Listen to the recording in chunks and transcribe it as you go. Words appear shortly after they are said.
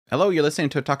Hello, you're listening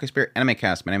to a Talking Spirit Anime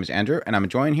Cast. My name is Andrew, and I'm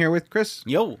joined here with Chris.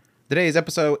 Yo. Today's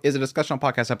episode is a discussional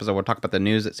podcast episode. We'll talk about the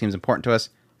news that seems important to us,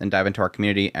 then dive into our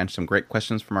community and some great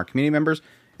questions from our community members,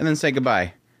 and then say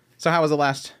goodbye. So how was the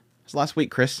last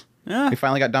week, Chris? Yeah. We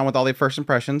finally got done with all the first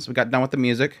impressions. We got done with the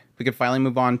music. We could finally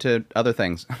move on to other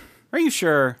things. Are you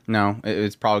sure? No,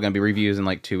 it's probably going to be reviews in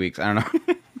like 2 weeks. I don't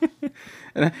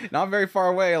know. Not very far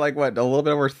away. Like what? A little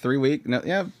bit over 3 weeks? No,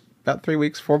 yeah, about 3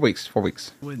 weeks. 4 weeks. 4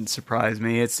 weeks. Wouldn't surprise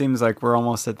me. It seems like we're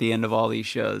almost at the end of all these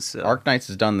shows. So. Arc Knights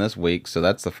is done this week, so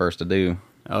that's the first to do.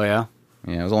 Oh, yeah?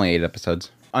 Yeah, it was only 8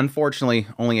 episodes. Unfortunately,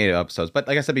 only 8 episodes. But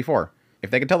like I said before, if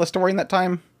they could tell the story in that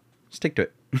time, stick to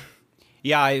it.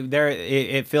 Yeah,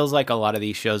 it feels like a lot of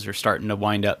these shows are starting to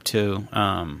wind up to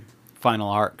final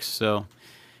arcs. So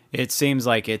it seems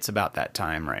like it's about that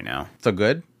time right now. So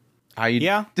good? How you?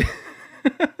 Yeah.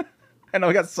 I know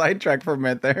we got sidetracked for a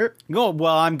minute there. Well,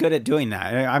 I'm good at doing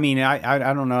that. I mean,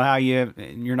 I don't know how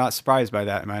you're not surprised by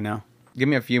that by now. Give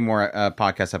me a few more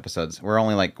podcast episodes. We're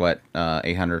only like,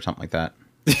 800 or something like that.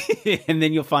 And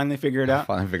then you'll finally figure it out.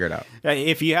 Finally figure it out.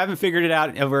 If you haven't figured it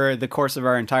out over the course of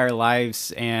our entire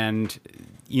lives and,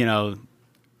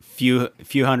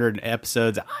 few hundred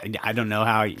episodes, I don't know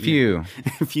how. Few.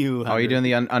 Few. How are you doing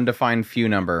the undefined few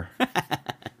number?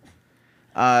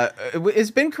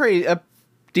 It's been a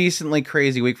decently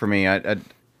crazy week for me.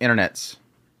 Internets.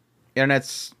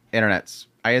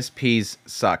 ISPs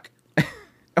suck.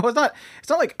 It's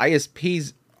not like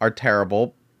ISPs are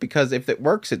terrible, because if it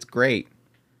works, it's great.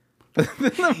 But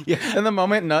in the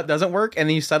moment it doesn't work, and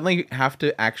then you suddenly have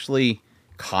to actually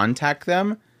contact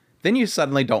them, then you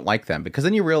suddenly don't like them, because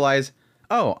then you realize,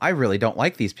 oh, I really don't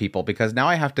like these people, because now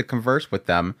I have to converse with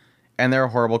them, and they're a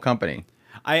horrible company.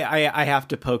 I have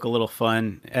to poke a little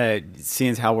fun,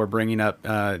 seeing as how we're bringing up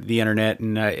the internet,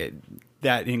 and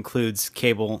that includes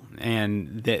cable,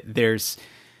 and that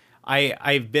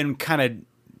I've been kind of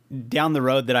down the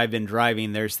road that I've been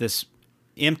driving. There's this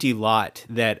empty lot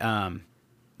that,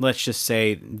 let's just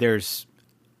say there's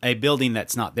a building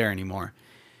that's not there anymore.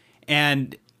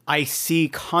 And I see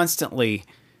constantly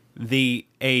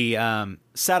a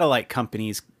satellite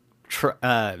company's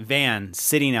van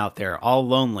sitting out there all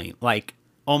lonely, like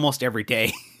almost every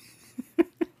day.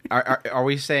 Are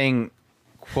we saying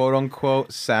quote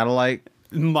unquote satellite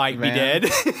might van? be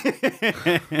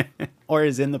dead or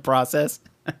is in the process?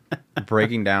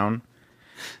 Breaking down.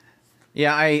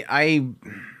 Yeah,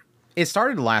 it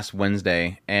started last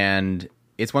Wednesday, and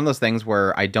it's one of those things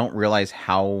where I don't realize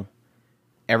how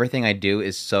everything I do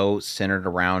is so centered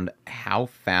around how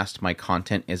fast my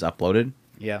content is uploaded.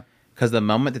 Yeah. Because the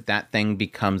moment that thing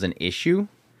becomes an issue,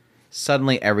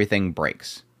 suddenly everything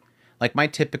breaks. Like my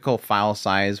typical file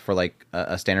size for like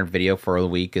a standard video for a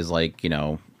week is like, I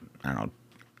don't know,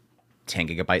 10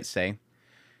 gigabytes, say.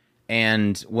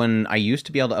 And when I used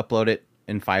to be able to upload it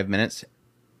in 5 minutes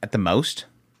at the most,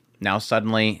 now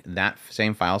suddenly that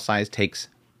same file size takes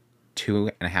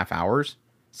 2.5 hours.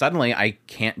 Suddenly I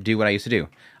can't do what I used to do.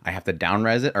 I have to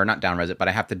downres it, or not downres it, but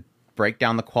I have to break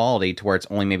down the quality to where it's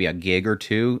only maybe a gig or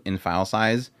 2 in file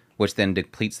size, which then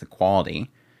depletes the quality.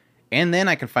 And then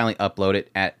I can finally upload it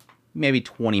at maybe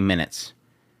 20 minutes.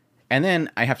 And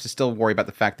then I have to still worry about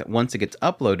the fact that once it gets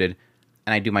uploaded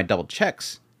and I do my double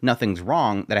checks, nothing's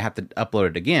wrong, that I have to upload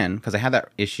it again, because I had that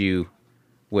issue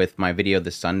with my video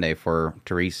this Sunday for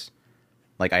Therese.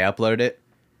 Like, I uploaded it.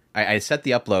 I set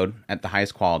the upload at the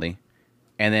highest quality,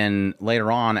 and then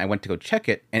later on, I went to go check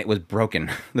it, and it was broken.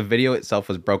 The video itself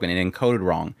was broken and encoded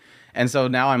wrong. And so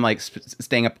now I'm, like,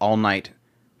 staying up all night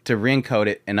to re-encode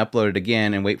it and upload it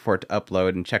again and wait for it to upload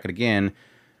and check it again.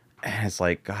 And it's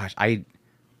like, gosh, I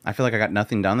feel like I got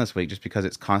nothing done this week just because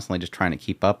it's constantly just trying to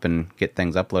keep up and get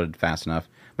things uploaded fast enough.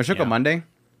 Mashuko Monday,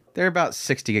 they're about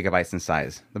 60 gigabytes in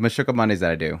size. The Mashuko Mondays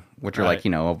that I do, which are like,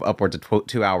 upwards of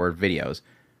 2-hour videos.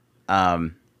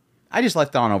 I just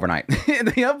left it on overnight.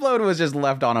 The upload was just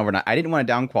left on overnight. I didn't want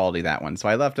to down quality that one, so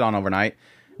I left it on overnight.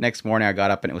 Next morning I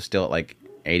got up and it was still at like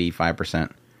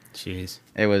 85%. Jeez.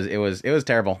 It was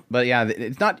terrible. But yeah,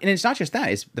 it's not just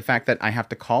that. It's the fact that I have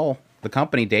to call the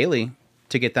company daily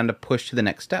to get them to push to the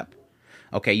next step.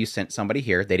 Okay, you sent somebody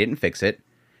here, they didn't fix it,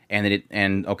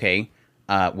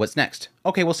 what's next?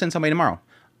 Okay, we'll send somebody tomorrow.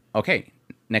 Okay,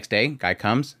 next day, guy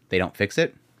comes, they don't fix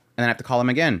it, and then I have to call them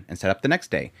again and set up the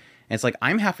next day. And it's like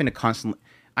I'm having to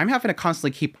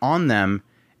constantly keep on them.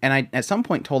 And I at some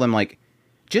point told them, like,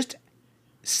 just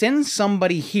send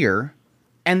somebody here,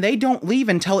 and they don't leave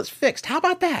until it's fixed. How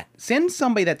about that? Send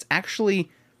somebody that's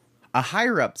actually a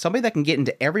higher up, somebody that can get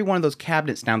into every one of those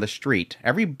cabinets down the street,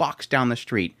 every box down the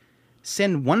street.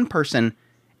 Send one person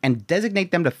and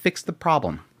designate them to fix the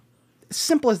problem.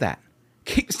 Simple as that.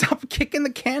 Stop kicking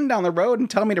the can down the road and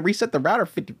telling me to reset the router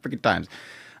 50 freaking times.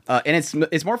 And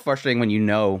it's more frustrating when you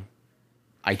know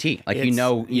IT, like you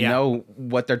know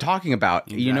what they're talking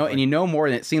about, Exactly. you know more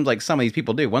than it seems like some of these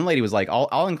people do. One lady was like,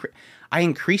 I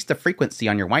increased the frequency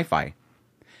on your Wi-Fi.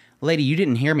 Lady, you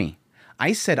didn't hear me.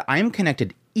 I said I'm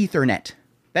connected Ethernet.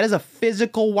 That is a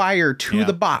physical wire to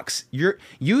the box. You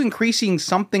increasing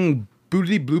something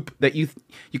boodly bloop that you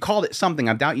called it something.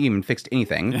 I doubt you even fixed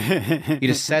anything. You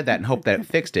just said that and hoped that it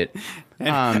fixed it.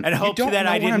 And hoped that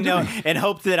I didn't know. And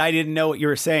hoped that I didn't know what you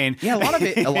were saying. Yeah, a lot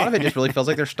of it just really feels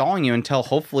like they're stalling you until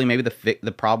hopefully maybe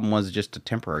the problem was just a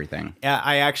temporary thing. Yeah,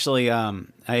 I actually I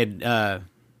had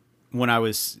when I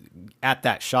was at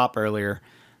that shop earlier,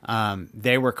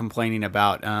 they were complaining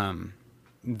about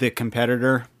the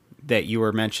competitor that you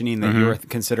were mentioning that you were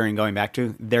considering going back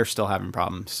to. They're still having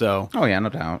problems. So oh yeah, no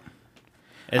doubt.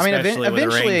 Especially with the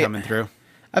rain coming through.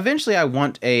 Eventually, I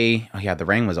want the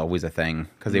rain was always a thing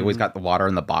because they always got the water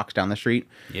in the box down the street.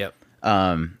 Yep.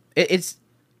 It's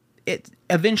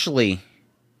eventually,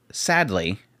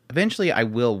 sadly, I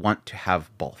will want to have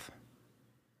both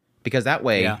because that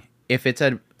way, if it's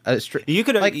you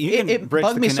could like it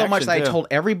bugged me so much that I told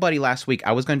everybody last week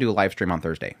I was going to do a live stream on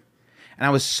Thursday, and I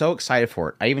was so excited for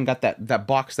it. I even got that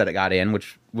box that it got in,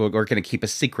 which we're going to keep a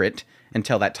secret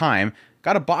until that time.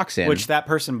 Got a box in. Which that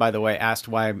person, by the way, asked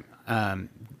why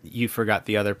you forgot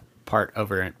the other part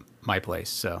over at my place.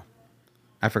 So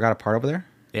I forgot a part over there?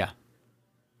 Yeah.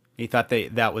 He thought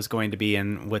that was going to be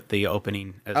in with the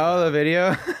opening as well. Oh, the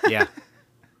video? Yeah.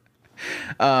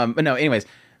 But no, anyways.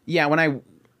 Yeah, when I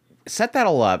set that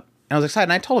all up, I was excited.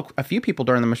 And I told a few people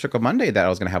during the Mashiko Monday that I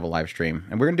was going to have a live stream.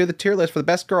 And we're going to do the tier list for the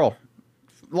best girl.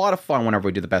 A lot of fun whenever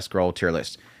we do the best girl tier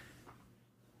list.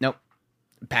 Nope.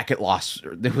 Packet loss.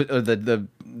 The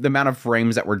amount of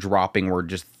frames that were dropping were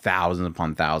just thousands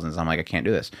upon thousands. I'm like, I can't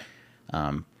do this.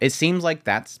 It seems like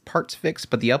that's part's fixed,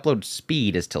 but the upload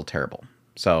speed is still terrible.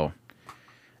 So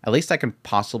at least I can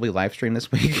possibly live stream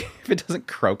this week if it doesn't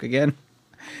croak again.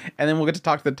 And then we'll get to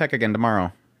talk to the tech again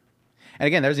tomorrow. And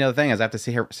again, there's the other thing is I have to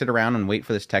sit around and wait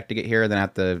for this tech to get here. Then I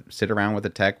have to sit around with the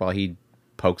tech while he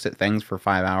pokes at things for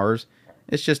 5 hours.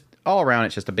 It's just all around.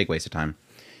 It's just a big waste of time.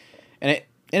 And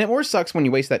it more sucks when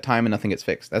you waste that time and nothing gets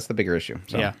fixed. That's the bigger issue.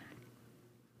 So. Yeah.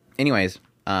 Anyways,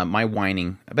 my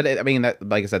whining. But I mean, that,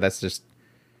 like I said, that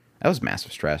was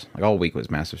massive stress. Like all week was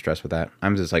massive stress with that.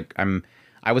 I'm just like,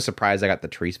 I was surprised I got the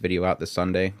Treese video out this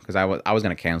Sunday because I was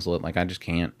going to cancel it. Like I just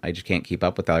can't keep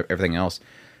up with everything else.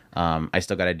 I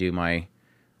still got to do my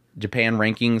Japan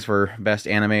rankings for best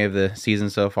anime of the season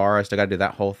so far. I still got to do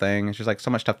that whole thing. It's just like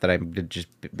so much stuff that I'm just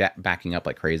backing up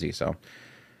like crazy. So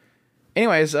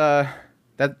anyways,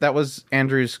 that was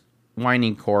Andrew's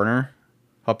whining corner.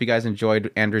 Hope you guys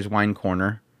enjoyed Andrew's wine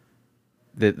corner.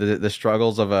 The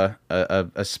struggles of a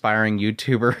aspiring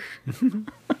YouTuber.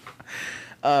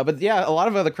 But yeah, a lot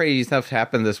of other crazy stuff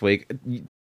happened this week.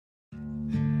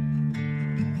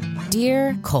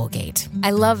 Dear Colgate,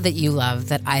 I love that you love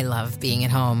that I love being at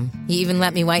home. You even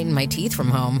let me whiten my teeth from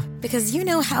home. Because you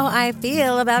know how I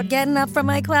feel about getting up from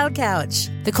my cloud couch.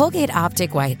 The Colgate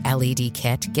Optic White LED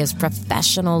Kit gives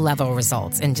professional-level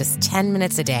results in just 10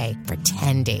 minutes a day for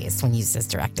 10 days when used as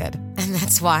directed. And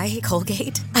that's why,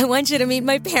 Colgate, I want you to meet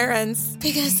my parents.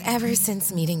 Because ever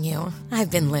since meeting you,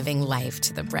 I've been living life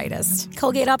to the brightest.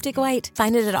 Colgate Optic White.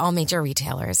 Find it at all major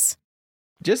retailers.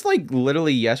 Just like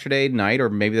literally yesterday night or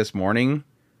maybe this morning,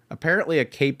 apparently a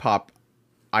K-pop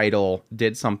idol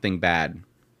did something bad.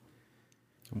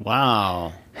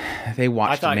 Wow. They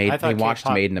watched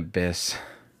Made in Abyss.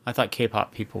 I thought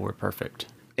K-pop people were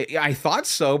perfect. I thought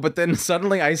so, but then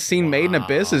suddenly I seen Made in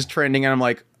Abyss is trending and I'm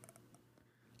like,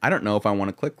 I don't know if I want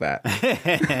to click that.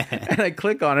 And I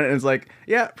click on it and it's like,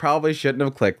 yeah, probably shouldn't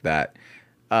have clicked that.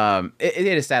 It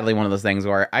is sadly one of those things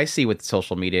where I see with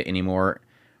social media anymore,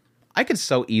 I could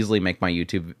so easily make my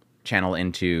YouTube channel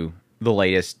into the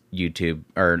latest YouTube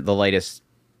or the latest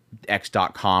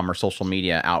x.com or social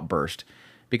media outburst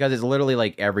because it's literally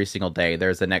like every single day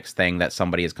there's the next thing that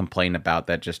somebody is complaining about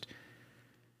that just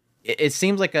it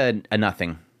seems like a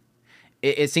nothing.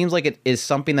 It seems like it is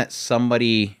something that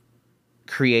somebody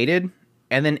created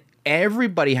and then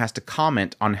everybody has to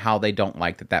comment on how they don't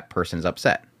like that person's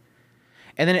upset.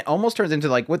 And then it almost turns into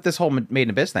like with this whole Made in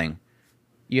Abyss thing.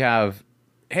 You have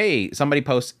hey, somebody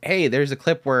posts, hey, there's a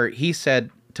clip where he said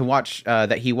to watch,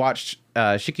 that he watched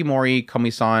Shikimori,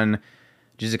 Komi-san,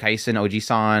 Jizukai-san,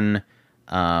 Oji-san,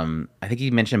 I think he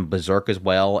mentioned Berserk as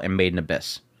well, and Made in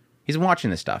Abyss. He's been watching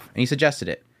this stuff, and he suggested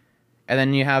it. And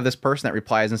then you have this person that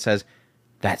replies and says,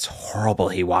 that's horrible,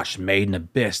 he watched Made in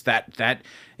Abyss, and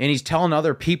he's telling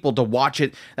other people to watch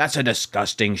it, that's a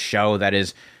disgusting show that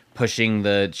is pushing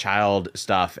the child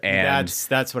stuff, and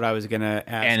that's what I was gonna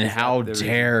ask. And how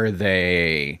dare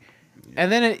they?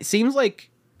 And then it seems like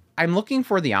I'm looking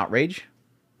for the outrage,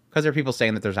 because there are people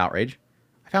saying that there's outrage.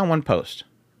 I found one post.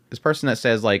 This person that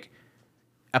says, like,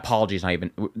 apologies, not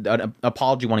even an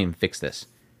apology won't even fix this.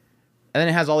 And then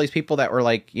it has all these people that were,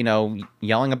 like, you know,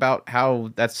 yelling about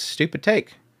how that's a stupid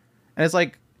take. And it's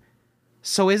like,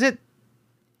 so is it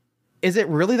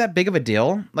really that big of a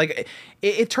deal? Like,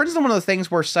 it turns into one of those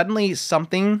things where suddenly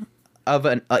something of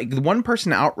like one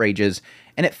person outrages,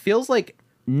 and it feels like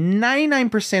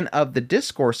 99% of the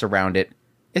discourse around it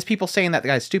is people saying that the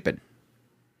guy's stupid.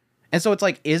 And so it's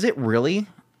like, is it really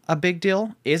a big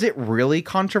deal? Is it really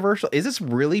controversial? Is this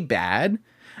really bad?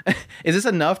 Is this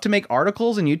enough to make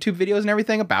articles and YouTube videos and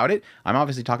everything about it? I'm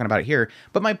obviously talking about it here,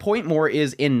 but my point more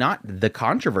is in not the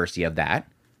controversy of that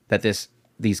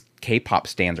these K-pop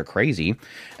stans are crazy,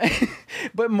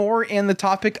 but more in the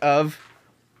topic of,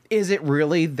 is it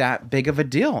really that big of a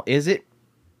deal? Is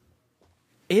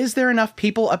there enough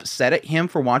people upset at him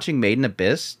for watching Made in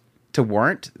Abyss to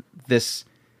warrant this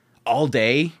all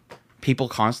day people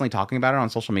constantly talking about it on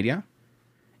social media?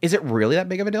 Is it really that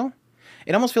big of a deal?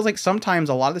 It almost feels like sometimes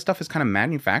a lot of this stuff is kind of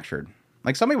manufactured.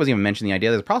 Like, somebody was even mentioning the idea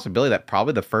there's a possibility that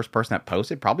probably the first person that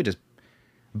posted probably just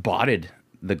botted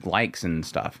the likes and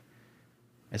stuff.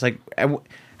 It's like,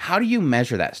 how do you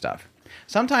measure that stuff?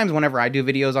 Sometimes whenever I do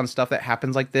videos on stuff that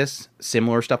happens like this,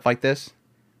 similar stuff like this,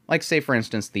 like, say, for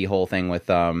instance, the whole thing with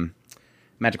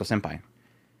Magical Senpai.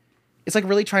 It's like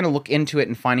really trying to look into it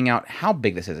and finding out how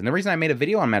big this is. And the reason I made a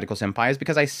video on Magical Senpai is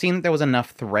because I seen that there was enough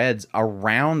threads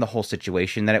around the whole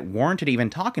situation that it warranted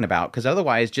even talking about. Because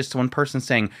otherwise, just one person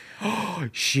saying, "Oh,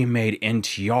 she made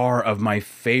NTR of my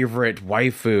favorite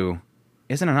waifu,"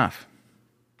 isn't enough.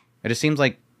 It just seems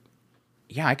like,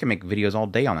 yeah, I can make videos all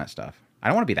day on that stuff. I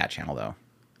don't want to be that channel, though.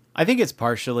 I think it's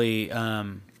partially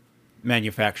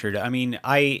manufactured. I mean,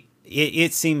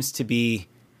 it seems to be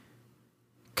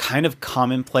kind of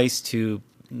commonplace to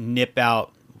nip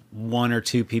out one or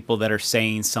two people that are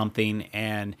saying something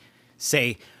and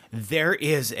say there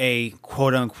is a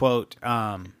quote unquote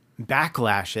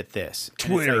backlash at this.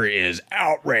 Twitter is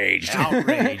outraged.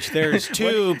 There's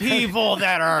two people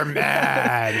that are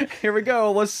mad. Here we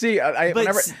go. Let's see.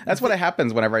 That's what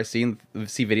happens whenever I see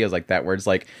videos like that, where it's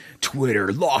like,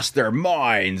 Twitter lost their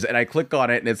minds, and I click on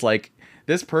it and it's like,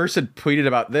 this person tweeted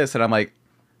about this, and I'm like,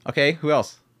 okay, who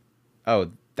else?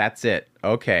 Oh, that's it.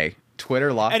 Okay.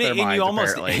 Twitter lost their minds,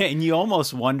 apparently. And you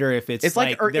almost wonder if it's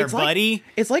like their buddy.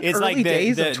 It's like early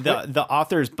days of the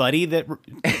author's buddy that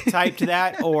typed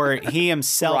that, or he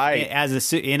himself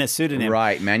in a pseudonym.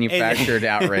 Right. Manufactured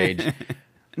outrage.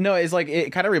 No, it's like,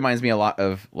 it kind of reminds me a lot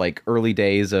of like early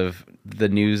days of the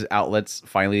news outlets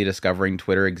finally discovering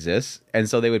Twitter exists. And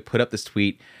so they would put up this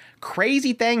tweet,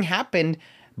 crazy thing happened,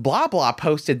 blah, blah,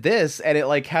 posted this, and it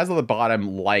like has on the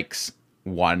bottom likes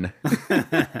 1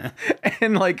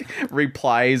 and like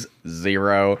replies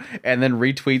 0 and then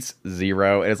retweets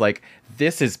 0, and it's like,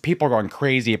 people are going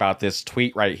crazy about this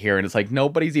tweet right here, and it's like,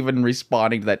 nobody's even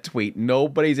responding to that tweet,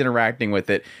 nobody's interacting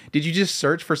with it. Did you just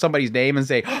search for somebody's name and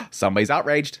say, oh, somebody's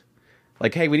outraged?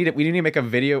 Like, hey, we need to make a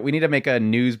video, we need to make a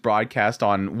news broadcast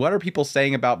on what are people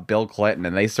saying about Bill Clinton,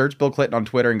 and they search Bill Clinton on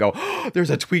Twitter and go, oh, there's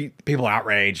a tweet, people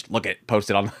outraged, look at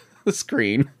posted on the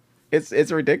screen.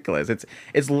 It's ridiculous.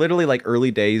 It's literally like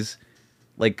early days,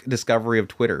 like discovery of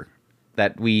Twitter,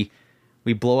 that we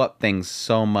blow up things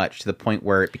so much to the point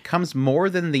where it becomes more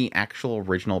than the actual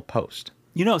original post.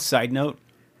 You know, side note,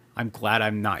 I'm glad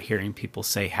I'm not hearing people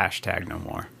say hashtag no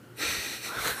more.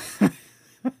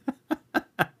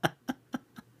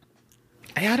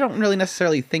 I don't really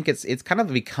necessarily think it's kind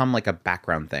of become like a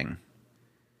background thing.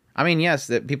 I mean, yes,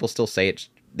 that people still say it.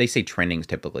 They say trendings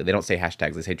typically. They don't say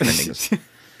hashtags. They say trendings.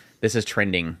 This is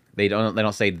trending. They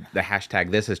don't say the hashtag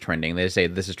this is trending. They just say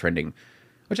this is trending,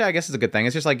 which I guess is a good thing.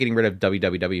 It's just like getting rid of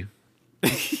www.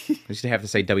 You used to have to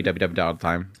say www all the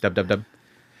time. www.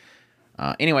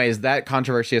 Anyways, that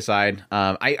controversy aside,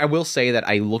 I will say that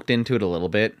I looked into it a little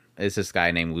bit. It's this guy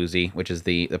named Woozy, which is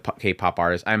the K-pop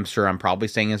artist. I'm sure I'm probably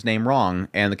saying his name wrong,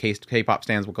 and the K-pop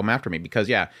stans will come after me because,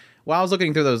 yeah, while I was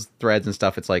looking through those threads and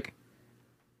stuff, it's like,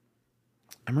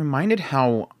 I'm reminded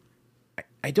how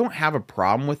I don't have a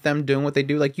problem with them doing what they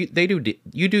do. Like, you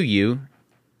do you.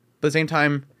 But at the same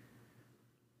time,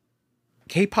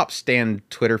 K-pop stan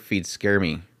Twitter feeds scare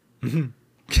me.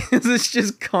 Because it's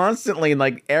just constantly,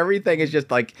 like, everything is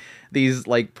just, like, these,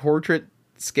 like, portrait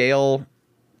scale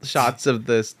shots of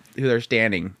who they're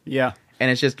standing. Yeah. and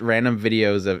it's just random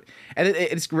videos of, and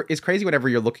it's crazy whenever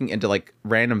you're looking into like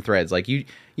random threads. Like you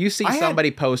see somebody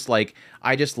post like,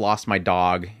 I just lost my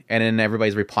dog, and then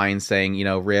everybody's replying saying, you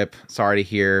know, rip, sorry to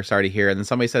hear, and then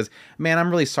somebody says, man,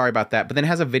 I'm really sorry about that, but then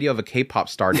has a video of a K-pop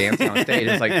star dancing on stage.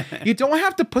 It's like, you don't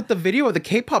have to put the video of the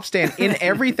K-pop stand in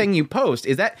everything you post.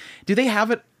 Do they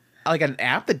have it like an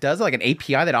app that does, like an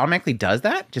API that automatically does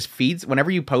that? Just feeds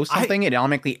whenever you post something, it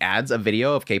automatically adds a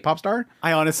video of K-pop star?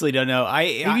 I honestly don't know.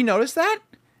 Have you noticed that?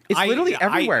 It's literally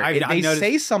everywhere. They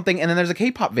say something, and then there's a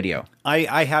K-pop video.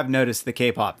 I have noticed the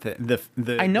K-pop, the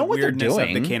I know what they're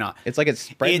doing. Of the K-pop. It's like it's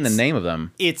spreading the name of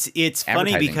them. It's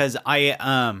funny because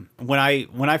when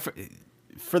I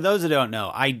for those that don't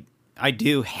know, I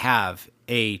do have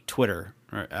a Twitter.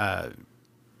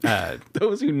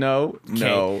 Those who know,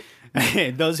 know.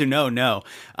 Those who know.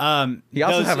 You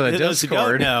also have a Discord. Those who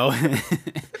don't know.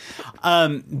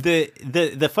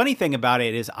 The funny thing about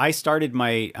it is I started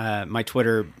my my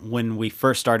Twitter when we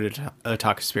first started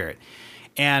Talk of Spirit,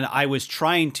 and I was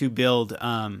trying to build.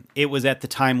 It was at the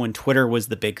time when Twitter was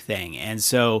the big thing, and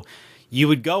so you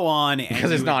would go on and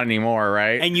because it's not anymore,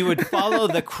 right? And you would follow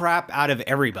the crap out of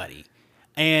everybody,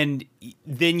 and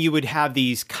then you would have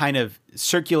these kind of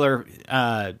circular.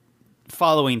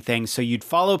 Following things, so you'd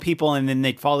follow people and then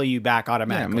they'd follow you back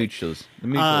automatically. Yeah,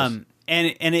 mutuals. And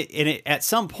it at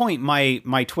some point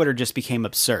my Twitter just became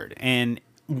absurd. And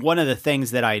one of the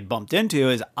things that I had bumped into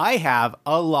is I have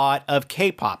a lot of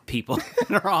K-pop people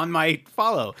that are on my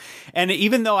follow, and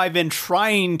even though I've been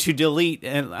trying to delete,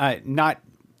 not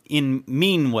in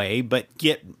mean way, but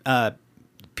get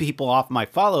people off my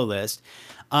follow list,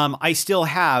 I still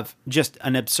have just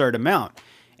an absurd amount.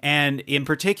 And in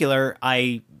particular,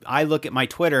 I look at my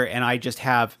Twitter and I just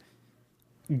have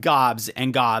gobs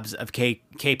and gobs of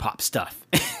K-pop stuff.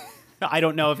 I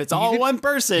don't know if it's all one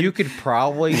person. You could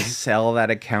probably sell that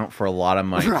account for a lot of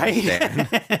money. Right?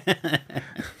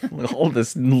 All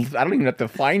this, I don't even have to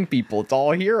find people. It's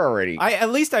all here already.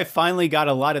 At least I finally got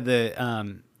a lot of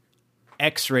the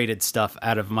X-rated stuff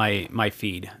out of my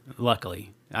feed,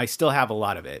 luckily. I still have a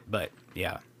lot of it, but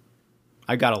yeah.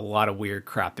 I got a lot of weird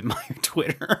crap in my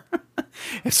Twitter.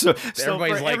 so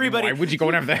everybody's like, everybody, why would you go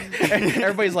and have that?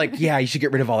 Everybody's like, yeah, you should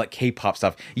get rid of all that K-pop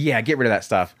stuff. Yeah, get rid of that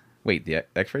stuff. Wait, the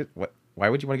X-rated? What? Why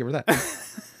would you want to get rid of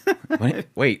that?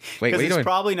 wait, what are you doing? It's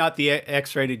probably not the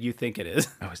X-rated you think it is.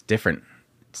 Oh, it's different.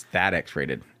 It's that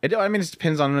X-rated. I mean, it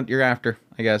depends on what you're after,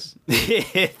 I guess.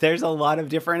 There's a lot of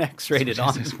different X-rated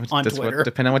on Twitter.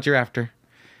 Depending on what you're after.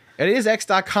 It is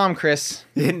X.com, Chris.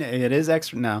 It is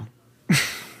X now.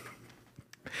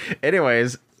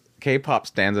 Anyways, K-pop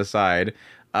stands aside.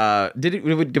 Did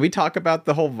we talk about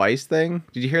the whole Vice thing?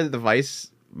 Did you hear that the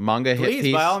Vice manga hit piece?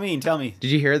 Please, by all means, tell me.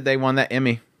 Did you hear that they won that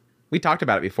Emmy? We talked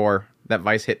about it before, that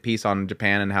Vice hit piece on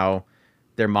Japan and how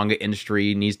their manga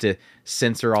industry needs to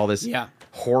censor all this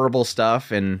horrible stuff,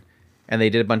 and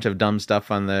they did a bunch of dumb stuff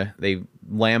they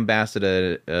lambasted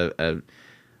a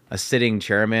sitting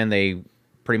chairman. They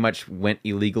pretty much went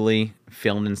illegally,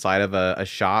 filmed inside of a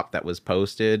shop that was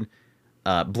posted.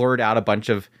 Blurred out a bunch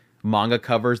of manga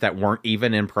covers that weren't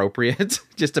even inappropriate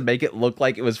just to make it look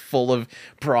like it was full of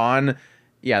prawn.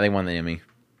 Yeah, they won the Emmy.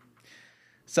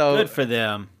 So good for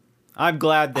them. I'm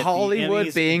glad that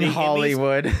Hollywood being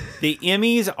Hollywood. The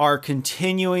Emmys are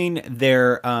continuing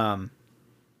their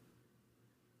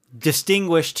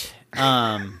distinguished.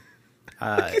 They're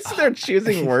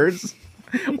choosing words.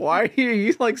 Why are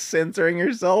you like censoring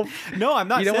yourself? No, I'm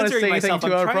not. You don't want to say anything myself.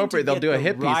 too inappropriate. They'll do a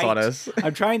hit piece on us.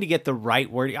 I'm trying to get the right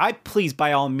word. Please,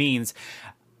 by all means.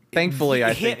 Thankfully,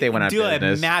 I think they went out of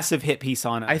business. Do a massive hit piece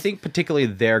on us. I think particularly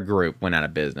their group went out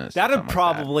of business. That would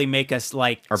probably make us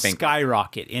like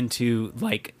skyrocket into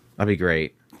like. That'd be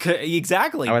great.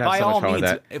 Exactly. I would have by so all much fun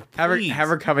means, with that. Have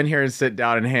her come in here and sit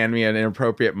down and hand me an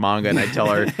inappropriate manga, and I tell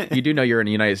her, "You do know you're in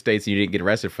the United States and you didn't get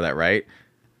arrested for that, right?"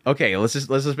 Okay, let's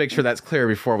just make sure that's clear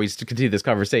before we continue this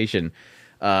conversation.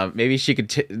 Maybe she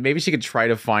could try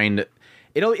to find.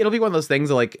 It'll be one of those things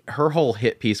that, like, her whole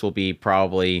hit piece will be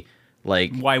probably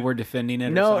like why we're defending it.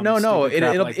 No.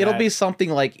 It'll be something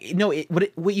like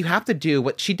what you have to do.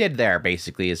 What she did there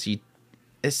basically is she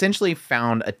essentially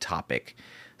found a topic,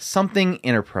 something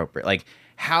inappropriate, like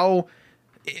how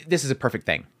this is a perfect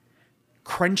thing.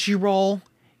 Crunchyroll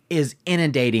is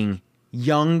inundating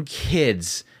young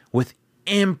kids with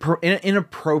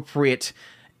inappropriate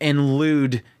and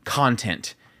lewd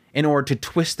content in order to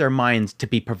twist their minds to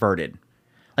be perverted.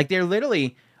 Like, they're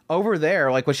literally over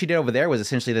there, like what she did over there was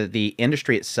essentially that the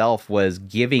industry itself was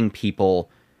giving people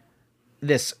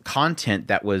this content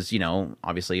that was,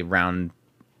 obviously around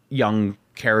young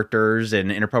characters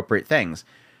and inappropriate things,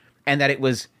 and that it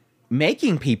was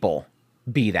making people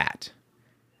be that.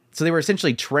 So they were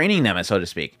essentially training them, so to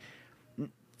speak.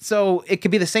 So it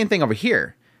could be the same thing over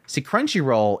here. See,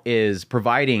 Crunchyroll is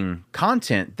providing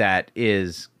content that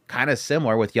is kind of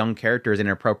similar with young characters in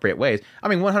inappropriate ways. I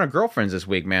mean, 100 Girlfriends this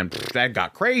week, man, that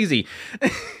got crazy.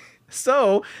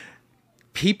 So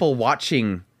people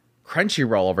watching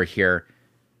Crunchyroll over here,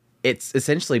 it's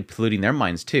essentially polluting their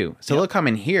minds too. So they'll come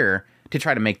in here to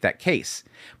try to make that case.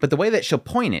 But the way that she'll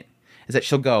point it is that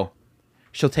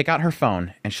she'll take out her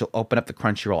phone and she'll open up the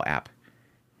Crunchyroll app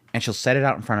and she'll set it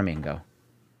out in front of me and go,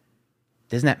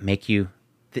 isn't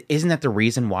that the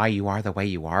reason why you are the way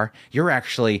you are? You're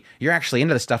actually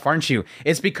into this stuff, aren't you?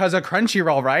 It's because of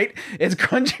Crunchyroll, right? It's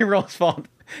Crunchyroll's fault.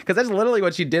 Because that's literally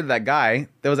what she did to that guy.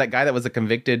 There was that guy that was a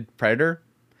convicted predator.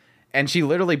 And she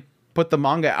literally put the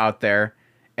manga out there.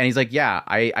 And he's like, yeah,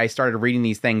 I started reading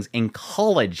these things in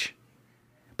college.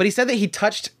 But he said that he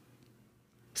touched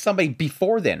somebody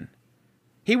before then.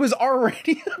 He was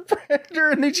already a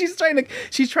predator. And then she's trying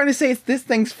to say it's this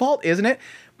thing's fault, isn't it?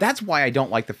 That's why I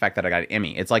don't like the fact that I got an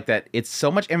Emmy. It's like that it's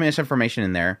so much misinformation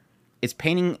in there. It's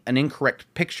painting an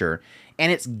incorrect picture.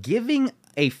 And it's giving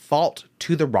a fault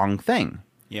to the wrong thing.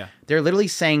 Yeah. They're literally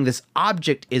saying this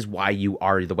object is why you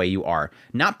are the way you are.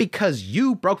 Not because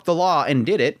you broke the law and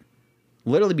did it.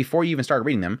 Literally before you even started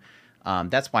reading them.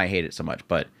 That's why I hate it so much.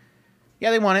 But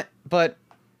yeah, they want it. But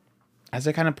as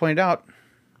I kind of pointed out,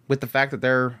 with the fact that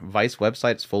their Vice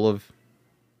website's full of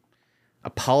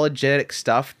apologetic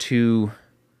stuff to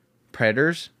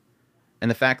predators,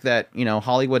 and the fact that, you know,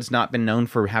 Hollywood's not been known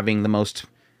for having the most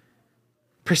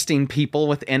pristine people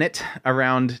within it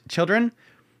around children,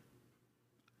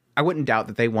 I wouldn't doubt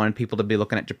that they wanted people to be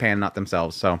looking at Japan, not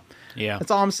themselves. So yeah,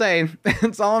 that's all I'm saying.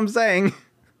 That's all I'm saying.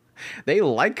 They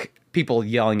like people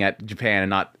yelling at Japan and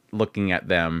not looking at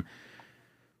them.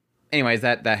 Anyways,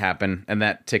 that happened, and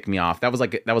that ticked me off. That was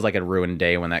like a ruined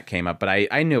day when that came up, but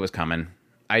I knew it was coming.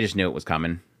 I just knew it was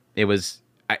coming. It was.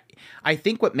 I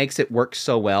think what makes it work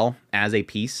so well as a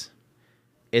piece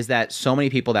is that so many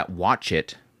people that watch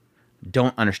it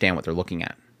don't understand what they're looking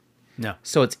at. No.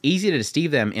 So it's easy to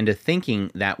deceive them into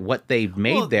thinking that what they've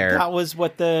made there. That was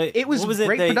what the. It was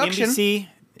great production.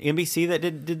 NBC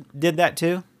that did that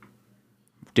too.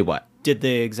 Do what? Did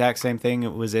the exact same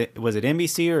thing? Was it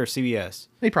NBC or CBS?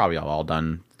 They probably have all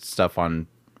done stuff on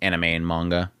anime and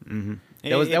manga. Mm-hmm.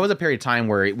 That was a period of time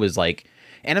where it was like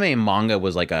anime and manga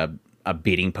was like a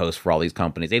beating post for all these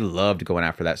companies. They loved going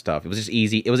after that stuff. It was just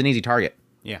easy. It was an easy target.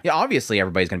 Yeah. Obviously,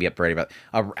 everybody's going to be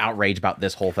outraged about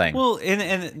this whole thing. Well,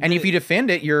 and if you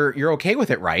defend it, you're okay with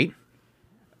it, right?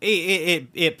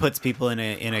 It puts people in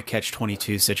a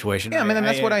catch-22 situation. Yeah, I mean,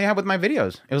 that's what I have with my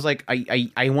videos. It was like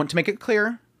I want to make it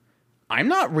clear, I'm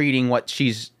not reading what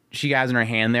she has in her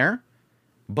hand there,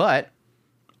 but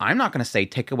I'm not going to say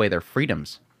take away their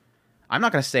freedoms. I'm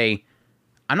not going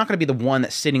to be the one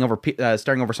that's staring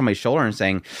over somebody's shoulder and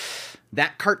saying,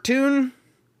 that cartoon,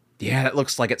 yeah, that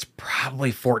looks like it's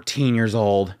probably 14 years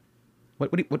old.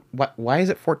 What? Why is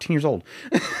it 14 years old?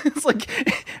 It's like,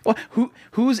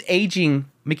 who's aging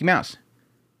Mickey Mouse?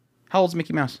 How old's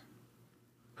Mickey Mouse?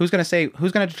 Who's going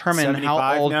to determine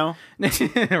how old? Now?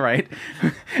 Right?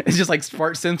 It's just like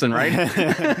Bart Simpson, right?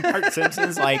 Bart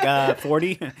Simpson's like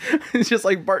 40. It's just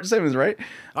like Bart Simpson, right?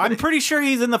 I'm pretty sure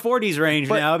he's in the 40s range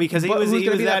now because who's going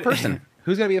to be that person?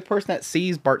 Who's going to be the person that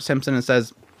sees Bart Simpson and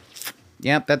says,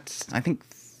 yeah, that's, I think,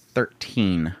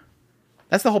 13.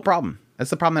 That's the whole problem.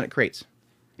 That's the problem that it creates.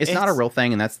 It's not a real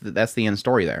thing, and that's the end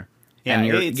story there. Yeah, and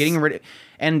you're getting rid of,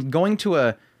 and going to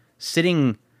a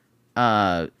sitting,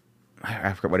 I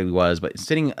forget what he was, but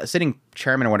sitting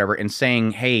chairman or whatever, and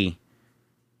saying, "Hey,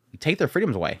 take their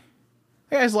freedoms away."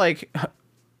 The guy's like,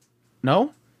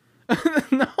 "No,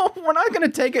 no, we're not going to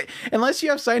take it unless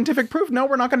you have scientific proof. No,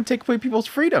 we're not going to take away people's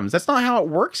freedoms. That's not how it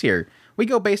works here. We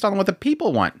go based on what the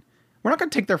people want. We're not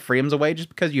going to take their freedoms away just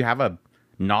because you have a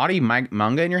naughty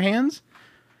manga in your hands."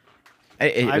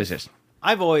 It was just.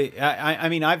 I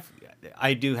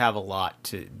do have a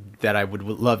lot that I would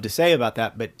love to say about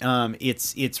that, but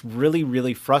it's really,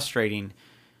 really frustrating,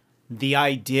 the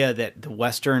idea that the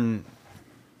Western.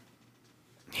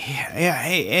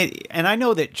 And I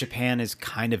know that Japan is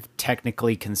kind of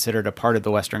technically considered a part of the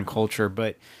Western culture,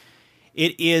 but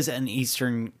it is an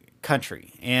Eastern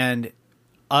country, and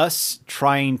us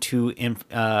trying to, and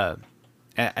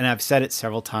I've said it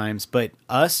several times, but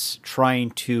us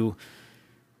trying to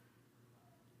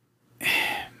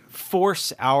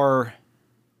force our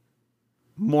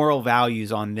moral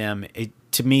values on them,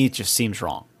 to me, it just seems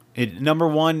wrong. Number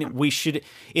one,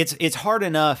 it's hard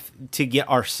enough to get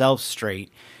ourselves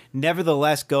straight.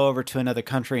 Nevertheless, go over to another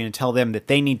country and tell them that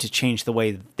they need to change the way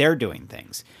that they're doing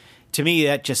things. To me,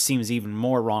 that just seems even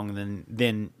more wrong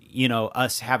than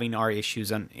us having our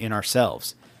issues in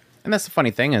ourselves. And that's the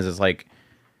funny thing is like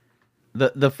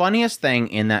the funniest thing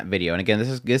in that video, and again,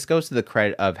 this goes to the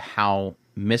credit of how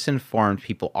misinformed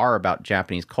people are about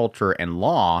Japanese culture and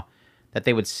law, that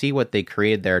they would see what they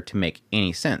created there to make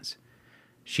any sense.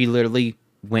 She literally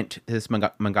went to this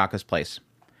mangaka's place,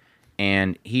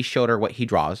 and he showed her what he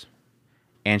draws,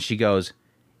 and she goes,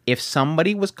 if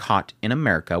somebody was caught in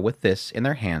America with this in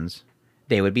their hands,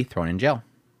 they would be thrown in jail.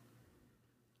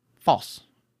 False.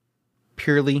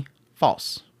 Purely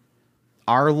false.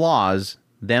 Our laws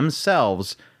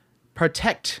themselves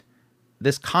protect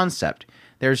this concept.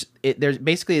 There's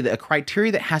basically a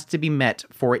criteria that has to be met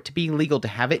for it to be legal to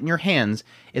have it in your hands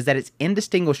is that it's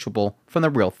indistinguishable from the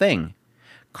real thing.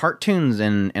 Cartoons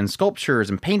and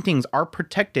sculptures and paintings are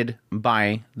protected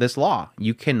by this law.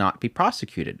 You cannot be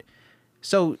prosecuted.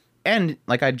 So, and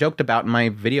like I joked about in my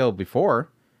video before,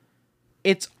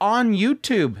 it's on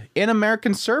YouTube in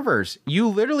American servers. You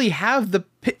literally have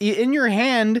in your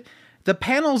hand, the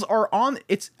panels are on,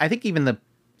 I think even the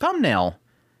thumbnail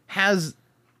has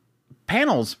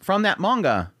panels from that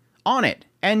manga on it.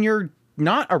 And you're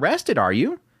not arrested, are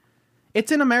you?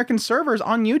 It's in American servers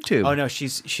on YouTube. Oh no,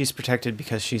 she's protected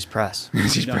because she's press.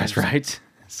 She's press, right?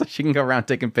 So she can go around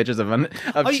taking pictures of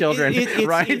children,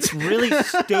 right? It's really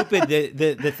stupid.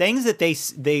 The things that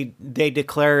they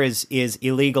declare is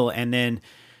illegal, and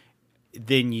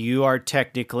then you are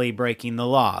technically breaking the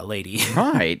law, lady.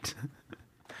 Right.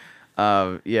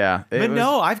 Yeah.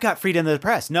 No, I've got freedom of the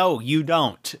press. No, you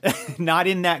don't. Not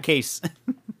in that case.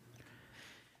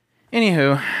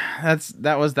 Anywho,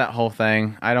 that was that whole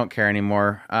thing. I don't care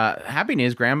anymore. Happy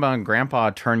news, Grandma and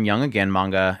Grandpa Turn Young Again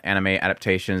manga anime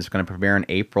adaptation is going to premiere in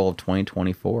April of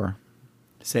 2024.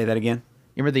 Say that again.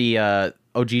 You remember the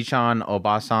Oji-chan,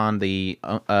 Oba-san, the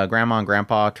Grandma and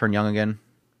Grandpa Turn Young Again?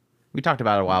 We talked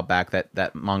about it a while back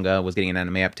that manga was getting an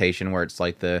anime adaptation where it's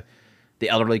like the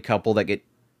elderly couple that get,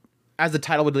 as the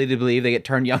title would lead you to believe, they get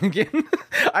turned young again.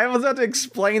 I was about to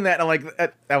explain that, and I'm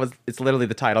like, it's literally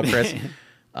the title, Chris.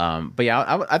 But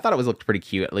yeah, I thought it looked pretty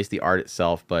cute, at least the art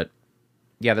itself. But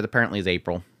yeah, that apparently is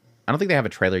April. I don't think they have a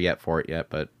trailer yet for it yet,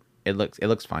 but it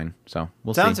looks fine. So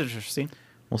we'll see. Sounds interesting.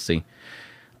 We'll see.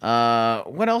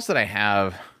 What else did I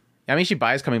have? I mean,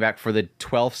 Amishi coming back for the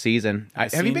 12th season.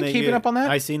 Have you been keeping up on that?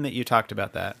 I seen that you talked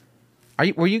about that.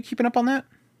 Were you keeping up on that?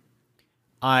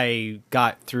 I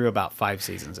got through about 5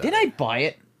 seasons of it. Did I buy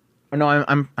it? Or no,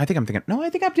 I think I'm thinking. No, I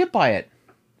think I did buy it.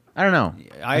 I don't know.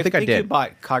 I think I did. You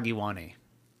bought Kagiwane.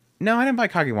 No, I didn't buy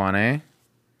Kagiwane.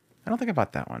 I don't think I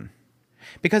bought that one.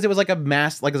 Because it was like it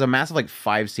was a massive like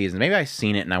 5 seasons. Maybe I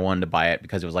seen it and I wanted to buy it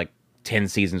because it was like 10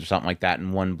 seasons or something like that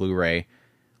in one Blu-ray.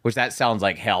 Which that sounds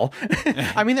like hell.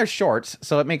 I mean, they're shorts,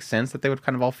 so it makes sense that they would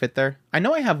kind of all fit there. I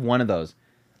know I have one of those.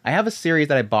 I have a series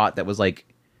that I bought that was like,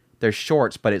 they're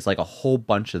shorts, but it's like a whole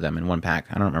bunch of them in one pack.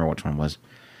 I don't remember which one it was.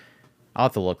 I'll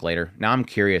have to look later. Now I'm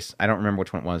curious. I don't remember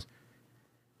which one it was.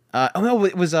 Oh no,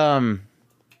 it was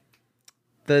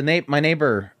my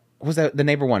neighbor. What was that the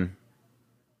neighbor one?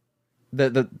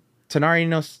 The Tonari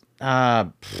no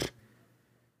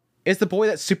Is the boy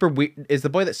that's super weird? Is the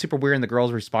boy that's super weird and the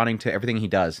girl's responding to everything he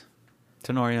does?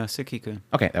 Tonori no Suki-kun.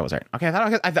 Okay, that was right. Okay,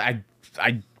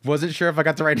 I wasn't sure if I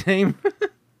got the right name.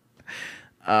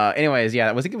 Anyways,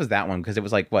 yeah, I think it was that one because it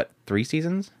was like what 3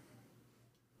 seasons?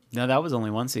 No, that was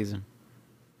only 1 season.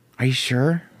 Are you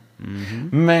sure?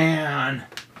 Mm-hmm. Man,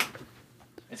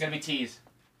 it's gonna be tease.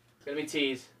 It's gonna be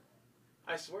tease.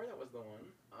 I swear that was the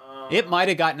one. It might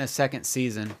have gotten a 2nd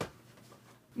season.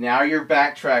 Now you're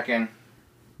backtracking.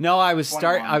 No, I was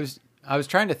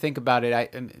trying to think about it.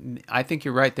 I think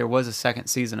you're right. There was a 2nd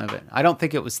season of it. I don't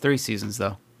think it was 3 seasons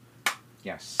though.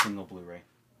 Yeah, single Blu-ray.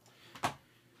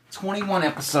 21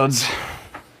 episodes.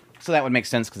 So that would make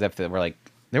sense because if they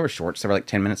were shorts. They were like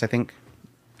 10 minutes, I think.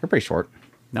 They're pretty short.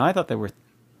 No, I thought they were.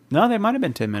 No, they might have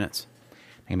been 10 minutes.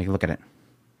 I can make a look at it.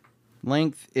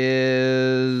 Length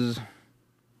is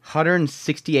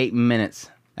 168 minutes.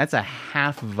 That's a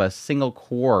half of a single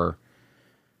core.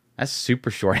 That's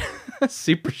super short. That's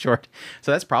super short.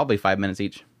 So that's probably 5 minutes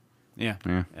each. Yeah.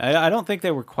 I don't think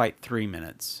they were quite 3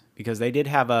 minutes because they did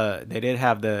have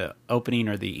the opening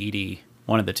or the ED,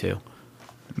 one of the two.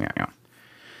 Yeah.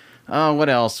 What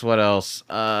else?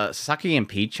 Sasaki and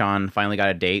Peach-chan finally got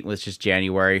a date, which is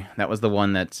January. That was the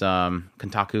one that's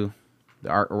Kantaku,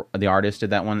 the artist, did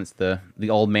that one. It's the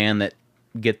old man that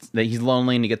he's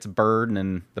lonely and he gets a bird,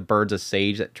 and the bird's a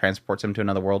sage that transports him to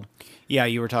another world. Yeah,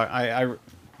 you were talking. I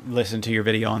listened to your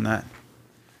video on that.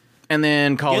 And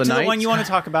then Call the Night. The one you want to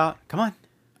talk about. Come on.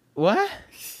 What?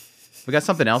 We got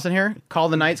something else in here? Call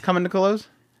the Night's coming to close?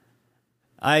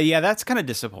 Yeah, that's kind of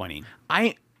disappointing.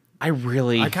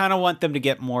 I kind of want them to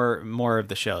get more of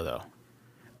the show, though.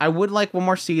 I would like one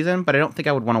more season, but I don't think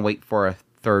I would want to wait for a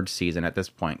third season at this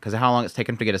point because of how long it's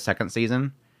taken to get a second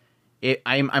season.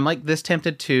 I'm like this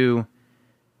tempted to,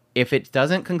 if it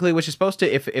doesn't conclude, which is supposed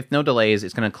to, if no delays,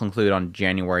 it's going to conclude on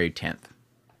January 10th.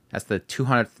 That's the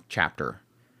 200th chapter.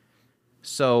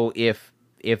 So if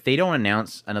they don't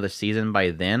announce another season by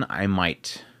then, I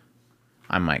might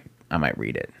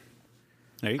read it.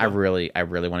 There you go. I really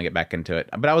want to get back into it,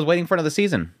 but I was waiting for another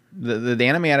season. The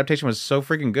anime adaptation was so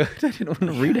freaking good. I didn't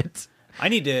want to read it. I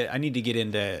need to get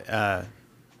into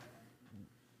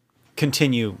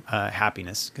continue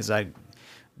happiness because I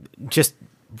just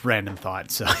random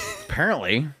thoughts. So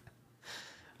Apparently,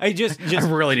 I just I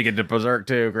really need to get to Berserk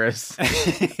too, Chris.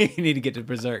 you need to get to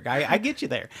Berserk. I get you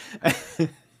there.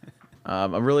 I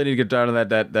really need to get down to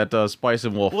that Spice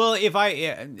and Wolf. Well, if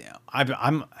I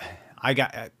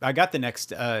got the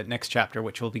next chapter,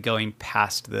 which will be going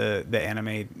past the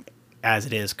anime as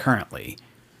it is currently,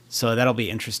 so that'll be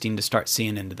interesting to start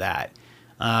seeing into that.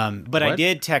 But what? I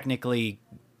did technically,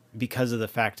 because of the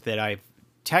fact that I've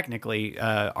technically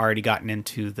already gotten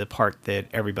into the part that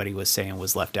everybody was saying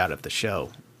was left out of the show.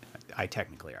 I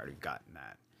technically already gotten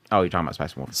that. Oh, you're talking about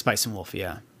Spice and Wolf. Spice and Wolf,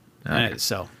 yeah. Okay.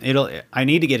 So I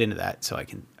need to get into that so I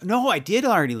can. No, I did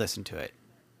already listen to it.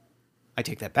 I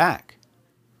take that back.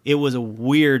 It was a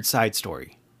weird side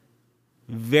story.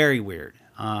 Very weird.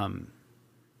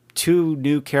 2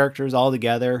 new characters all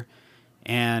together,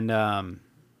 and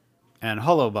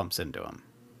Holo bumps into him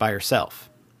by herself.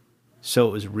 So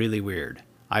it was really weird.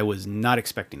 I was not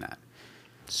expecting that.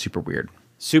 Super weird.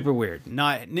 Super weird.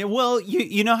 Not well.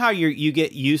 You know how you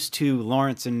get used to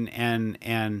Lawrence and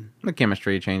the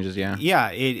chemistry changes. Yeah. Yeah.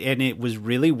 It was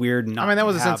really weird. I mean, that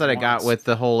was the sense that I got with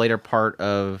the whole later part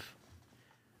of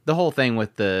the whole thing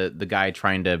with the guy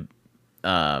trying to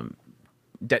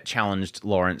that challenged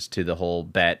Lawrence to the whole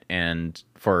bet and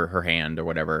for her hand or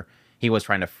whatever. He was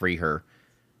trying to free her,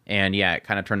 and yeah, it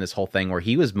kind of turned this whole thing where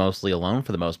he was mostly alone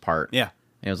for the most part. Yeah.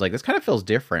 And it was like, this kind of feels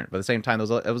different, but at the same time, it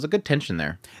was a good tension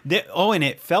there. And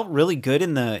it felt really good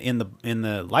in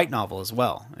the light novel as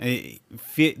well.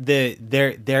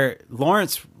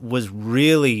 Lawrence was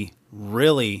really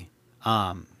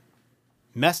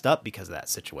messed up because of that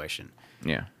situation.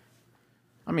 Yeah,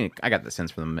 I mean, I got the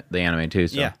sense from the anime too.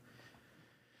 So. Yeah.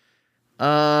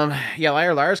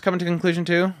 Liar Liar's coming to conclusion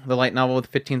too. The light novel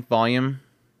with the 15th volume,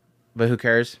 but who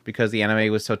cares? Because the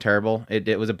anime was so terrible.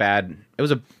 It wasn't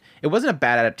a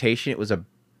bad adaptation. It was a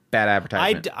bad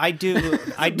advertisement. I do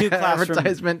Classroom.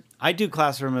 Advertisement. I do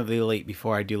Classroom of the Elite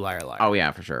before I do Liar Liar. Oh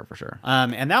yeah, for sure.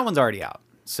 And that one's already out.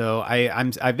 So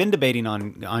I've been debating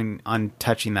on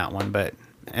touching that one, but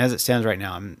as it stands right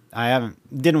now,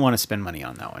 didn't want to spend money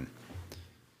on that one.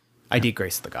 I did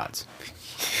Grace of the Gods.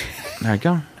 There you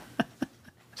go.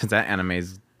 Since that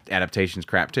anime's adaptation's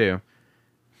crap too.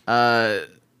 I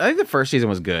think the first season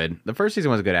was good. The first season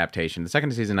was a good adaptation. The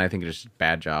second season, I think, is just a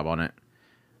bad job on it.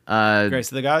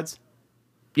 Grace of the Gods?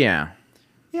 Yeah.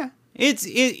 Yeah.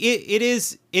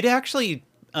 It actually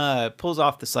pulls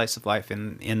off the slice of life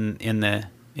in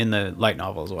the light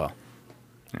novel as well.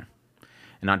 Yeah.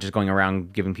 And not just going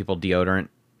around giving people deodorant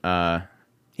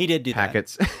he did do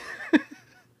packets. That.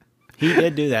 He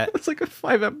did do that. It's like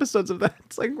 5 episodes of that.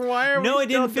 It's like, why are we it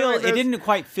didn't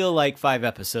quite feel like 5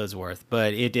 episodes worth,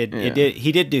 but it did. Yeah. It did.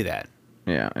 He did do that.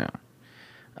 Yeah.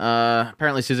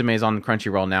 Apparently Suzume's on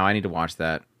Crunchyroll now. I need to watch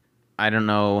that. I don't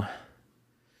know.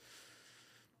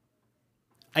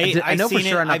 I know for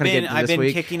sure I'm not going to get into this week. I've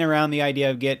been kicking around the idea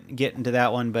of getting to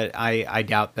that one, but I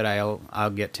doubt that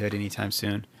I'll get to it anytime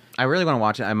soon. I really want to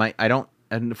watch it. I don't.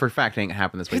 And for a fact, it ain't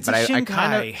happen this week. It's but a I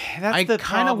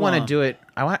kind of want to do it.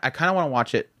 I kind of want to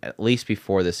watch it at least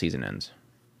before the season ends.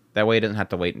 That way, it doesn't have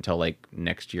to wait until like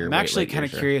next year. I'm actually kind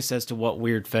of curious as to what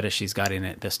weird fetish he's got in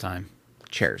it this time.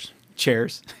 Chairs.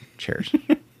 Chairs.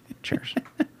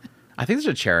 I think there's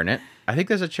a chair in it. I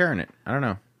don't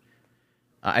know.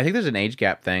 I think there's an age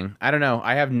gap thing. I don't know.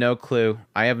 I have no clue.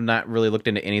 I have not really looked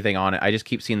into anything on it. I just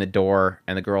keep seeing the door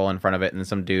and the girl in front of it and then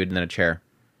some dude and then a chair.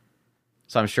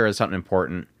 So I'm sure it's something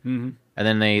important. Mm-hmm.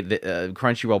 And then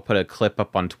Crunchyroll put a clip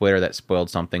up on Twitter that spoiled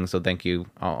something. So thank you.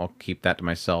 I'll keep that to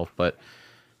myself. But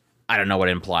I don't know what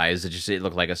it implies. It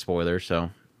looked like a spoiler.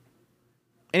 So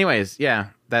anyways, yeah,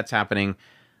 that's happening.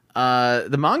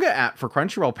 The manga app for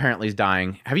Crunchyroll apparently is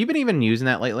dying. Have you been even using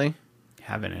that lately?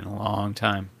 Haven't in a long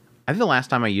time. I think the last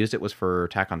time I used it was for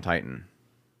Attack on Titan.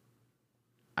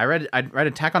 I read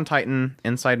Attack on Titan,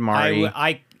 Inside Mari.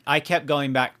 I kept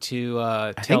going back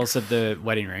to Tales of the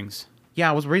Wedding Rings. Yeah,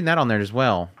 I was reading that on there as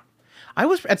well.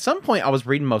 At some point I was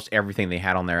reading most everything they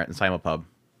had on there at Simulpub.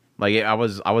 Like I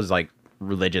was like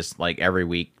religious, like every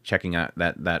week checking out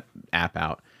that app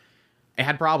out. It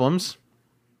had problems.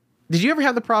 Did you ever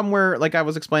have the problem where, like I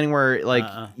was explaining, where like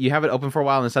you have it open for a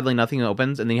while and then suddenly nothing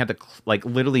opens, and then you have to like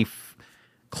literally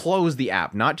close the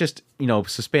app, not just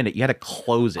suspend it. You had to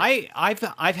close it.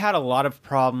 I've had a lot of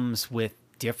problems with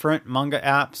different manga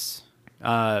apps.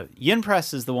 Yen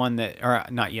Press is the one that, or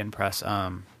not Yen Press.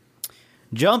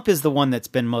 Jump is the one that's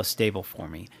been most stable for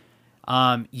me.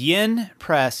 Yen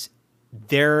Press,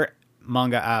 their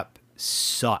manga app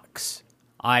sucks.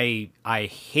 I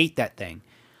hate that thing.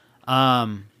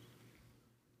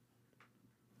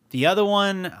 The other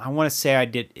one, I want to say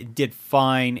it did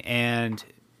fine, and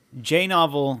J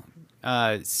Novel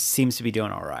seems to be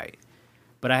doing all right,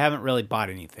 but I haven't really bought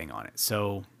anything on it.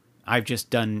 So I've just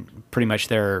done pretty much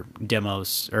their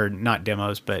demos, or not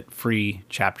demos, but free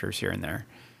chapters here and there.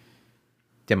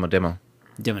 Demo.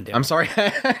 I'm sorry, I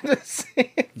had to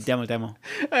say it. Demo.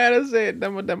 I had to say it.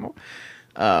 Demo.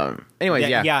 Anyways,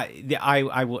 yeah.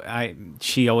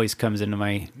 She always comes into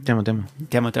my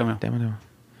demo.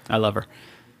 I love her.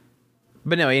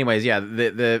 But no, anyways, yeah.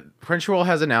 The Crunchyroll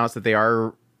has announced that they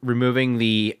are removing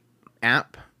the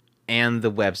app and the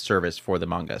web service for the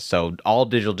manga, so all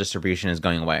digital distribution is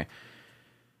going away.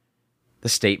 The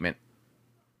statement.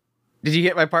 Did you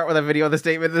get my part with that video of the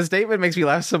statement? The statement makes me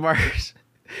laugh so much.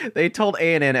 They told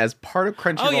ANN, as part of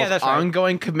Crunchyroll's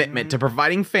ongoing commitment to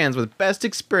providing fans with best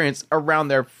experience around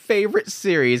their favorite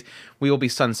series, we will be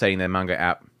sunsetting the manga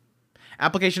app.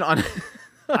 Application on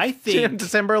I think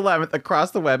December 11th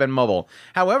across the web and mobile.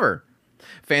 However,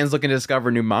 fans looking to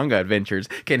discover new manga adventures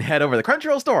can head over to the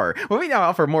Crunchyroll store, where we now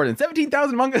offer more than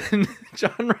 17,000 manga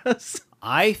genres.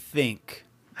 I think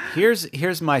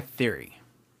here's my theory.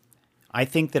 I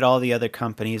think that all the other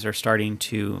companies are starting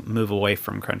to move away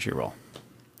from Crunchyroll.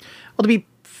 Well, to be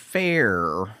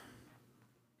fair,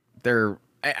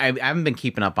 I haven't been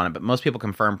keeping up on it, but most people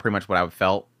confirm pretty much what I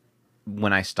felt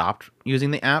when I stopped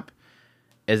using the app,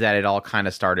 is that it all kind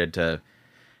of started to...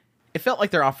 It felt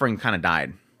like their offering kind of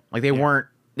died. Like they weren't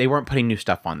putting new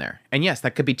stuff on there. And yes,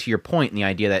 that could be to your point, in the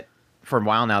idea that for a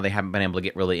while now they haven't been able to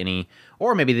get really any...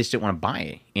 Or maybe they just didn't want to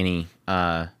buy any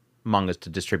mangas to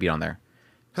distribute on there.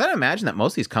 Because I'd imagine that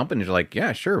most of these companies are like,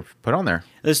 yeah, sure, put on there.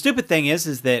 The stupid thing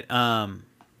is that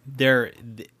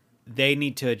they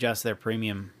need to adjust their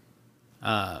premium,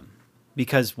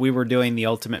 because we were doing the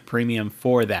ultimate premium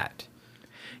for that.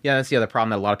 Yeah, that's the other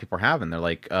problem that a lot of people are having. They're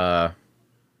like, well,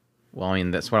 I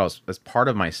mean, that's part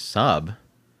of my sub.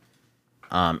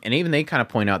 And even they kind of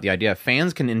point out the idea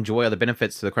fans can enjoy other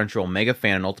benefits to the Crunchyroll Mega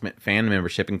Fan and Ultimate Fan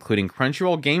membership, including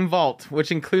Crunchyroll Game Vault,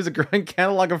 which includes a growing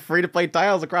catalog of free-to-play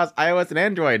titles across iOS and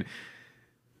Android.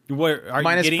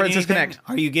 Minus Princess Connect.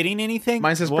 Are you getting anything?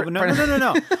 Minus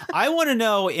no. I want to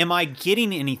know, am I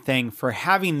getting anything for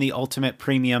having the Ultimate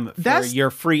Premium for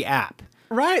your free app?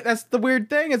 Right, that's the weird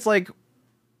thing. It's like...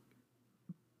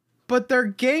 But they're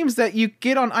games that you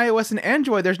get on iOS and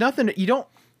Android. There's nothing... You don't...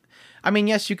 I mean,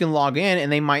 yes, you can log in, and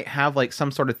they might have like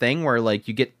some sort of thing where like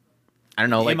you get, I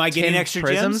don't know, like am I getting extra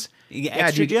prisms? Gems? You get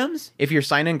extra gems? If you're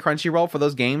signed in Crunchyroll for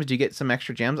those games, do you get some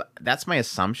extra gems? That's my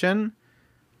assumption,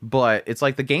 but it's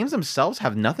like the games themselves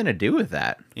have nothing to do with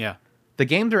that. Yeah, the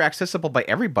games are accessible by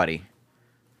everybody,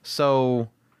 so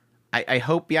I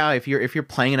hope if you're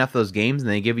playing enough of those games and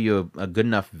they give you a good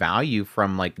enough value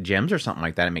from like gems or something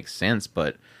like that, it makes sense,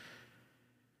 but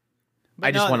I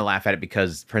just want to laugh at it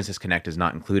because Princess Connect is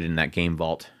not included in that Game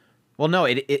Vault. Well, no,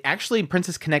 it actually,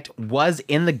 Princess Connect was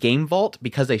in the Game Vault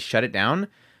because they shut it down,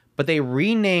 but they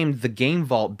renamed the Game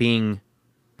Vault being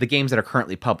the games that are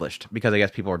currently published, because I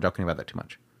guess people are joking about that too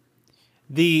much.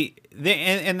 The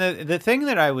thing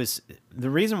that the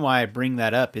reason why I bring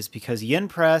that up is because Yen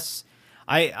Press,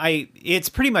 it's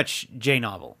pretty much J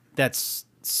Novel that's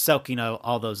soaking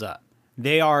all those up.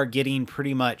 They are getting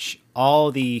pretty much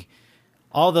all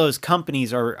those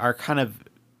companies are kind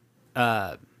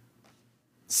of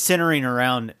centering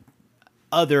around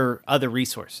other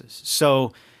resources.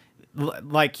 So,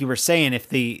 like you were saying, if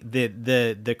the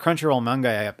Crunchyroll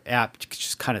manga app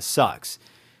just kind of sucks,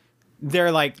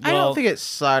 they're like, well, I don't think it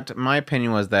sucked. My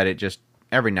opinion was that it just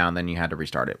every now and then you had to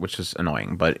restart it, which was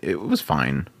annoying, but it was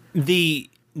fine. The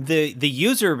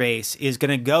user base is going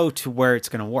to go to where it's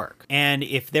going to work, and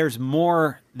if there's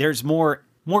more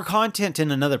content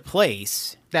in another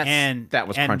place, that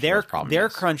was Crunchyroll's problem. Their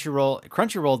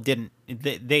Crunchyroll didn't.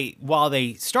 They while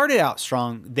they started out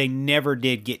strong, they never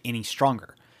did get any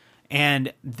stronger.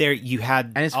 And there you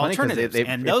had and it's alternatives, funny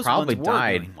and those probably ones were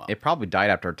died. doing well. It probably died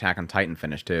after Attack on Titan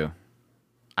finished too.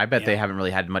 I bet they haven't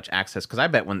really had much access, because I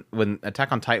bet when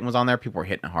Attack on Titan was on there, people were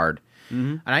hitting it hard.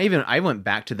 Mm-hmm. And I went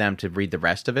back to them to read the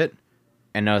rest of it,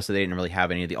 and noticed that they didn't really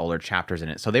have any of the older chapters in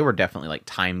it. So they were definitely like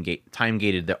time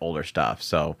gated the older stuff.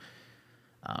 So,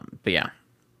 but yeah,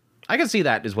 I can see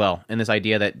that as well. In this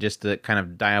idea that just to kind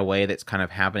of die away, that's kind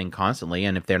of happening constantly.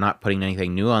 And if they're not putting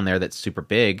anything new on there that's super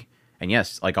big, and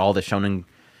yes, like all the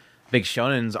big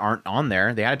shonens aren't on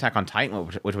there. They had Attack on Titan,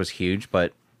 which was huge,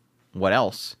 but what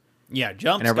else? Yeah,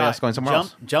 Jump. And everybody else going somewhere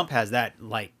else. Jump has that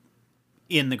like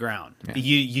in the ground. Yeah.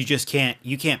 You just can't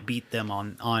beat them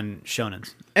on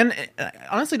shonens. And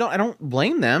honestly, I don't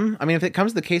blame them. I mean, if it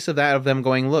comes to the case of them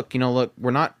going, look,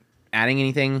 we're not adding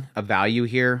anything of value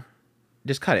here,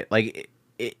 just cut it. Like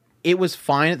it was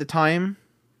fine at the time,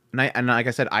 and like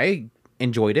I said, I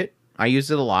enjoyed it. I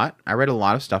used it a lot. I read a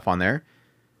lot of stuff on there.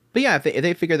 But yeah, if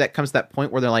they figure that comes to that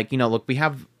point where they're like, look, we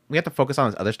have to focus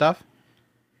on this other stuff.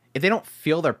 If they don't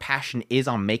feel their passion is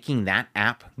on making that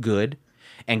app good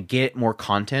and get more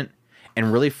content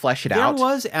and really flesh it out, there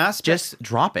was aspects. Just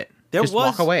drop it. Just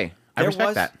walk away. I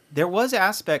respect that. There was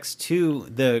aspects to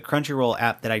the Crunchyroll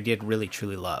app that I did really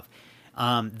truly love.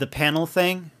 The panel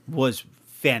thing was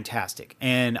fantastic,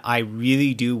 and I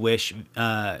really do wish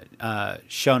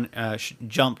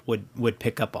Jump would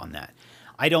pick up on that.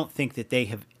 I don't think that they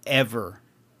have ever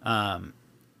gotten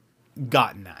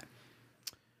that.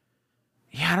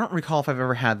 Yeah, I don't recall if I've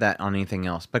ever had that on anything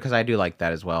else, because I do like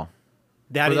that as well.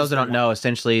 For those that don't know,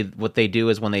 essentially what they do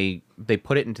is when they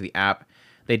put it into the app,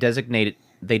 they designate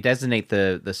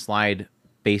the slide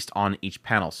based on each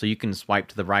panel. So you can swipe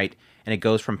to the right and it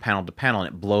goes from panel to panel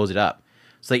and it blows it up.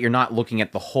 So that you're not looking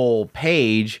at the whole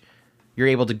page, you're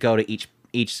able to go to each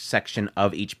section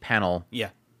of each panel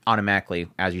automatically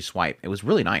as you swipe. It was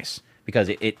really nice because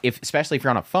especially if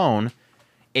you're on a phone,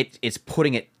 it's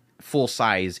putting it full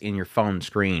size in your phone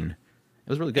screen. It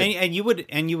was really good. And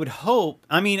you would hope.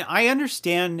 I mean, I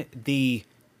understand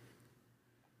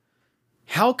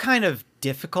how kind of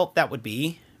difficult that would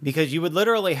be, because you would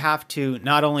literally have to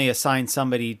not only assign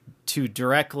somebody to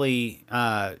directly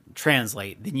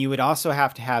translate, then you would also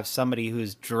have to have somebody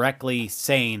who's directly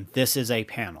saying this is a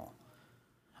panel.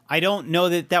 I don't know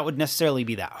that would necessarily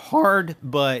be that hard,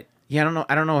 but yeah,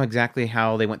 I don't know exactly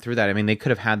how they went through that. I mean, they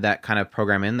could have had that kind of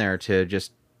program in there to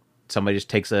just somebody just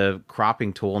takes a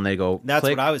cropping tool and they go that's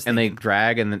click, what I was thinking. And they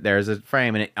drag and there's a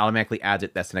frame and it automatically adds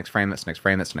it. That's the next frame. That's the next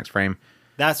frame. That's the next frame.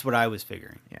 That's what I was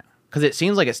figuring. Yeah. Because it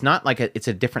seems like it's not like it's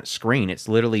a different screen. It's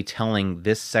literally telling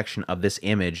this section of this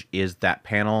image is that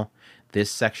panel.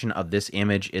 This section of this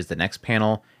image is the next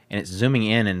panel. And it's zooming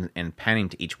in and panning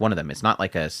to each one of them. It's not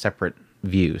like a separate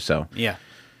view. So yeah,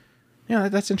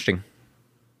 that's interesting.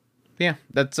 Yeah,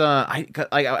 that's I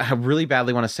really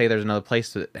badly want to say there's another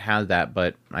place that has that,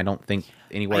 but I don't think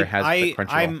anywhere has the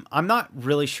Crunchyroll. I'm not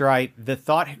really sure. The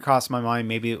thought had crossed my mind.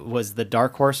 Maybe it was the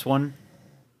Dark Horse one.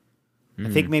 I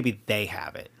think maybe they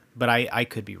have it, but I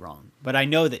could be wrong. But I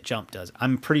know that Jump does.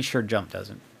 I'm pretty sure Jump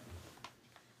doesn't.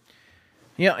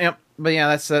 Yeah. But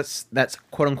yeah, that's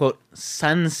quote unquote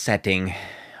sunsetting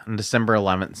on December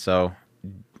 11th. So,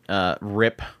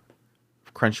 RIP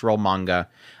Crunchyroll manga.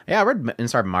 Yeah, I read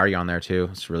Inside Mario on there too.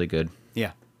 It's really good.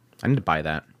 Yeah, I need to buy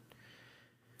that.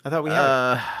 I thought we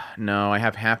had. No, I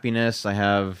have Happiness. I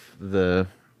have the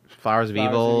Flowers of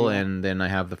Evil, and then I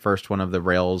have the first one of the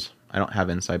Rails. I don't have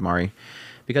Inside Mario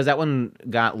because that one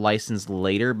got licensed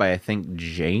later by I think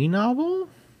J Novel ?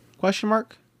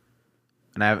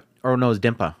 And I have, or no, it was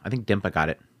Dimpa. I think Dimpa got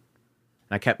it.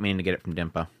 And I kept meaning to get it from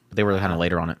Dimpa, but they were kind of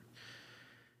later on it.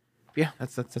 But yeah,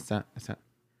 that's that. That's that.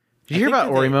 Did you hear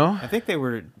about Orimo? I think they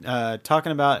were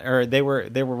talking about, or they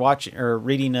were watching or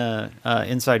reading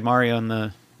Inside Mario in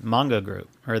the manga group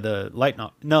or the light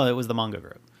novel. No, it was the manga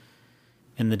group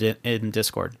in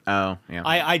Discord. Oh yeah.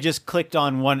 I just clicked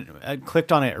on one. I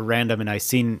clicked on it at random, and I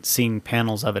seen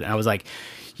panels of it, and I was like,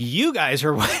 "You guys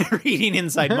are reading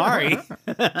Inside Mario."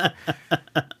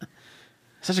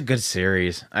 Such a good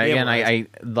series. I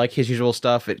like his usual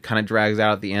stuff. It kind of drags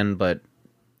out at the end, but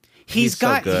he's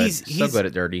so good. He's so good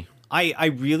at dirty. I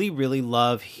really, really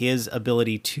love his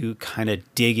ability to kind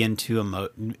of dig into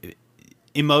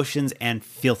emotions and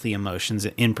filthy emotions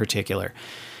in particular.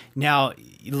 Now,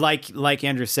 like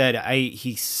Andrew said,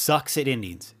 he sucks at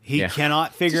endings. He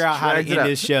cannot figure out how to end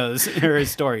his shows or his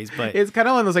stories. But it's kind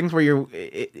of one of those things where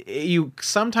you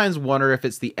sometimes wonder if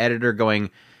it's the editor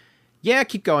going, "Yeah,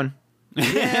 keep going.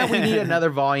 Yeah, we need another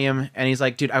volume," and he's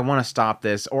like, "Dude, I want to stop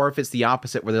this," or if it's the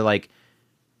opposite where they're like,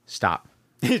 "Stop."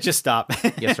 Just stop.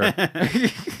 Yes, sir.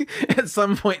 At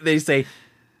some point they say,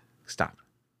 "Stop.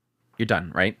 You're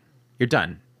done, right? You're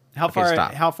done." How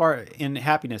far in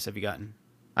Happiness have you gotten?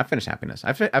 I finished Happiness.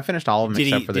 I finished all of them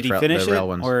except for the rail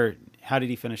ones. Or how did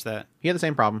he finish that? He had the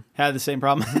same problem. Had the same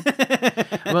problem?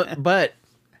 but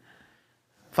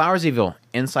Flowers Evil,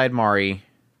 Inside Mari.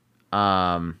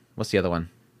 What's the other one?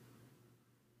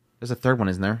 There's a third one,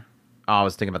 isn't there? Oh, I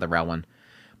was thinking about the rail one.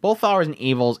 Both Flowers and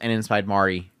Evils and Inside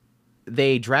Mari,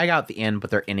 they drag out the end, but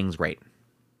their ending's great.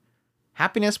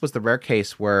 Happiness was the rare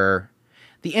case where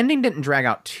the ending didn't drag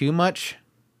out too much,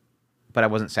 but I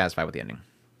wasn't satisfied with the ending.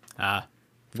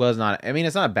 Was not. I mean,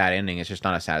 it's not a bad ending. It's just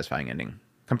not a satisfying ending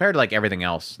compared to like everything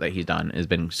else that he's done. Has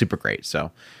been super great.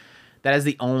 So that is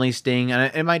the only sting,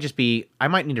 and it might just be. I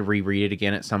might need to reread it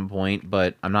again at some point,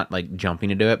 but I'm not like jumping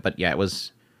to do it. But yeah, it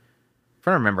was. If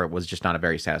I remember, it was just not a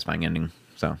very satisfying ending.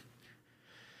 So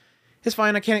it's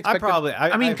fine. I can't expect.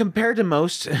 I mean, compared to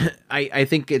most, I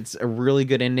think it's a really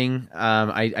good ending.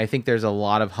 I think there's a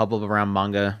lot of hubbub around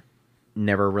manga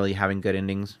never really having good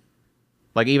endings.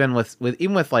 Like even with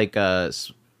like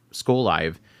School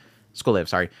Live,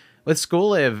 sorry. With School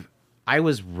Live, I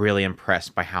was really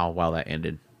impressed by how well that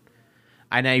ended.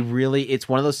 And it's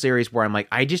one of those series where I'm like,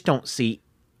 I don't see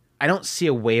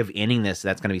a way of ending this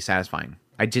that's going to be satisfying.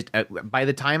 By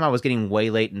the time I was getting way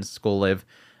late in School Live,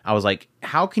 I was like,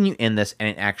 how can you end this and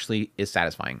it actually is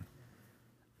satisfying?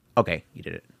 Okay, you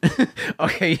did it.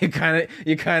 Okay, you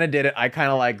kind of did it. I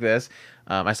kind of like this.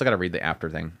 I still got to read the after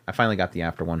thing. I finally got the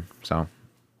after one, so.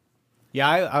 Yeah,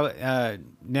 I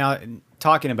now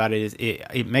talking about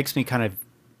it makes me kind of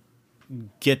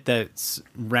get the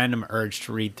random urge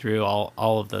to read through all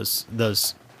of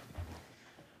those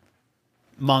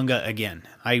manga again.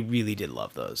 I really did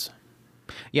love those.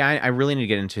 Yeah, I really need to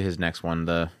get into his next one.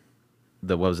 The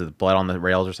what was it, Blood on the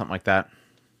Rails or something like that.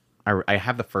 I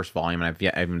have the first volume and I've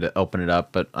yet to open it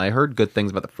up, but I heard good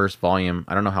things about the first volume.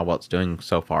 I don't know how well it's doing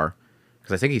so far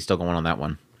because I think he's still going on that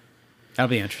one. That'll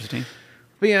be interesting.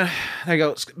 But yeah, there you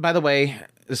go. By the way,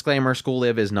 disclaimer: School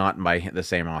Live is not by the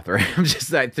same author.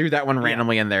 I threw that one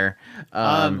randomly in there.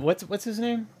 What's his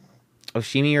name?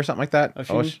 Oshimi or something like that.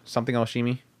 Something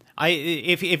Oshimi.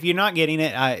 If you're not getting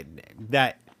it,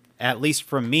 that at least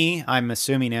from me, I'm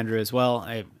assuming Andrew as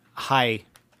well. High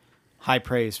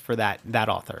praise for that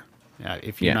author.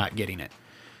 If you're not getting it,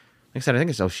 like I said, I think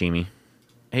it's Oshimi.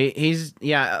 He's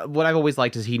what I've always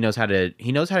liked is he knows how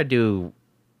to do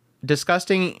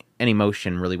disgusting and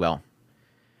emotion really well.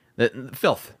 The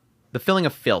feeling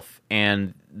of filth,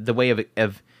 and the way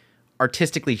of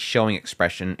artistically showing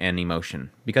expression and emotion,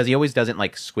 because he always doesn't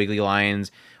like squiggly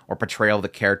lines or portrayal of the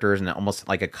characters and almost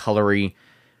like a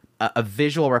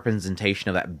visual representation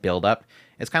of that build up.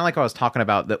 It's kind of like what I was talking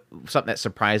about, something that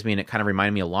surprised me and it kind of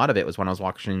reminded me a lot of it was when I was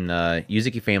watching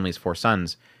Yuzuki Family's Four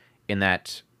Sons in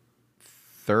that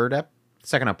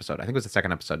second episode. I think it was the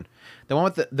second episode. The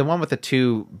one with the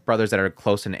two brothers that are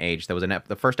close in age. That was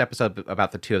the first episode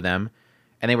about the two of them,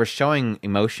 and they were showing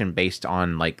emotion based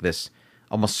on like this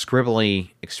almost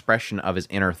scribbly expression of his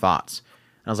inner thoughts.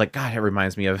 And I was like, God, that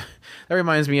reminds me of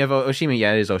Oshimi.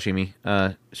 Yeah, it is Oshimi.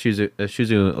 Shuzu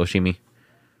Oshimi.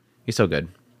 He's so good.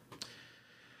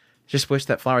 Just wish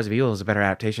that Flowers of Evil was a better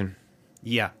adaptation.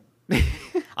 Yeah.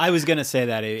 I was going to say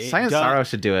that. Silent Sorrow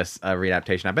should do a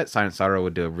readaptation. I bet Silent Sorrow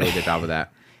would do a really good job of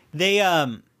that.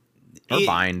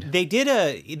 Bind. They did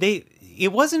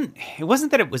it wasn't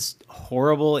that it was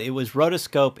horrible. It was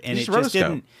rotoscope, and it just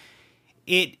didn't.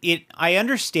 I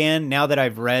understand now that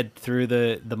I've read through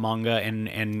the manga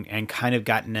and kind of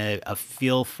gotten a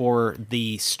feel for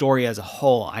the story as a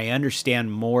whole. I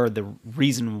understand more the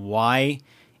reason why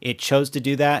it chose to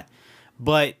do that.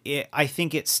 But I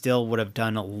think it still would have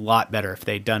done a lot better if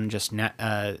they'd done just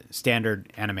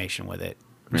standard animation with it.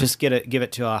 Yeah. Just give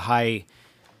it to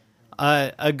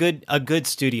a good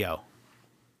studio.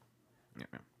 Yeah.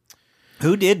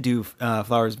 Who did do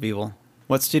Flowers of Evil?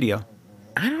 What studio?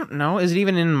 I don't know. Is it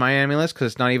even in my anime list?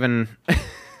 Because it's not even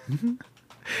an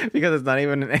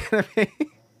anime.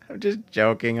 I'm just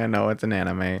joking. I know it's an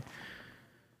anime.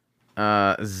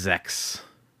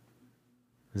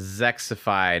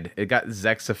 Zexified. It got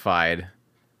Zexified.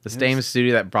 The same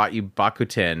studio that brought you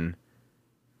Bakuten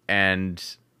and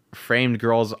Framed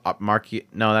Girls.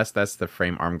 No, that's the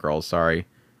Frame Arm Girls. Sorry.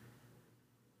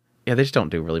 Yeah, they just don't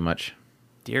do really much.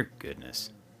 Dear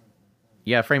goodness.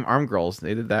 Yeah, Frame Arm Girls.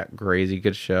 They did that crazy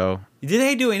good show. Did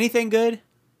they do anything good?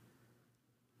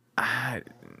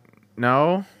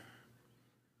 No.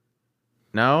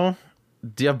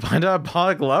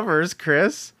 Diabolic Lovers,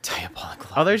 Chris. Diabolic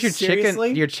Lovers. Oh, there's your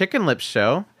Seriously? Chicken Lips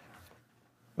show.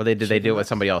 Or they do it with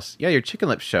somebody else? Yeah, your Chicken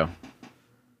Lips show.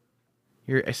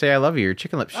 I Say I Love You, your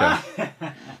Chicken Lips show.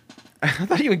 I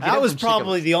thought you would get that was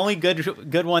probably the only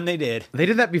good one they did. They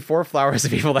did that before Flowers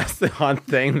of Evil. That's the odd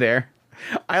thing there.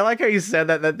 I like how you said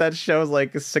that show's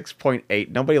like a 6.8.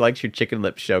 Nobody likes your Chicken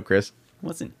Lips show, Chris. It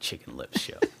wasn't Chicken Lips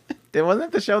show. Wasn't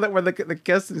that the show where the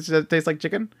kiss tastes like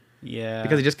chicken? Yeah.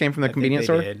 Because he just came from the convenience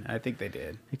store? I think they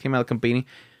did. He came out of Company.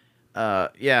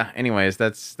 Yeah, anyways,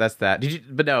 that's that.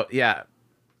 But no, yeah.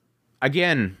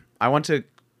 Again, I want to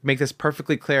make this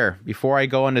perfectly clear before I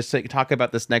go on to talk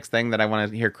about this next thing that I want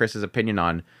to hear Chris's opinion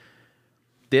on.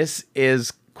 This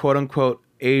is, quote unquote,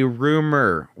 a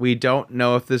rumor. We don't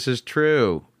know if this is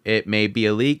true. It may be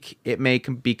a leak. It may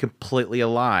be completely a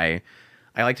lie.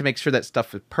 I like to make sure that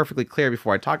stuff is perfectly clear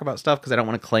before I talk about stuff because I don't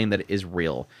want to claim that it is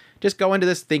real. Just go into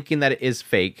this thinking that it is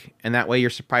fake, and that way you're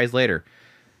surprised later.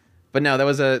 But no, there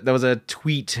was a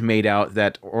tweet made out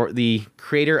that the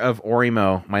creator of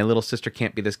Orimo, My Little Sister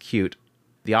Can't Be This Cute,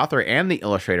 the author and the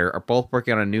illustrator are both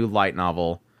working on a new light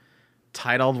novel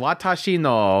titled Watashi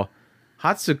no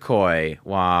Hatsukoi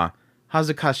wa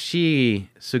Hazukashi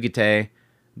Sugite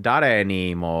Dare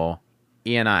ni mo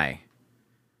ienai,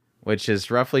 which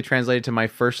is roughly translated to My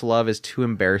First Love is Too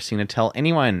Embarrassing to Tell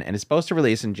Anyone, and is supposed to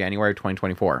release in January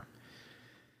 2024.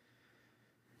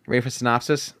 Ready for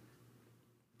synopsis?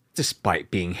 Despite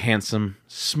being handsome,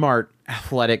 smart,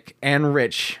 athletic, and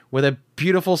rich with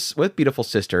beautiful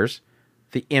sisters,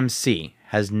 the MC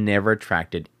has never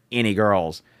attracted any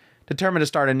girls. Determined to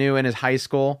start anew in his high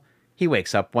school, he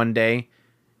wakes up one day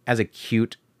as a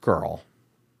cute girl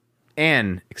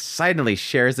and excitedly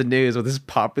shares the news with his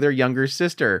popular younger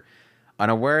sister,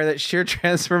 unaware that sheer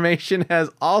transformation has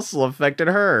also affected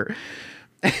her.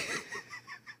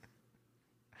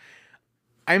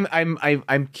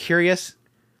 I'm curious.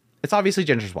 It's obviously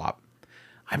gender swap.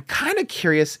 I'm kind of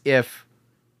curious is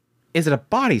it a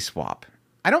body swap?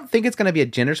 I don't think it's going to be a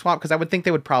gender swap because I would think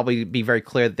they would probably be very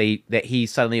clear that he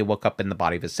suddenly woke up in the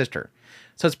body of his sister.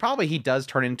 So it's probably he does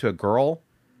turn into a girl,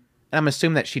 and I'm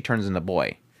assuming that she turns into a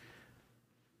boy.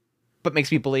 But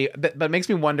makes me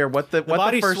wonder what the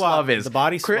first swap, love is. The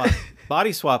body swap.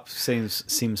 Body swap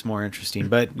seems more interesting,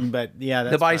 but yeah,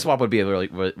 that's the body swap would be really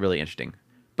really interesting.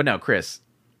 But no, Chris,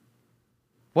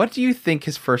 what do you think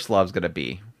his first love's going to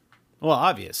be? Well,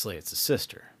 obviously it's a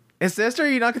sister. His sister?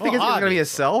 You're not going to think it's going to be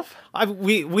his self?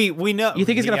 We know. You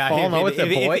think he's going to fall in love with the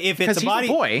boy? If it's a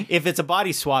boy, if it's a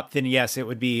body swap, then yes, it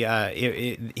would be.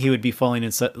 He would be falling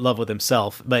in love with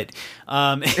himself. But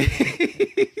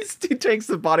he takes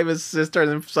the body of his sister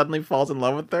and then suddenly falls in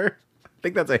love with her. I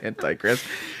think that's a hentai, Chris.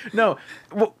 No,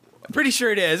 well, pretty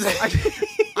sure it is.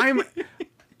 I'm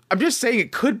just saying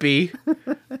it could be.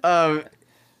 Well,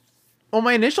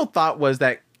 my initial thought was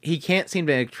that he can't seem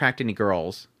to attract any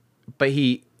girls, but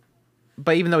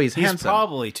even though he's handsome,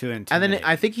 probably too intimidating. And then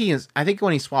I think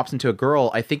when he swaps into a girl,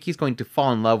 I think he's going to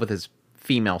fall in love with his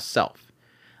female self.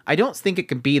 I don't think it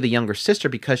could be the younger sister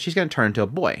because she's going to turn into a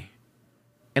boy,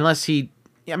 unless he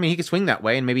could swing that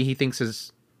way, and maybe he thinks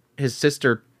his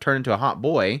sister turned into a hot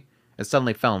boy and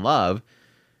suddenly fell in love.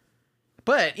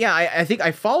 But yeah, I think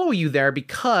I follow you there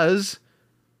because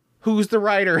who's the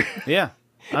writer? Yeah,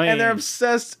 and they're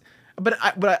obsessed. But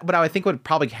I think what would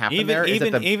probably happen there is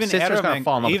that the sister's going to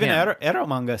fall in love with him. Even Ero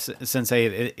Manga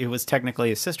Sensei, it was technically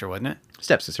his sister, wasn't it?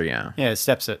 Stepsister, yeah. Yeah, his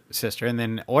stepsister. And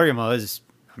then Orimo is,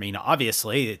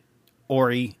 obviously,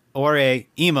 Ore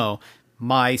Imo,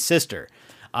 my sister.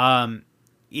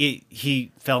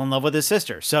 He fell in love with his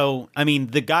sister. So,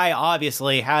 the guy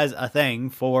obviously has a thing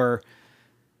for...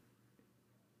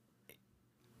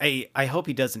 I hope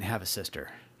he doesn't have a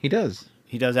sister. He does.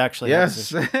 He does actually. Yes,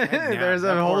 there's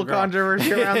a whole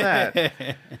controversy around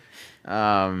that.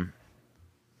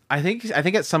 I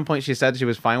think at some point she said she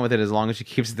was fine with it as long as she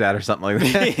keeps that or something like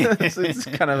that. It's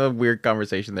kind of a weird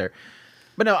conversation there.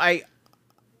 But no, I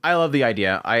love the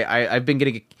idea. I've been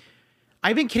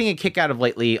getting a kick out of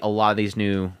lately a lot of these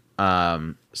new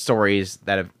stories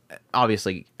that have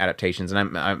obviously adaptations,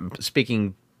 and I'm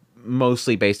speaking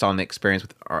mostly based on the experience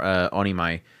with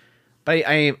Onimai. But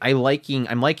I'm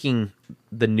liking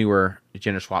the newer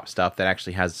gender swap stuff that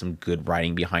actually has some good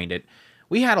writing behind it.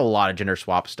 We had a lot of gender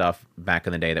swap stuff back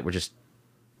in the day that were just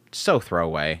so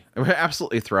throwaway. They were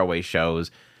absolutely throwaway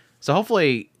shows. So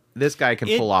hopefully this guy can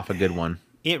pull off a good one.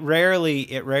 It rarely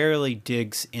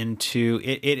digs into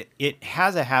it. It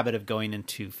has a habit of going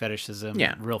into fetishism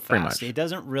real fast. It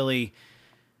doesn't really...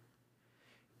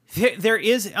 There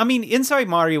is, Inside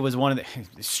Mario was one of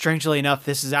the, strangely enough,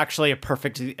 this is actually a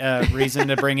perfect reason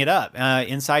to bring it up.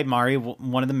 Inside Mario,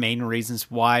 one of the main reasons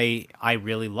why I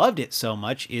really loved it so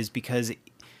much is because,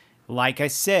 like I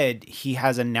said, he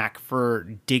has a knack for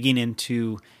digging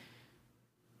into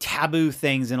taboo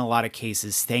things in a lot of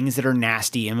cases, things that are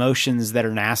nasty, emotions that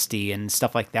are nasty and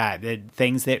stuff like that,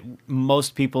 things that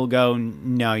most people go,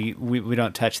 no, we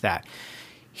don't touch that.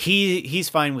 He's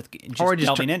fine with just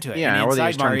delving into it. Yeah, or they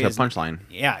just turn into a punchline.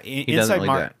 Yeah,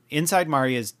 Inside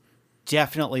Mario is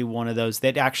definitely one of those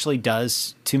that actually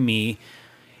does, to me,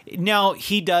 Now,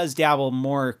 he does dabble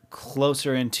more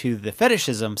closer into the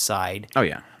fetishism side. Oh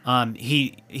yeah.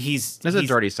 He's There's a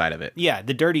dirty side of it. Yeah,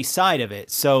 the dirty side of it.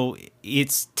 So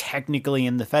it's technically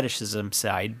in the fetishism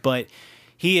side, but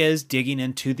he is digging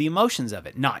into the emotions of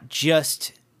it, not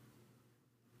just,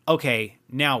 okay,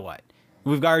 now what?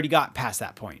 We've already got past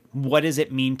that point. What does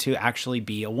it mean to actually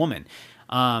be a woman?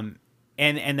 And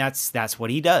that's what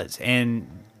he does. And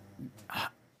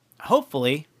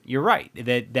hopefully you're right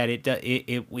that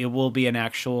it will be an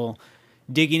actual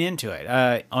digging into it.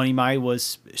 Onimai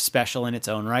was special in its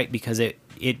own right because it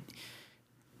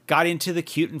got into the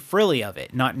cute and frilly of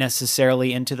it, not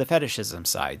necessarily into the fetishism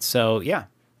side. So yeah.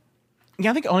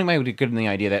 Yeah, I think Onimai would be good in the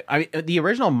idea that the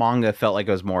original manga felt like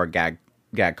it was more gag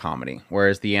comedy,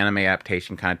 whereas the anime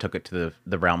adaptation kind of took it to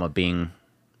the realm of being,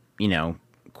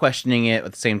 questioning it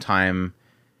at the same time.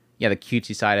 Yeah, the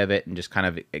cutesy side of it, and just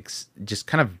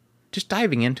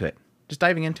diving into it,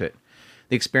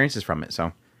 the experiences from it.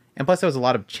 So, and plus there was a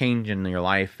lot of change in your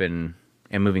life and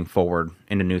moving forward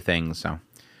into new things. So,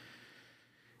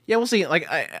 yeah, we'll see. Like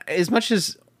as much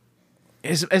as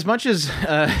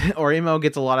Orimo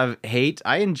gets a lot of hate,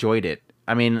 I enjoyed it.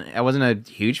 I mean, I wasn't a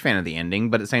huge fan of the ending,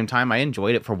 but at the same time, I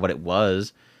enjoyed it for what it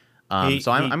was. I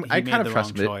kind of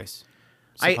trusted it. Choice,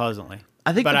 supposedly.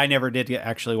 I never did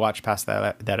actually watch past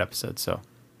that episode. So,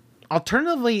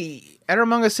 alternatively,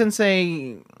 Eromanga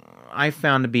Sensei, I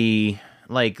found to be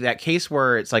like that case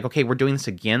where it's like, okay, we're doing this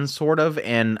again, sort of,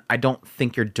 and I don't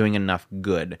think you're doing enough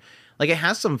good. Like, it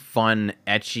has some fun,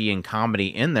 ecchi, and comedy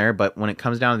in there, but when it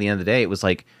comes down to the end of the day, it was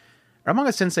like,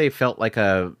 Eromanga Sensei felt like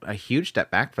a huge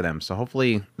step back for them. So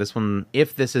hopefully this one,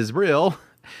 if this is real,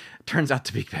 turns out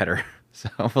to be better. So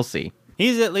we'll see.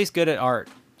 He's at least good at art,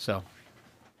 so.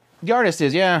 The artist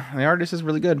is, yeah. The artist is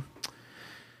really good.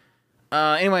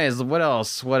 Anyways, what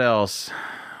else?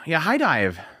 Yeah,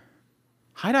 HiDive.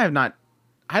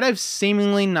 HiDive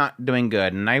seemingly not doing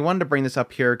good. And I wanted to bring this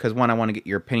up here because, one, I want to get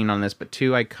your opinion on this, but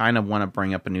two, I kind of want to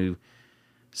bring up a new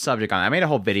subject on it. I made a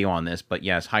whole video on this, but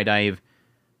yes, HiDive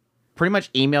pretty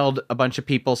much emailed a bunch of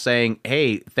people saying,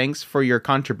 hey, thanks for your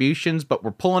contributions, but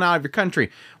we're pulling out of your country.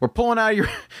 We're pulling out of your...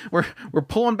 we're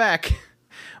pulling back.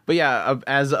 But yeah,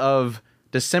 as of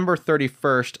December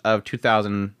 31st of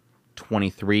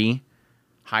 2023,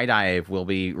 HiDive will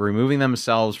be removing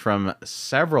themselves from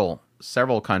several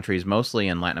countries, mostly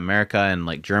in Latin America and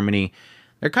like Germany.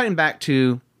 They're cutting back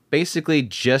to basically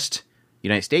just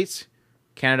United States,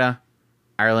 Canada,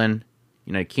 Ireland,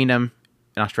 United Kingdom,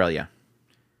 and Australia.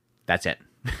 That's it.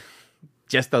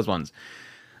 Just those ones.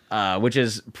 Which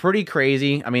is pretty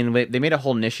crazy. I mean, they made a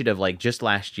whole initiative like just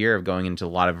last year of going into a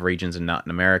lot of regions in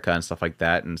Latin America and stuff like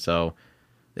that. And so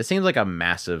it seems like a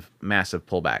massive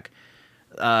pullback.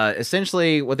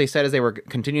 Essentially, what they said is they were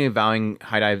continuing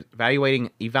evaluating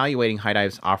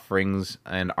HiDive's offerings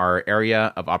and our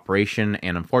area of operation,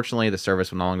 and unfortunately, the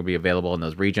service will no longer be available in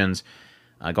those regions.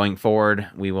 Going forward,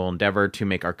 we will endeavor to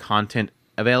make our content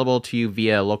available to you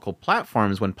via local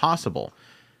platforms when possible.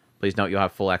 Please note you'll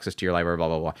have full access to your library, blah,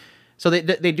 blah, blah. So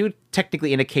they do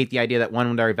technically indicate the idea that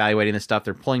when they're evaluating this stuff,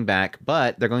 they're pulling back,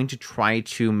 but they're going to try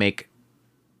to make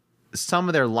some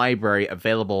of their library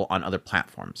available on other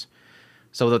platforms.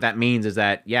 So what that means is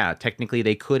that, yeah, technically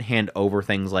they could hand over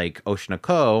things like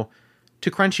Oshinoko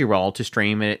to Crunchyroll to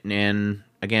stream it in,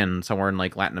 again, somewhere in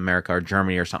like Latin America or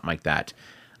Germany or something like that.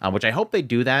 Which I hope they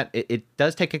do that. It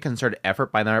does take a concerted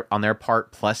effort on their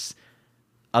part, plus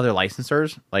other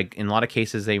licensors. Like in a lot of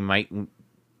cases, it might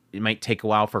take a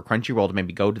while for Crunchyroll to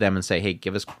maybe go to them and say, "Hey,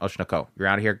 give us Oshinoko. You're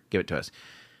out of here. Give it to us."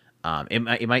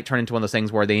 It might turn into one of those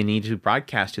things where they need to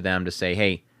broadcast to them to say,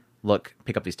 "Hey, look,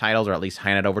 pick up these titles," or at least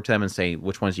hand it over to them and say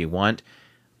which ones you want.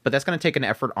 But that's going to take an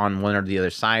effort on one or the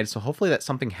other side. So hopefully that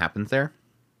something happens there.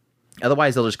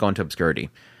 Otherwise, they'll just go into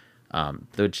obscurity,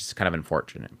 which is kind of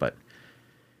unfortunate, but.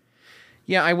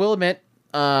 Yeah, I will admit,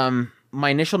 my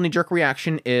initial knee-jerk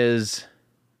reaction is,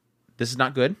 this is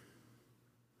not good.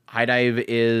 HiDive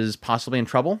is possibly in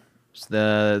trouble.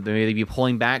 So they may be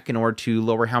pulling back in order to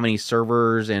lower how many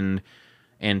servers and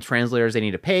translators they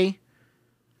need to pay.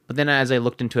 But then as I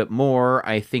looked into it more,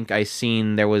 I think I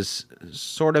seen there was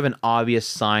sort of an obvious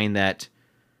sign that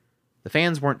the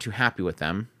fans weren't too happy with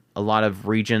them. A lot of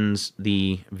regions,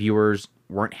 the viewers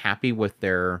weren't happy with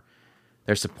their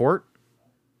support.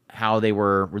 How they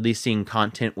were releasing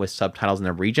content with subtitles in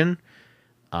their region.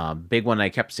 Big one I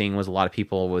kept seeing was a lot of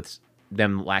people with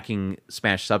them lacking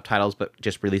Spanish subtitles, but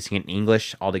just releasing it in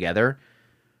English altogether.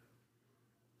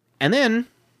 And then,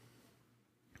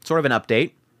 sort of an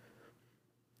update,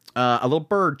 a little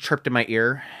bird chirped in my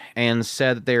ear and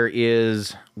said that there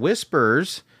is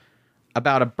whispers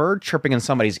about a bird chirping in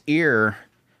somebody's ear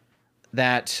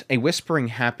that a whispering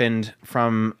happened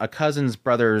from a cousin's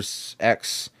brother's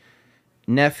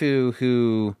ex-nephew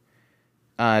who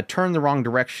turned the wrong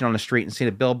direction on the street and seen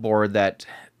a billboard that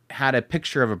had a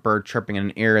picture of a bird chirping in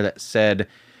an ear that said,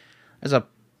 there's a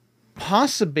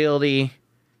possibility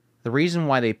the reason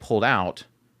why they pulled out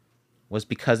was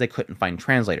because they couldn't find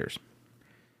translators.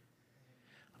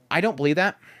 I don't believe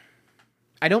that.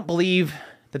 I don't believe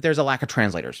that there's a lack of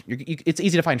translators. It's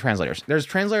easy to find translators. There's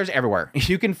translators everywhere.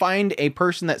 You can find a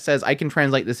person that says, I can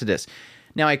translate this to this.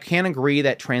 Now, I can agree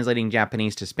that translating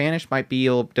Japanese to Spanish might be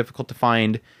a little difficult to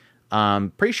find.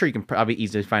 Pretty sure you can probably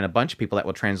easily find a bunch of people that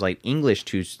will translate English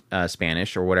to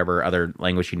Spanish or whatever other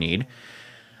language you need.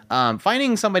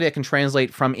 Finding somebody that can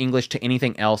translate from English to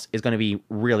anything else is going to be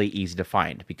really easy to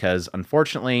find because,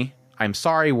 unfortunately, I'm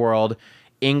sorry, world,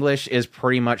 English is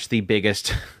pretty much the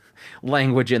biggest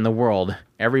language in the world.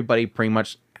 Everybody pretty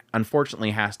much,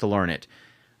 unfortunately, has to learn it.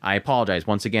 I apologize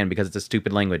once again because it's a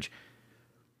stupid language.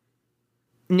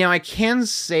 Now, I can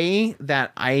say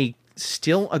that I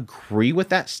still agree with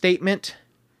that statement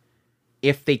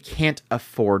if they can't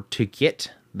afford to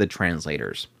get the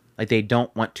translators. Like, they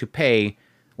don't want to pay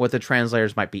what the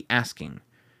translators might be asking.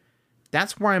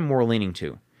 That's where I'm more leaning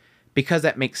to. Because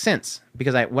that makes sense.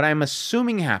 Because what I'm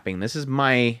assuming happening, this is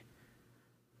my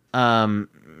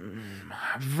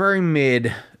very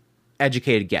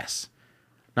mid-educated guess.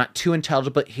 Not too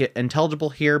intelligible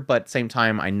here, but at the same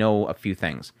time, I know a few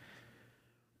things.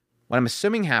 What I'm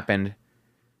assuming happened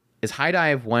is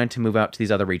HiDive wanted to move out to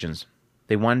these other regions.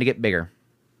 They wanted to get bigger.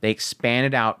 They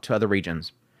expanded out to other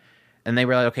regions. And they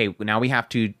realized, okay, now we have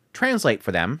to translate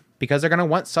for them because they're going to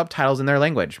want subtitles in their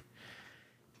language.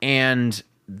 And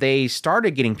they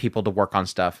started getting people to work on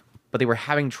stuff, but they were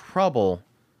having trouble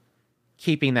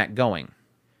keeping that going.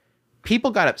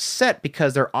 People got upset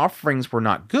because their offerings were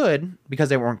not good because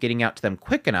they weren't getting out to them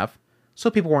quick enough, so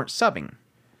people weren't subbing.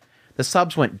 The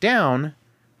subs went down.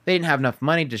 They didn't have enough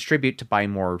money to distribute to buy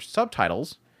more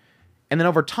subtitles. And then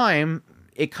over time,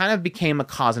 it kind of became a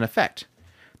cause and effect.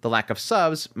 The lack of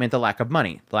subs meant the lack of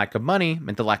money. The lack of money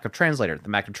meant the lack of translator. The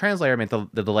lack of translator meant the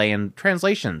delay in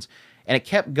translations. And it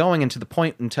kept going into the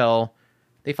point until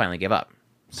they finally gave up.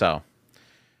 So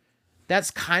that's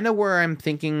kind of where I'm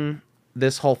thinking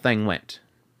this whole thing went.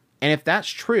 And if that's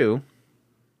true,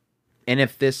 and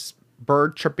if this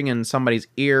bird chirping in somebody's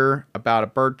ear about a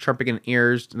bird chirping in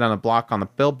ears down a block on the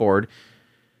billboard,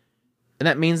 then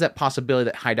that means that possibility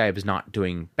that HiDive is not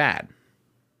doing bad.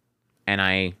 And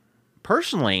I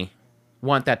personally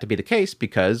want that to be the case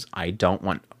because I don't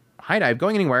want HiDive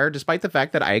going anywhere, despite the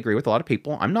fact that I agree with a lot of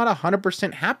people. I'm not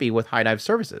 100% happy with HiDive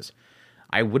services.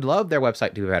 I would love their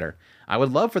website to be better. I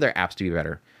would love for their apps to be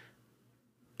better.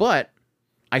 But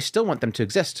I still want them to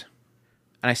exist.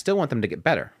 And I still want them to get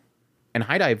better. And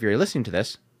HiDive, if you're listening to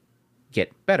this,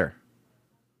 get better.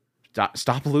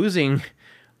 Stop losing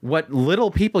what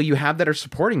little people you have that are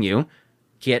supporting you.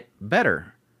 Get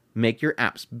better. Make your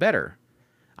apps better.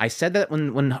 I said that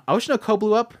when Ocean Co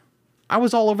blew up, I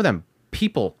was all over them.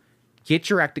 People, get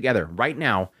your act together right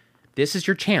now. This is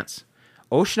your chance.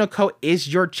 Ocean Co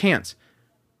is your chance.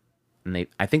 And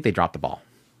I think they dropped the ball.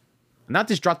 Not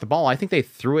just dropped the ball, I think they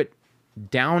threw it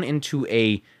down into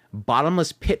a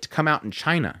bottomless pit to come out in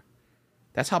China.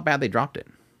 That's how bad they dropped it.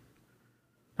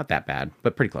 Not that bad,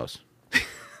 but pretty close.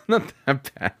 Not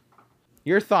that bad.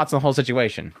 Your thoughts on the whole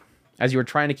situation as you were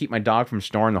trying to keep my dog from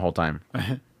snoring the whole time.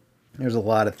 There's a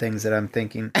lot of things that I'm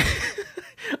thinking.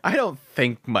 I don't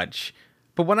think much,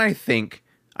 but when I think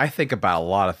about a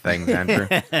lot of things, Andrew.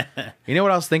 You know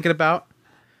what I was thinking about?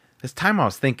 This time I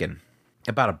was thinking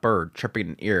about a bird chirping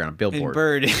in an ear on a billboard.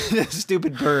 The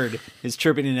stupid bird is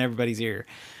chirping in everybody's ear.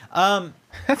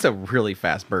 That's a really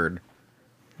fast bird.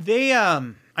 They,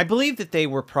 I believe that they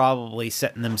were probably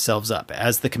setting themselves up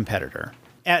as the competitor.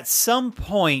 At some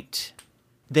point,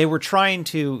 they were trying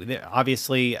to,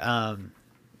 obviously,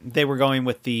 they were going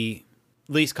with the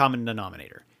least common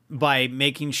denominator by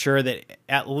making sure that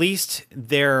at least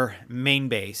their main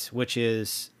base, which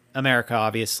is America,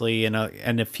 obviously, and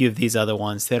a few of these other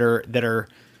ones that are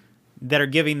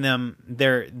giving them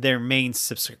their main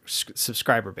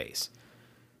subscriber base.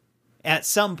 At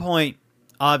some point,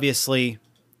 obviously,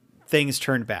 things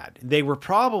turned bad. They were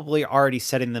probably already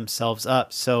setting themselves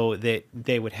up so that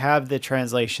they would have the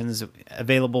translations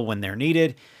available when they're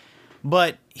needed.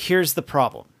 But here's the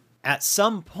problem. At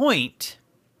some point,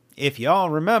 if y'all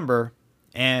remember,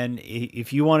 and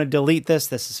if you want to delete this,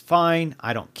 this is fine.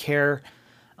 I don't care.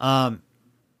 A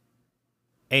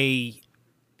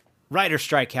writer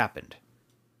strike happened.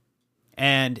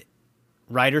 And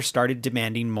writers started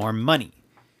demanding more money.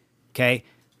 Okay?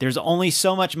 There's only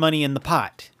so much money in the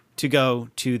pot to go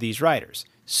to these writers.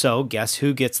 So guess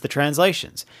who gets the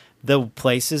translations? The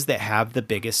places that have the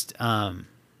biggest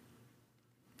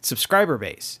subscriber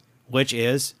base, which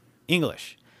is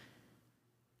English.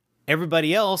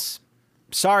 Everybody else,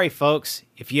 sorry folks,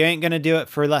 if you ain't going to do it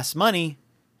for less money,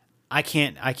 I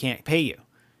can't pay you.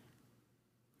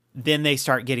 Then they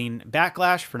start getting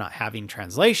backlash for not having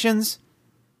translations.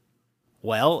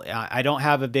 Well, I don't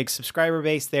have a big subscriber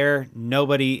base there.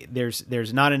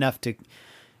 There's not enough to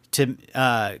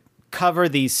cover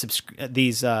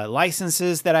these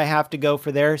licenses that I have to go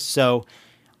for there. So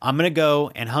I'm going to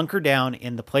go and hunker down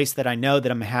in the place that I know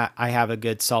that I have a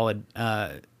good solid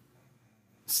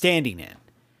standing in,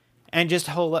 and just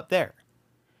hold up there.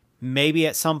 Maybe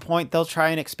at some point they'll try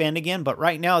and expand again, but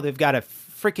right now they've got a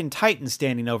freaking Titan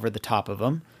standing over the top of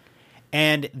them,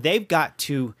 and they've got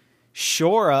to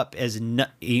shore up as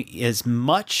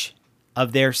much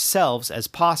of their selves as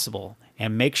possible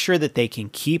and make sure that they can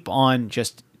keep on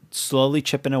just slowly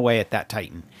chipping away at that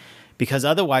Titan, because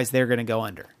otherwise they're going to go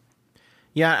under.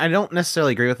 Yeah, I don't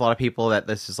necessarily agree with a lot of people that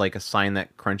this is like a sign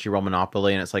that Crunchyroll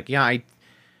monopoly, and it's like, yeah,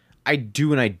 I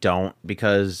do and I don't,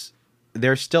 because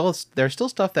there's still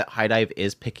stuff that HiDive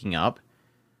is picking up,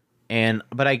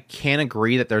 but I can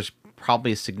agree that there's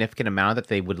probably a significant amount that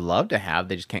they would love to have.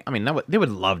 They just can't. I mean, they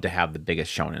would love to have the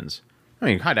biggest shonens. I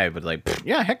mean, HiDive would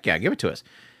yeah, heck yeah, give it to us.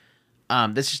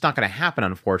 This is just not going to happen,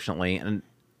 unfortunately. And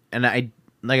I,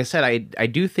 like I said, I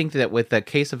do think that with the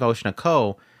case of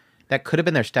Oshinoko, that could have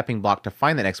been their stepping block to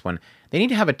find the next one. They need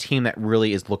to have a team that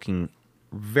really is looking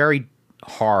very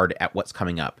hard at what's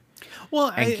coming up.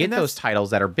 Well, and get those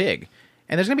titles that are big.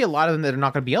 And there's going to be a lot of them that are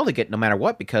not going to be able to get no matter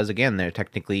what, because, again, they're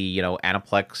technically,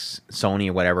 Aniplex, Sony,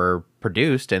 or whatever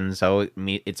produced, and so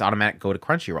it's automatic go to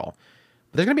Crunchyroll.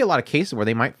 But there's going to be a lot of cases where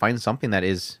they might find something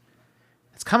it's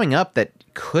coming up that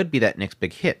could be that next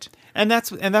big hit. And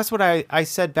that's what I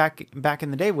said back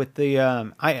in the day with the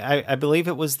I believe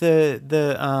it was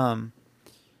the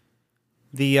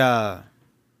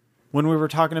when we were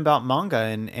talking about manga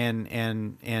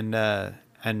and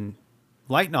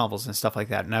light novels and stuff like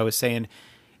that, and I was saying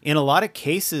in a lot of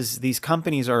cases these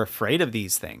companies are afraid of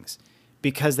these things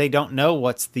because they don't know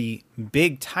what's the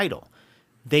big title.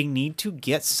 They need to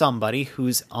get somebody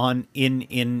who's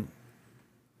in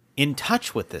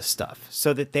touch with this stuff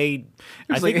so that they...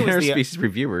 I think it was interspecies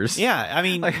reviewers. Yeah, I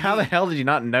mean... Like, how the hell did you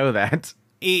not know that?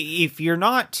 If you're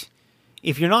not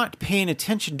paying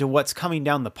attention to what's coming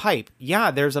down the pipe,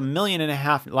 yeah, there's 1.5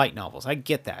 million light novels. I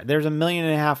get that. There's 1.5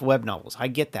 million web novels. I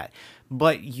get that.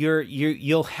 But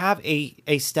you'll have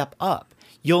a step up.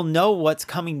 You'll know what's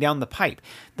coming down the pipe.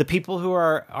 The people who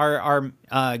are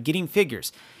getting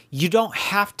figures, you don't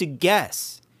have to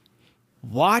guess.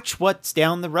 Watch what's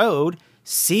down the road,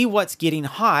 see what's getting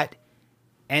hot,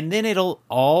 and then it'll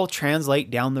all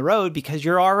translate down the road, because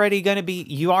you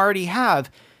already have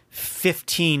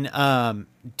 15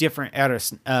 different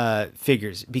Eris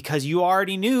figures, because you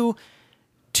already knew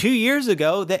 2 years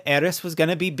ago that Eris was going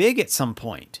to be big at some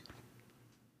point.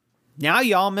 Now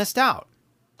y'all missed out.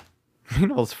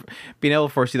 Being able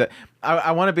to foresee that.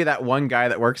 I want to be that one guy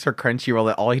that works for Crunchyroll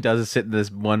that all he does is sit in this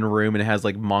one room and has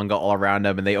like manga all around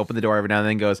him, and they open the door every now and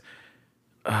then and goes,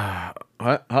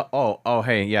 what? Oh,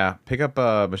 hey, yeah, pick up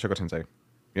Mushoku Tensei.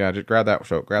 Yeah, just grab that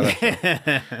show.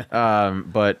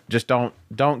 But just don't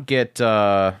get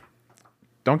that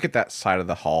side of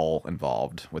the hall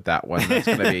involved with that one. That's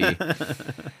gonna be,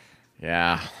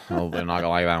 yeah, I'm not gonna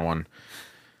like that one.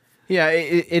 Yeah,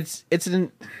 it's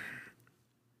an.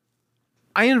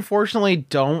 I unfortunately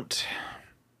don't.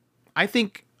 I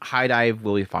think HiDive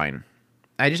will be fine.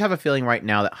 I just have a feeling right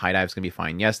now that HiDive's going to be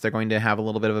fine. Yes, they're going to have a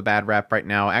little bit of a bad rap right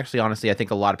now. Actually, honestly, I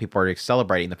think a lot of people are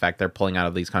celebrating the fact they're pulling out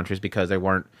of these countries because they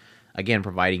weren't, again,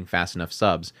 providing fast enough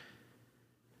subs.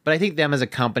 But I think them as a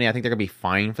company, I think they're going to be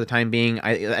fine for the time being.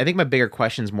 I think my bigger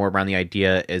question is more around the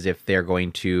idea is if they're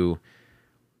going to...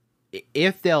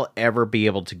 if they'll ever be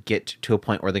able to get to a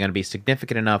point where they're going to be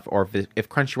significant enough, or if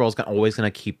Crunchyroll is always going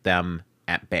to keep them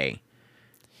at bay.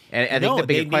 And I think the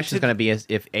bigger question is going to be is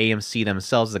if AMC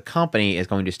themselves as a company is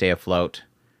going to stay afloat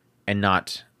and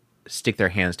not stick their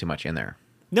hands too much in there.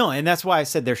 No, and that's why I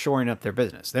said they're shoring up their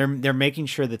business. They're making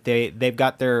sure that they've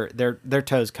got their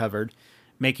toes covered,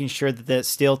 making sure that the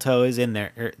steel toe is in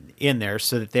there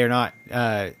so that they're not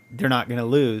going to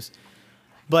lose.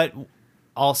 But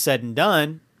all said and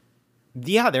done,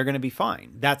 yeah, they're going to be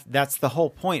fine. That's the whole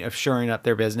point of shoring up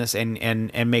their business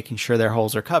and making sure their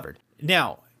holes are covered.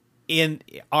 Now,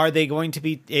 are they going to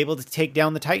be able to take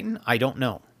down the Titan? I don't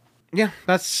know. Yeah,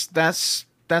 that's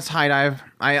HiDive.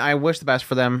 I wish the best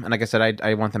for them, and like I said,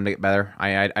 I want them to get better.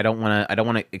 I don't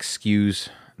want to excuse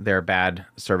their bad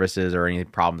services or any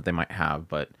problem that they might have,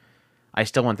 but I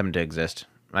still want them to exist.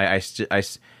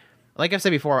 Like I've said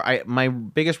before, my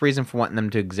biggest reason for wanting them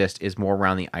to exist is more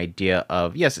around the idea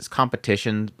of, yes, it's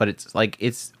competition, but it's like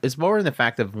it's more in the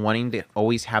fact of wanting to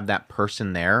always have that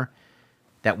person there,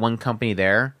 that one company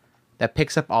there that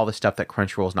picks up all the stuff that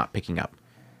Crunchyroll is not picking up.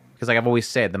 Because like I've always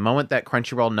said, the moment that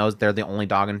Crunchyroll knows they're the only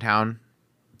dog in town,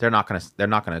 they're not gonna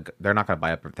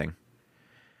buy up everything.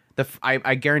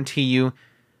 I guarantee you,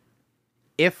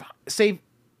 if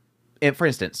for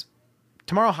instance,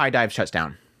 tomorrow HiDive shuts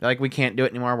down. They're like, we can't do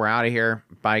it anymore. We're out of here.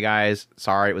 Bye, guys.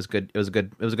 Sorry, it was good. It was a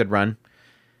good run.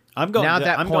 I'm going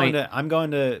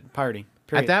to party.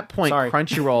 Period. At that point, Sorry.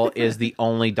 Crunchyroll is the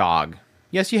only dog.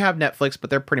 Yes, you have Netflix, but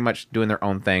they're pretty much doing their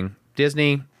own thing.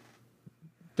 Disney,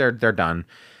 they're done.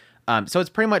 So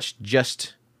it's pretty much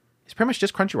just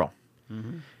Crunchyroll.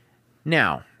 Mm-hmm.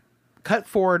 Now, cut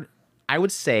forward, I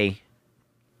would say,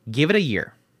 give it a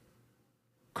year.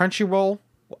 Crunchyroll,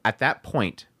 at that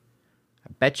point,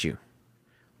 I bet you,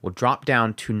 will drop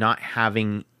down to not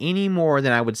having any more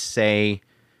than, I would say,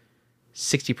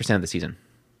 60% of the season.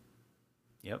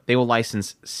 Yep. They will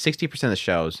license 60% of the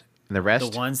shows, and the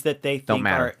rest the ones that they don't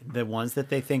matter. The ones that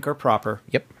they think are proper.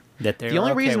 Yep. That they're the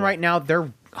only okay reason with right now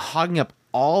they're hogging up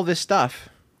all this stuff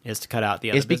is to cut out the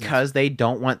other is because they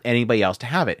don't want anybody else to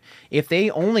have it. If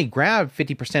they only grab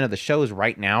 50% of the shows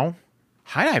right now,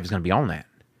 HiDive is going to be on that.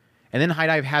 And then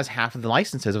HiDive has half of the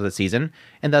licenses of the season,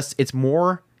 and thus it's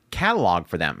more catalog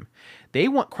for them.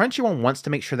 Crunchyroll wants to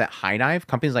make sure that HiDive,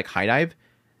 companies like HiDive,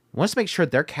 wants to make sure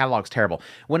their catalog's terrible.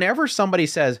 Whenever somebody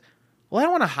says, well, I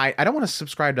don't want to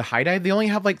subscribe to HiDive, they only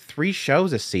have like 3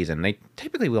 shows this season. They would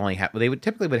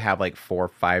typically have like 4 or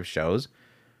 5 shows.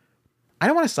 I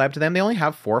don't want to subscribe to them. They only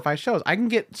have 4 or 5 shows. I can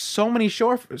get so many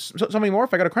more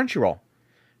if I go to Crunchyroll.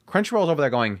 Crunchyroll's over there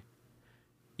going,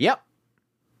 yep.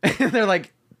 And they're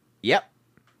like, yep,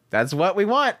 that's what we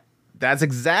want. That's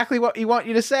exactly what we want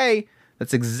you to say.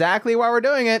 That's exactly why we're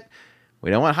doing it. We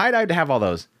don't want HiDive to have all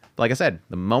those. But like I said,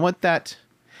 the moment that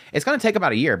it's going to take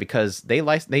about a year because they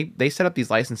set up these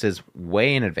licenses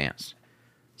way in advance.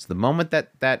 So the moment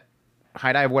that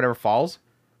HiDive whatever falls,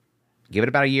 give it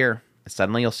about a year.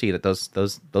 Suddenly you'll see that those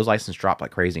licenses drop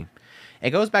like crazy. It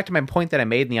goes back to my point that I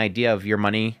made in the idea of your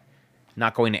money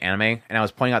not going to anime, and I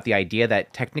was pointing out the idea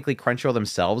that technically Crunchyroll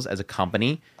themselves as a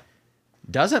company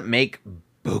doesn't make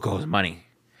buco's money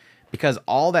because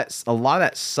a lot of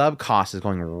that sub cost is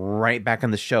going right back on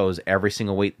the shows every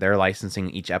single week. They're licensing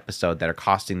each episode that are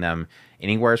costing them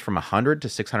anywhere from $100,000 to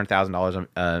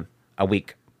 $600,000 a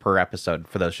week per episode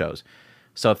for those shows.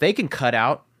 So if they can cut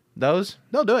out those,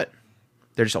 they'll do it.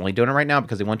 They're just only doing it right now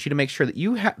because they want you to make sure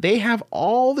that they have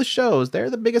all the shows. They're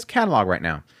the biggest catalog right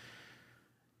now.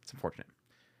 It's unfortunate.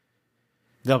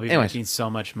 They'll be making so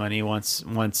much money once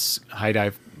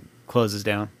HiDive closes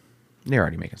down. They're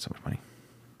already making so much money.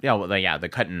 Yeah, well,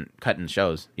 the cutting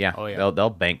shows. Yeah, oh, yeah. They'll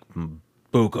bank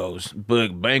bucos,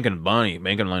 banking money.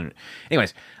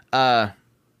 Anyways,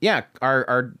 yeah,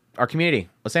 our community.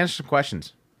 Let's answer some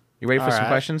questions. You ready for some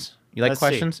questions? You like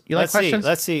questions? You like questions?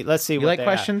 Let's see. You like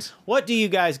questions? What do you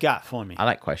guys got for me? I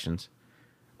like questions.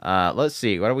 Let's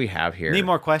see. What do we have here? Need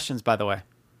more questions, by the way.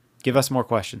 Give us more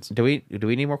questions. Do we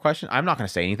need more questions? I'm not going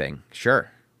to say anything.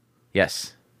 Sure.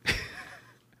 Yes.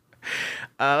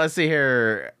 Let's see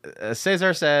here.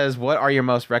 Cesar says, "What are your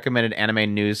most recommended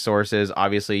anime news sources?"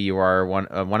 Obviously, you are one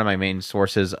of my main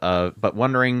sources. But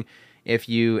wondering if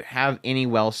you have any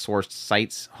well-sourced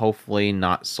sites. Hopefully,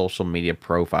 not social media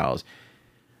profiles.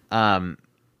 Me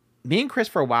and Chris,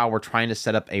 for a while, were trying to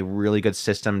set up a really good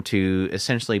system to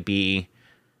essentially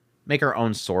make our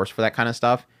own source for that kind of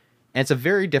stuff. And it's a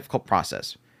very difficult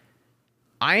process.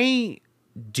 I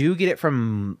do get it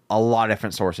from a lot of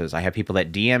different sources. I have people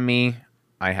that DM me.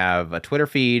 I have a Twitter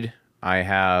feed. I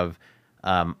have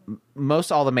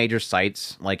most all the major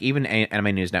sites, like even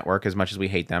Anime News Network, as much as we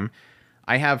hate them.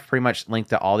 I have pretty much linked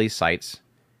to all these sites.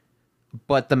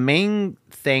 But the main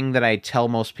thing that I tell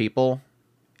most people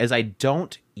is I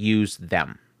don't use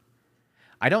them.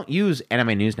 I don't use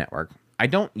Anime News Network. I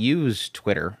don't use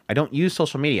Twitter. I don't use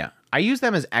social media. I use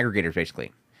them as aggregators,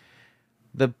 basically.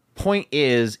 The point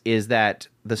is that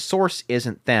the source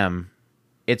isn't them.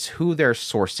 It's who they're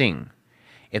sourcing.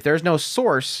 If there's no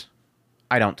source,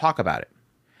 I don't talk about it.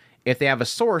 If they have a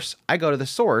source, I go to the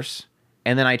source,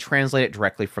 and then I translate it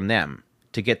directly from them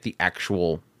to get the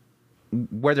actual,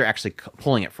 where they're actually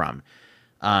pulling it from.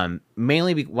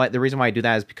 Mainly, the reason why I do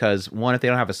that is because, one, if they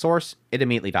don't have a source, it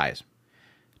immediately dies.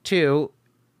 2,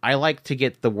 I like to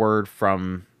get the word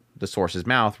from the source's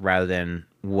mouth rather than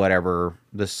whatever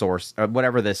the source, or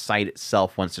whatever the site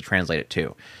itself wants to translate it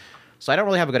to. So I don't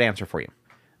really have a good answer for you,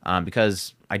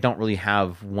 because I don't really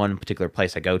have one particular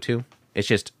place I go to. It's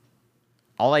just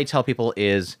all I tell people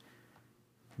is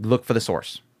look for the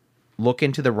source. Look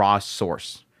into the raw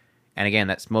source. And again,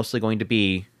 that's mostly going to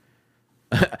be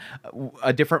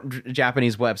a different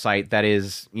Japanese website that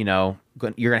is, you're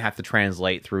going to have to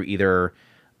translate through either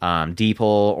DeepL,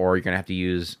 or you're going to have to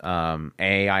use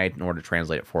AI in order to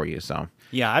translate it for you. So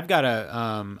yeah, I've got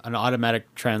an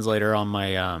automatic translator on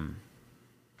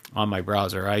my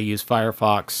browser. I use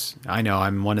Firefox. I know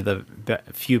I'm one of the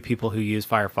few people who use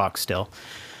Firefox still.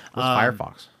 What's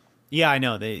Firefox? Yeah, I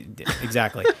know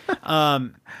exactly.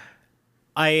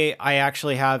 I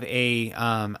actually have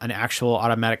an actual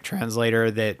automatic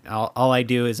translator that all I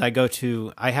do is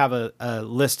I have a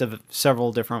list of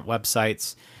several different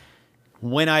websites.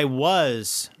 When I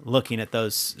was looking at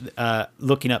those,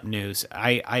 looking up news,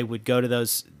 I would go to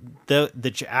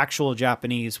the actual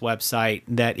Japanese website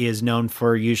that is known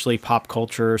for usually pop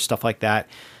culture, stuff like that.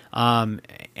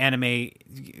 Anime,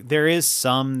 there is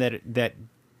some that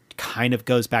kind of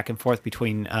goes back and forth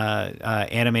between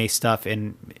anime stuff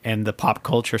and the pop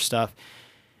culture stuff.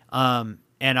 And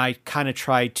I kind of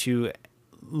try to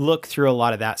look through a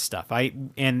lot of that stuff. I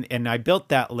built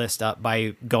that list up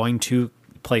by going to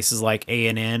places like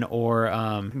ANN or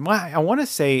I want to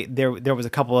say there was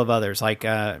a couple of others like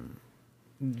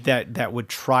that would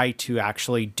try to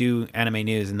actually do anime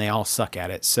news, and they all suck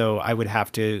at it. So I would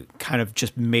have to kind of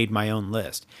just made my own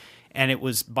list. And it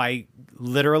was by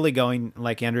literally going,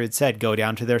 like Andrew had said, go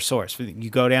down to their source.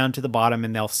 You go down to the bottom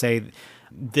and they'll say,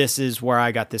 this is where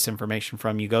I got this information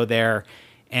from. You go there,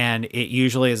 and it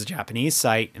usually is a Japanese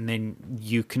site. And then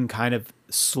you can kind of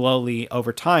slowly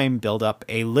over time build up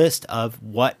a list of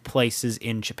what places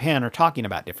in Japan are talking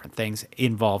about different things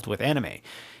involved with anime.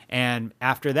 And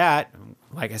after that,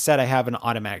 like I said, I have an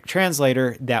automatic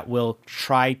translator that will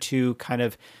try to kind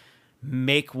of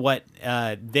make what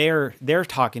they're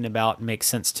talking about make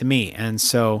sense to me. And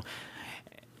so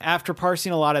after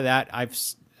parsing a lot of that,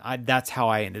 that's how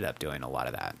I ended up doing a lot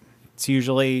of that. It's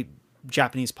usually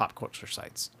Japanese pop culture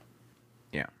sites.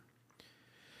 Yeah.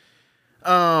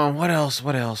 What else?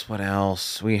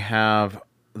 We have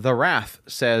The Wrath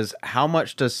says, how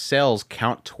much does sales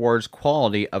count towards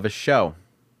quality of a show?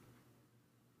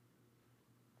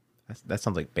 That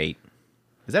sounds like bait.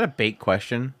 Is that a bait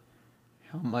question?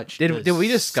 How much did we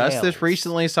discuss this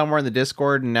recently somewhere in the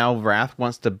Discord, and now Wrath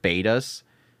wants to bait us?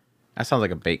 That sounds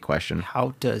like a bait question.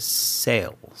 How does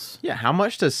sales? Yeah, how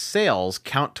much does sales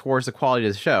count towards the quality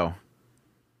of the show?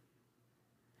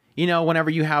 Whenever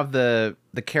you have the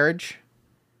carriage,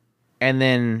 and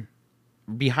then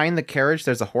behind the carriage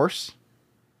there's a horse,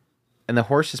 and the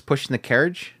horse is pushing the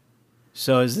carriage.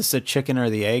 So is this a chicken or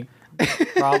the egg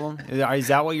problem? Is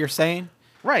that what you're saying?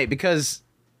 Right, because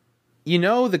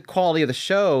the quality of the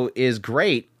show is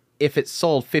great if it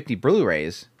sold 50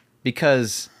 Blu-rays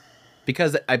because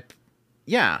So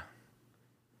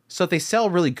if they sell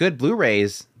really good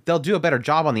Blu-rays, they'll do a better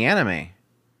job on the anime.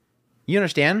 You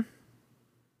understand?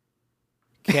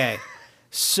 Okay.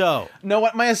 So no,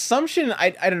 what my assumption,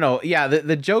 I don't know. Yeah,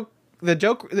 the joke,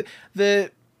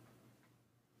 the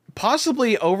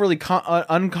possibly overly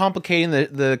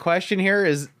uncomplicating the question here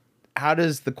is, how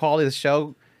does the quality of the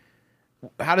show,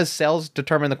 how does sales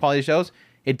determine the quality of shows?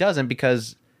 It doesn't,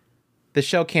 because the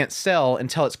show can't sell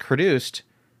until it's produced,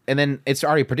 and then it's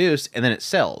already produced, and then it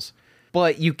sells.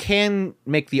 But you can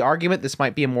make the argument this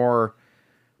might be a more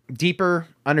deeper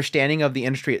understanding of the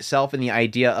industry itself, and the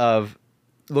idea of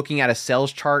looking at a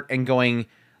sales chart and going,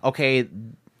 okay,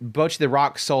 Bocchi the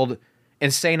Rock sold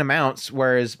insane amounts,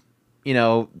 whereas,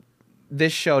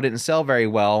 this show didn't sell very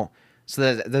well.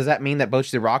 So does that mean that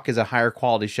Bocchi the Rock is a higher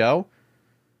quality show?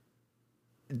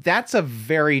 That's a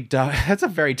very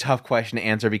tough question to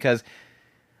answer, because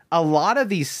a lot of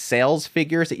these sales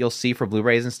figures that you'll see for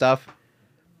Blu-rays and stuff,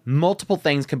 multiple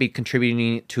things can be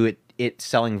contributing to it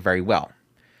selling very well.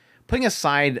 Putting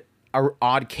aside an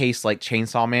odd case like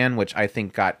Chainsaw Man, which I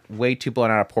think got way too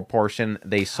blown out of proportion.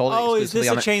 They sold it exclusively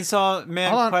is this a Chainsaw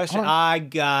Man question? Hold on. I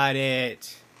got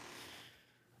it.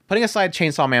 Putting aside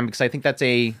Chainsaw Man, because I think that's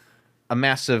a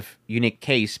massive, unique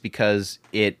case, because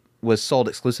it was sold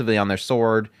exclusively on their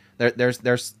sword, their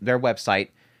website,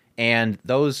 and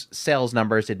those sales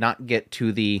numbers did not get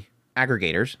to the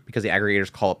aggregators, because the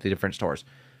aggregators call up the different stores.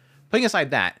 Putting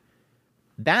aside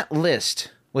that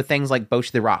list with things like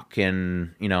Bocchi the Rock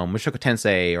and, Mushoku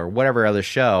Tensei or whatever other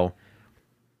show,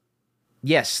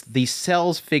 yes, the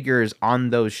sales figures on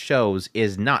those shows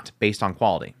is not based on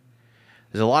quality.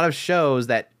 There's a lot of shows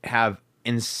that have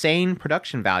insane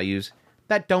production values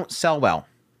that don't sell well.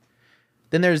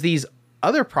 Then there's these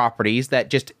other properties that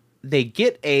just, they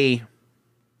get a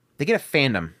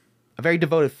fandom, a very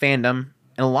devoted fandom,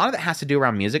 And a lot of it has to do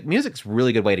around music. Music's a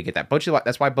really good way to get that.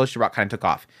 That's why Bocce Rock kind of took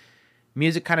off.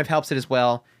 Music kind of helps it as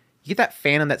well. You get that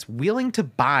fandom that's willing to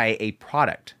buy a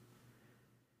product.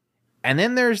 And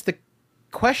then there's the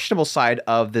questionable side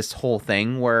of this whole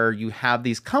thing where you have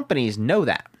these companies know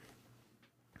that.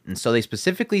 And so they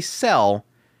specifically sell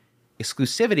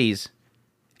exclusivities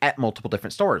at multiple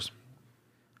different stores.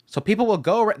 So people will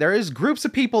go, there is groups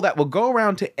of people that will go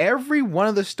around to every one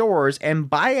of the stores and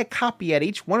buy a copy at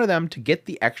each one of them to get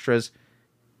the extras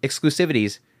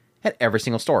exclusivities at every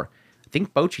single store. I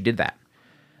think Bocce did that.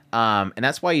 And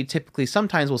that's why you typically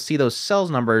sometimes will see those sales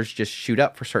numbers just shoot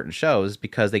up for certain shows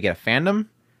because they get a fandom.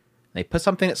 They put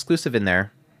something exclusive in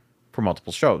there for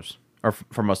multiple shows or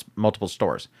for multiple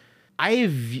stores.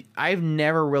 I've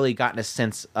never really gotten a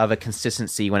sense of a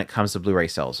consistency when it comes to Blu-ray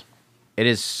sales. It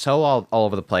is so all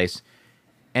over the place,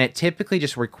 and it typically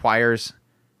just requires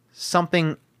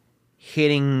something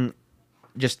hitting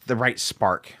just the right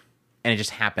spark, and it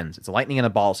just happens. It's a lightning in a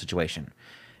ball situation,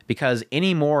 because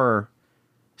any more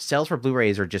sales for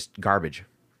Blu-rays are just garbage,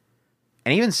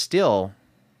 and even still,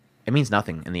 it means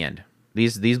nothing in the end.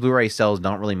 These Blu-ray sales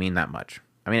don't really mean that much.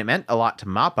 I mean, it meant a lot to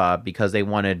MAPPA because they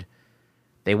wanted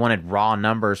raw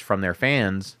numbers from their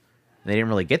fans. They didn't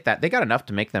really get that. They got enough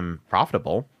to make them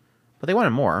profitable, but they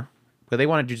wanted more. But they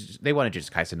wanted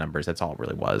Jujutsu Kaisen numbers. That's all it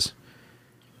really was.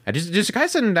 And Jujutsu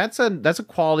Kaisen, that's a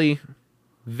quality,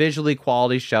 visually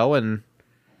quality show, and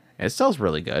it sells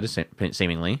really good,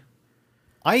 seemingly.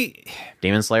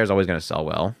 Demon Slayer is always going to sell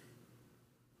well.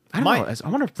 I don't know. I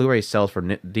wonder if Blu-ray sales for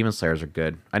Demon Slayers are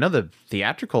good. I know the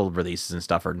theatrical releases and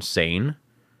stuff are insane.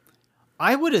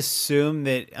 I would assume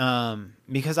that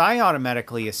because I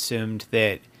automatically assumed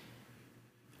that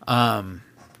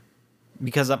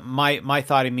because my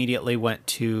thought immediately went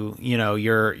to, you know,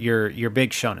 your big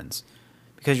shonens,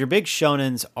 because your big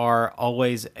shonens are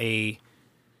always they're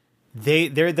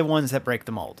the ones that break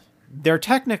the mold. They're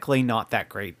technically not that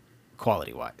great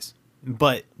quality wise,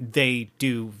 but they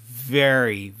do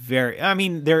very, very, I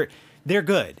mean, they're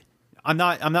good. I'm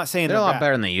not saying they're a lot bad.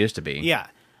 better than they used to be. Yeah.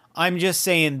 I'm just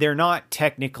saying they're not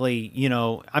technically, you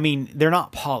know, I mean, they're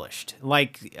not polished.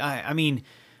 Like, I mean,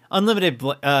 Unlimited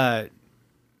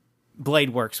Blade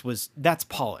Works that's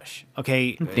polish.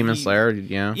 Okay. Demon Slayer,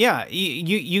 yeah. Yeah.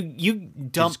 You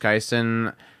dump. Jujutsu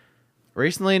Kaisen,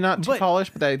 recently not too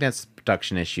polished, but that's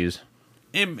production issues.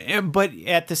 But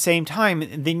at the same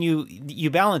time, then you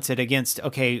balance it against,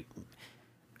 okay,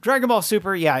 Dragon Ball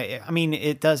Super, yeah, I mean,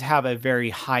 it does have a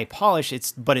very high polish,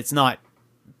 but it's not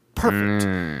perfect.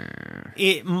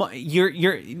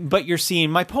 But you're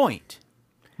seeing my point.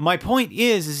 My point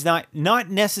is not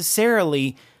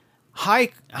necessarily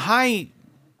high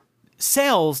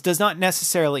sales does not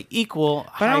necessarily equal.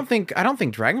 But I don't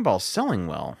think Dragon Ball's selling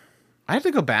well. I have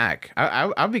to go back.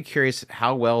 I'd be curious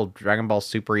how well Dragon Ball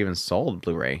Super even sold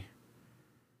Blu-ray.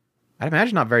 I'd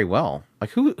imagine not very well. Like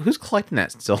who's collecting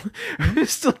that still? Who's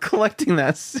still collecting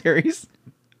that series?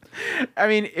 I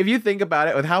mean, if you think about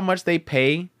it, with how much they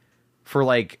pay for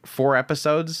like 4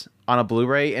 episodes on a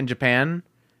Blu-ray in Japan,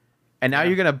 and now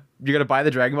you're gonna buy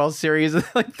the Dragon Ball series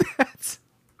like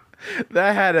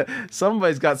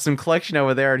somebody's got some collection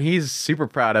over there, and he's super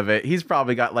proud of it. He's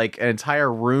probably got like an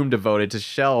entire room devoted to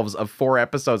shelves of 4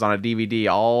 episodes on a DVD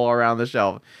all around the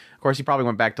shelf. Of course, he probably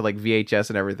went back to like VHS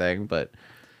and everything, but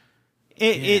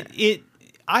it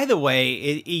either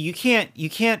way, you can't.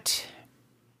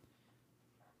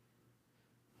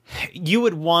 You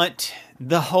would want,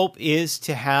 the hope is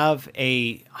to have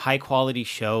a high quality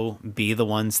show be the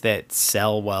ones that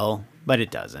sell well, but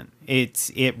it doesn't.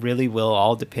 It really will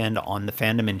all depend on the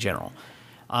fandom in general.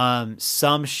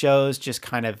 Some shows just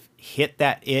kind of hit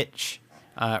that itch,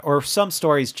 or some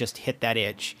stories just hit that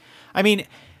itch. I mean,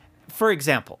 for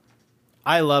example,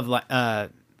 I love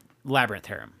Labyrinth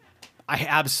Harem. I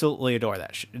absolutely adore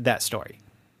that story.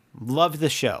 Love the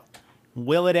show.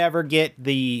 Will it ever get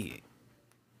the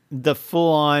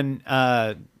full on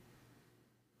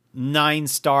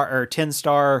 9-star or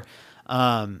 10-star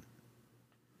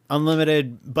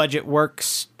unlimited budget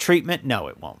works treatment? No,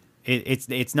 it won't.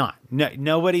 It's not. No,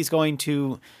 nobody's going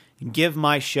to give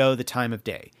my show the time of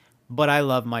day. But I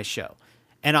love my show,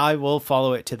 and I will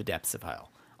follow it to the depths of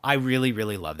hell. I really,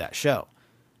 really love that show.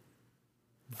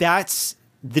 That's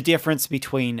the difference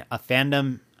between a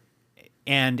fandom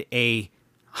and a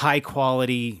high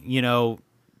quality, you know,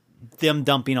 them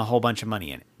dumping a whole bunch of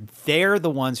money in it. They're the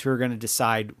ones who are going to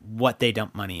decide what they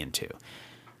dump money into.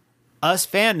 Us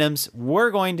fandoms,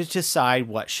 we're going to decide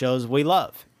what shows we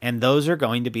love, and those are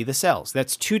going to be the sales.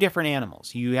 That's 2 different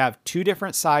animals. You have 2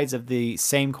 different sides of the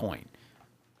same coin.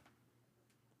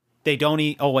 They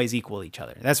don't always equal each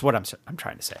other. That's what I'm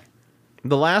trying to say.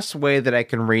 The last way that I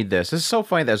can read this is so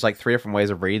funny. There's like 3 different ways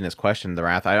of reading this question, the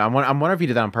Wrath. I'm wondering if you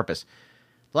did that on purpose.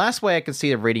 The last way I can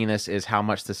see of reading this is how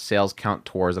much the sales count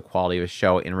towards the quality of a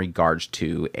show in regards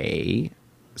to a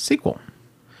sequel.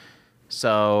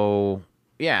 So,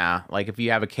 yeah, like if you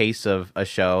have a case of a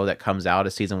show that comes out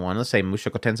as season 1, let's say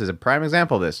Mushoku Tensei is a prime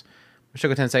example of this.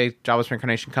 Mushoku Tensei Jobless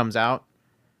Reincarnation comes out.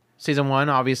 Season 1,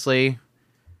 obviously,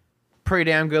 pretty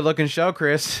damn good looking show,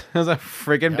 Chris. It was a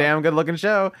freaking damn good looking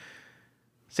show.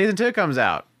 Season 2 comes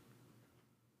out.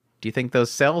 Do you think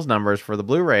those sales numbers for the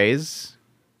Blu-rays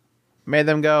made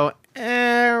them go,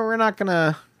 we're not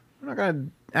gonna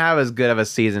have as good of a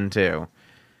season 2?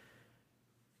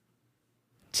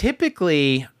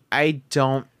 Typically, I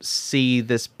don't see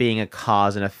this being a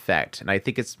cause and effect, and I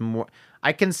think it's more.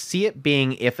 I can see it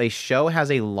being if a show has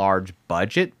a large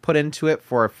budget put into it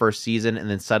for a first season, and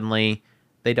then suddenly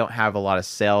they don't have a lot of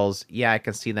sales. Yeah, I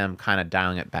can see them kind of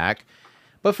dialing it back.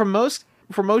 But for most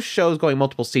shows going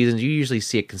multiple seasons, you usually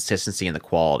see a consistency in the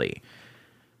quality.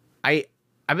 I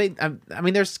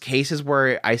mean, there's cases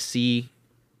where I see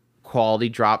quality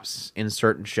drops in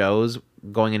certain shows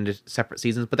going into separate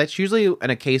seasons, but that's usually in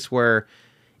a case where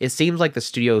it seems like the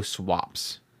studio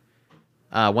swaps.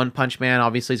 One Punch Man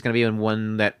obviously is going to be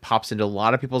one that pops into a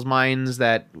lot of people's minds,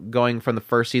 that going from the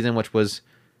first season, which was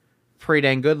pretty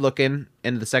dang good looking,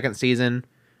 into the second season,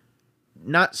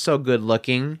 not so good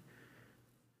looking.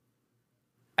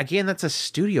 Again, that's a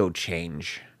studio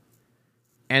change.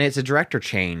 And it's a director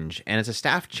change. And it's a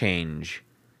staff change.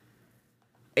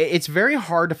 It's very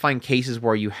hard to find cases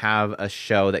where you have a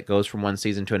show that goes from one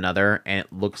season to another and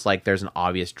it looks like there's an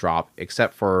obvious drop,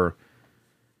 except for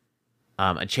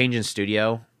a change in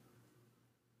studio.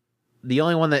 The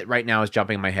only one that right now is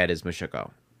jumping in my head is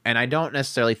Mushoku. And I don't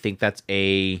necessarily think that's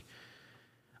a...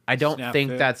 I don't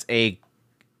think that's a...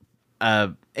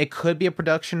 it could be a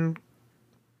production...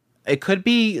 It could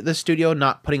be the studio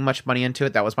not putting much money into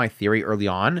it. That was my theory early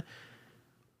on.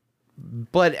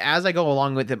 But as I go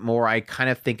along with it more, I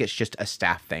kind of think it's just a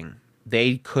staff thing.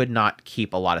 They could not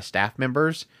keep a lot of staff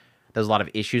members. There's a lot of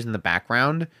issues in the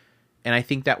background. And I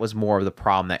think that was more of the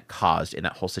problem that caused in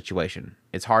that whole situation.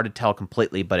 It's hard to tell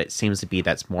completely, but it seems to be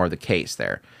that's more the case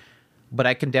there. But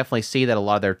I can definitely see that a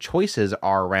lot of their choices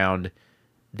are around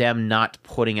them not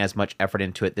putting as much effort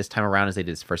into it this time around as they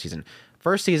did this first season.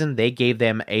 First season, they gave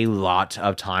them a lot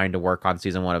of time to work on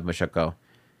season 1 of Mushoku.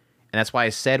 And that's why I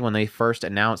said when they first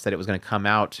announced that it was going to come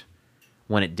out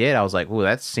when it did, I was like, ooh,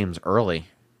 that seems early.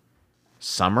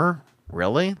 Summer?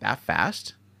 Really? That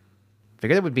fast?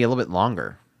 Figured it would be a little bit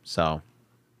longer. So,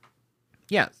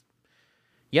 yeah.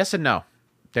 Yes and no.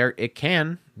 It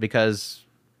can, because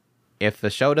if the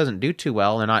show doesn't do too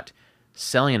well, they're not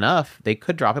selling enough, they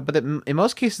could drop it. But in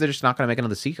most cases, they're just not going to make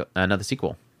another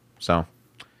sequel. So,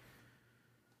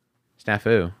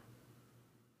 snafu.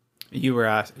 You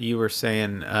were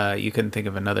saying you couldn't think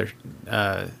of another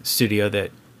studio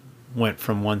that went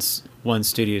from one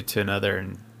studio to another,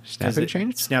 and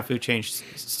Snafu changed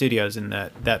studios in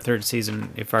that third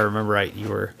season. If I remember right, you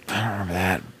were. I don't remember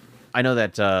that. I know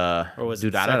that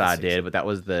Durarara did, but that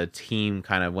was the team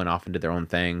kind of went off and did their own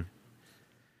thing.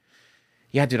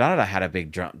 Yeah, Durarara had a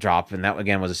big drop, and that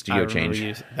again was a studio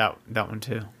change. That one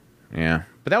too. Yeah,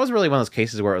 but that was really one of those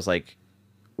cases where it was like,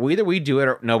 either we do it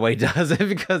or nobody does it,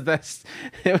 because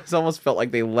it was almost felt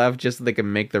like they left just so they could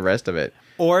make the rest of it.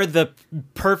 Or the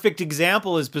perfect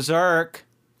example is Berserk.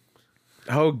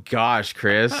 Oh gosh,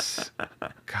 Chris.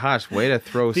 Gosh, way to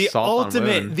throw salt on the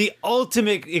wound. The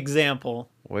ultimate example.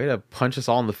 Way to punch us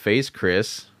all in the face,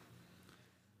 Chris.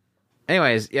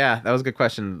 Anyways, yeah, that was a good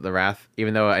question, The Wrath,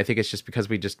 even though I think it's just because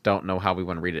we just don't know how we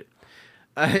want to read it.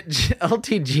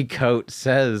 LTG Coat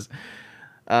says,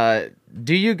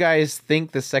 do you guys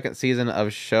think the second season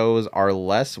of shows are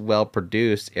less well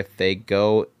produced if they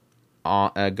go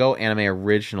anime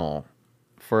original?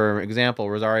 For example,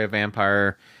 Rosario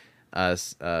Vampire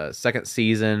second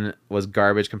season was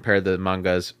garbage compared to the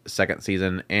manga's second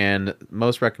season, and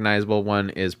most recognizable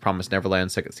one is Promised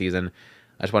Neverland second season.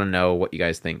 I just want to know what you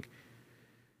guys think.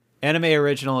 Anime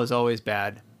original is always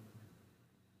bad.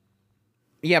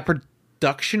 Yeah,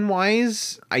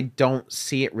 production-wise, I don't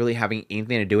see it really having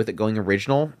anything to do with it going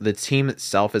original. The team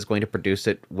itself is going to produce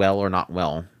it well or not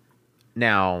well.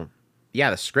 Now,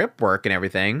 yeah, the script work and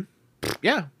everything,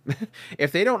 yeah.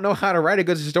 If they don't know how to write a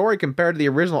good story compared to the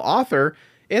original author,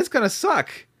 it's going to suck.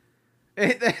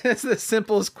 That's the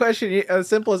simplest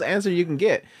simplest answer you can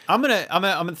get. I'm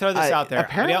gonna throw this out there.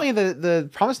 Apparently, the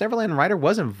Promised Neverland writer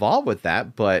was involved with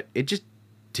that, but it just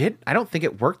I don't think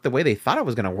it worked the way they thought it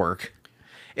was going to work.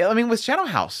 I mean, with Shadow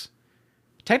House,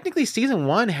 technically season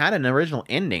 1 had an original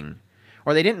ending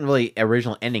or they didn't really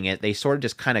original ending it. They sort of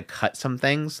just kind of cut some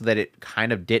things so that it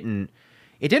kind of didn't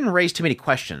raise too many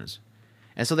questions.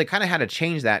 And so they kind of had to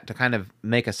change that to kind of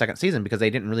make a second season because they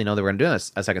didn't really know they were going to do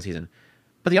a second season.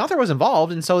 But the author was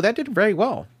involved, and so that did very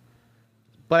well.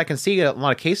 But I can see a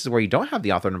lot of cases where you don't have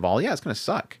the author involved. Yeah, it's going to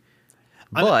suck.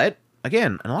 But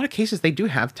again, in a lot of cases, they do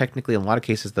have technically, in a lot of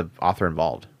cases, the author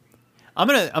involved. I'm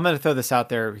gonna throw this out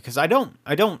there because I don't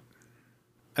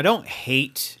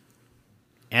hate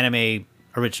anime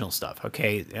original stuff.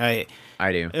 Okay,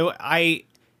 I do. I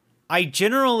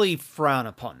generally frown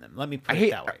upon them. Let me put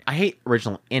it that way. I hate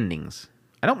original endings.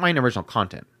 I don't mind original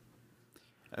content.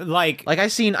 Like I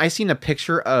seen a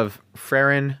picture of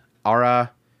Farron,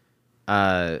 Ara,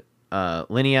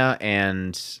 Linnea,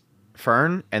 and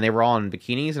Fern, and they were all in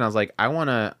bikinis, and I was like, I want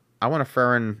a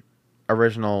Farron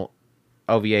original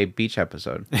OVA beach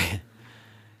episode.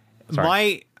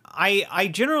 I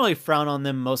generally frown on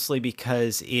them mostly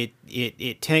because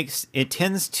it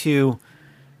tends to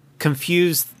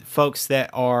confuse folks that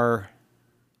are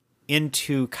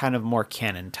into kind of more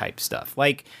canon type stuff.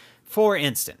 Like, for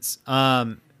instance,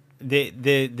 the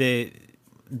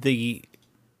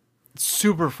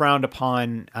super frowned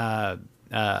upon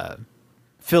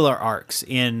filler arcs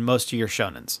in most of your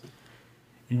shonens.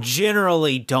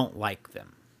 Generally don't like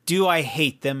them. Do I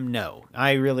hate them? No.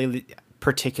 I really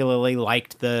particularly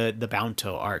liked the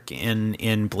Bounto arc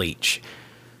in Bleach.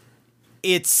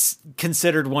 It's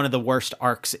considered one of the worst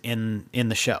arcs in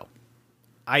the show.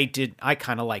 I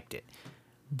kind of liked it.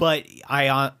 But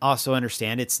I also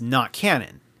understand it's not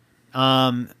canon.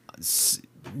 Naruto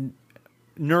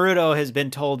has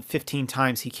been told 15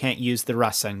 times he can't use the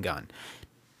Rasengan.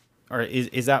 Or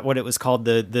is that what it was called?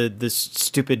 The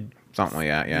stupid... Something like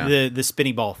that, yeah. The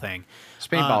spinny ball thing.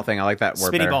 Spinny ball thing, I like that word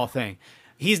spinny better. Ball thing.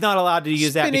 He's not allowed to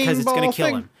use that because it's going to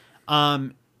kill him.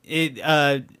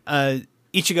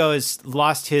 Ichigo has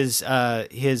lost his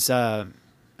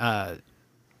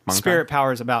spirit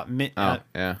powers about his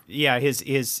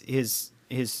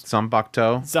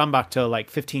Zanbakuto like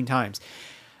 15 times.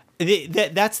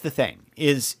 That's the thing,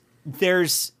 is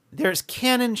there's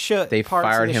canon show. They parts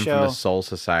fired of the him show. from the Soul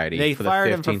Society They for the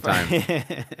fired 15th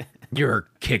time. You're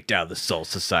kicked out of the Soul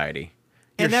Society.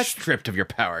 You're stripped of your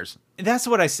powers. That's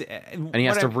what I say. And he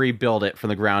has to rebuild it from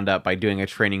the ground up by doing a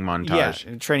training montage.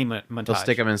 Yeah, training montage. They'll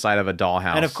stick him inside of a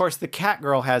dollhouse. And of course, the cat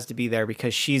girl has to be there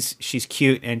because she's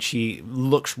cute and she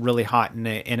looks really hot in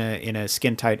a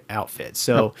skin tight outfit.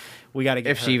 So we got to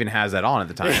get if she even has that on at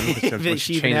the time. When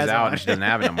she changes out and she doesn't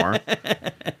have it anymore.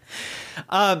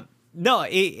 No,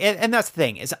 and that's the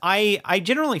thing is I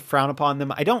generally frown upon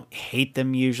them. I don't hate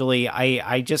them usually.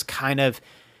 I just kind of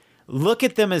look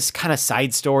at them as kind of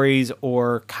side stories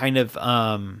or kind of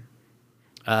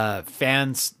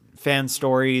fan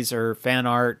stories or fan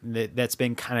art that's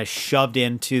been kind of shoved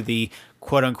into the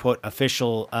quote unquote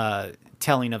official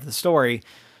telling of the story.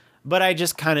 But I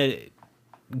just kind of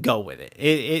go with it.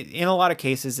 In a lot of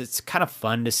cases, it's kind of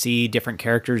fun to see different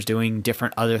characters doing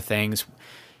different other things.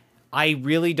 I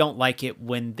really don't like it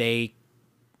when they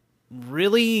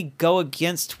really go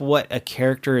against what a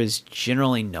character is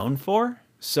generally known for.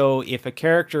 So if a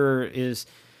character is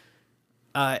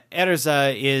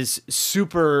Erza is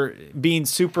being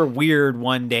super weird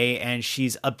one day and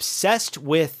she's obsessed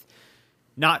with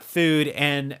not food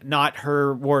and not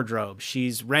her wardrobe.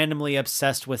 She's randomly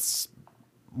obsessed with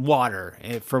water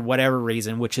for whatever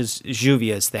reason, which is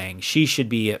Juvia's thing. She should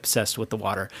be obsessed with the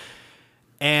water.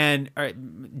 But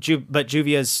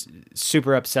Juvia's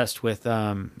super obsessed with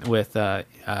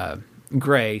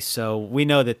Gray, so we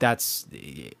know that's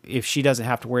if she doesn't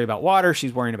have to worry about water,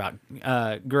 she's worrying about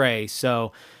Gray.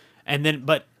 So,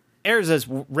 but Erza's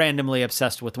randomly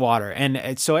obsessed with water,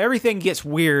 and so everything gets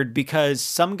weird because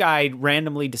some guy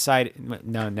randomly decided.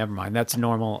 No, never mind. That's a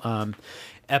normal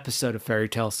episode of Fairy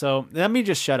Tail. So let me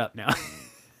just shut up now.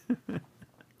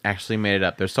 Actually made it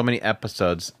up. There's so many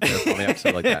episodes. There's so many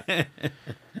episodes like that.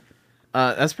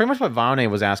 That's pretty much what Vane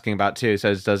was asking about too. He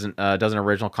says, doesn't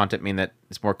original content mean that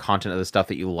it's more content of the stuff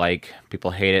that you like?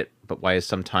 People hate it, but why is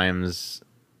sometimes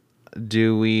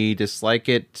do we dislike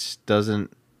it?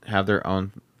 Doesn't have their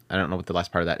own. I don't know what the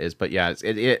last part of that is, but yeah,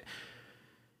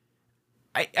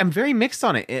 I'm very mixed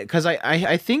on it because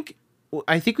I think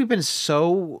we've been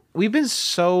so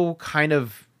kind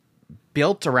of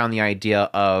built around the idea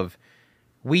of.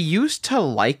 We used to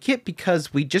like it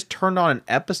because we just turned on an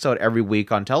episode every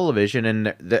week on television,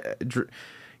 and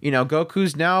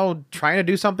Goku's now trying to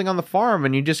do something on the farm,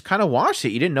 and you just kind of watched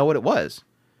it. You didn't know what it was.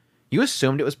 You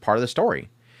assumed it was part of the story.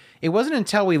 It wasn't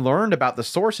until we learned about the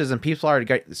sources and people started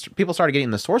getting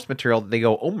the source material that they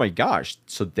go, "Oh my gosh,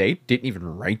 so they didn't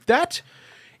even write that?"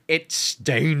 it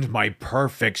stained my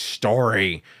perfect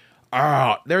story.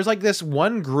 There's like this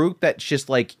one group that's just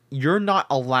like, you're not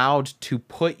allowed to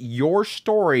put your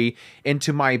story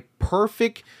into my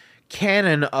perfect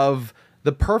canon of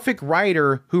the perfect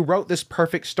writer who wrote this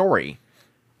perfect story.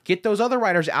 Get those other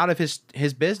writers out of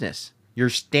his business. You're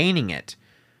staining it.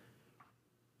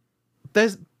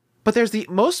 But there's the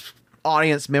most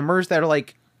audience members that are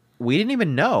like, we didn't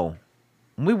even know.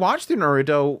 When we watched through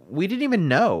Naruto, we didn't even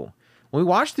know. When we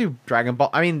watched through Dragon Ball,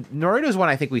 I mean, Naruto is when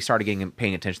I think we started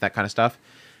paying attention to that kind of stuff.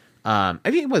 I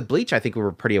think with Bleach, I think we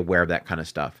were pretty aware of that kind of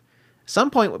stuff. At some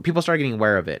point, people started getting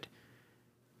aware of it.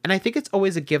 And I think it's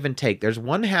always a give and take. There's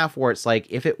one half where it's like,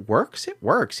 if it works, it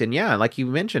works. And yeah, like you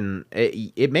mentioned,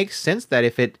 it makes sense that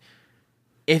if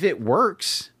it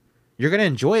works, you're going to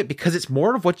enjoy it because it's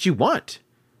more of what you want.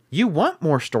 You want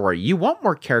more story. You want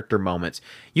more character moments.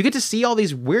 You get to see all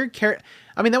these weird characters.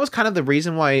 I mean, that was kind of the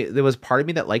reason why there was part of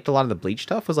me that liked a lot of the Bleach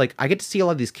stuff, was like, I get to see a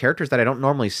lot of these characters that I don't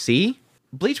normally see.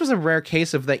 Bleach was a rare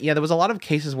case of that. Yeah, there was a lot of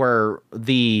cases where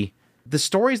the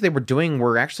stories they were doing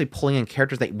were actually pulling in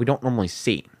characters that we don't normally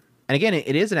see. And again,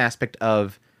 it is an aspect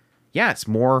of, yeah, it's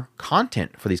more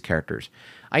content for these characters.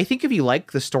 I think if you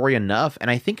like the story enough, and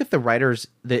I think if the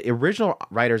original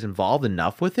writers involved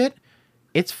enough with it,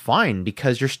 it's fine,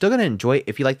 because you're still going to enjoy it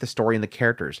if you like the story and the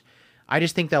characters. I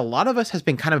just think that a lot of us has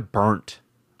been kind of burnt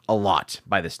a lot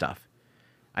by this stuff.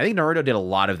 I think Naruto did a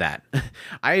lot of that.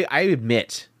 I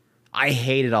admit, I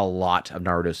hated a lot of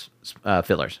Naruto's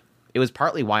fillers. It was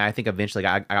partly why I think eventually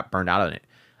I got burned out on it.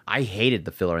 I hated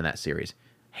the filler in that series.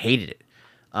 Hated it.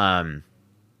 But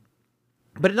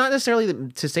not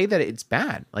necessarily to say that it's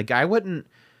bad. Like, I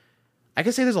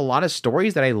could say there's a lot of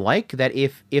stories that I like that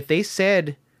if they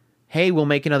said, hey, we'll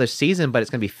make another season, but it's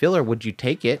going to be filler, would you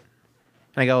take it?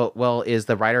 And I go, well, is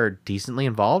the writer decently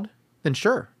involved? Then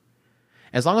sure.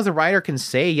 As long as the writer can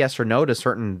say yes or no to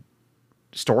certain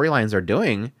storylines they're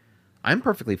doing, I'm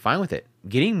perfectly fine with it.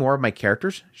 Getting more of my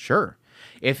characters, sure.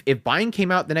 If Bind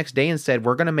came out the next day and said,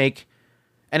 we're going to make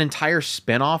an entire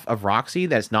spinoff of Roxy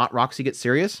that's not Roxy Gets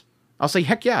Serious, I'll say,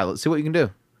 heck yeah, let's see what you can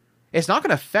do. It's not going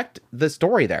to affect the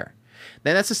story there.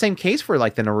 Then that's the same case for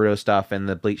like the Naruto stuff and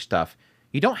the Bleach stuff.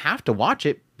 You don't have to watch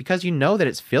it because you know that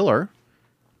it's filler,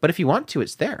 but if you want to,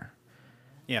 it's there.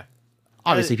 Yeah.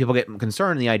 Obviously, people get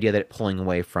concerned in the idea that it's pulling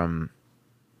away from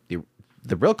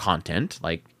the real content.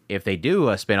 Like, if they do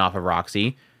a spin-off of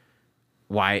Roxy,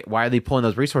 why are they pulling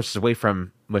those resources away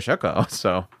from Mushoku?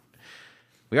 So,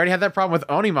 we already had that problem with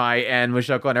Onimai and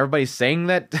Mushoku, and everybody's saying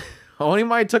that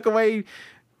Onimai took away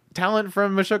talent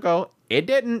from Mushoku. It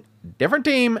didn't. Different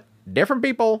team, different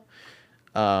people.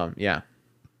 Yeah.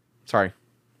 Sorry.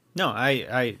 No,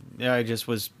 I just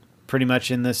was pretty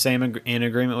much in the same in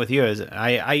agreement with you. As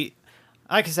I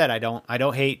like I said, I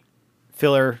don't hate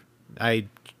filler. I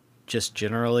just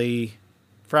generally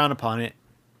frown upon it,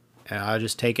 and I'll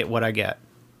just take it what I get.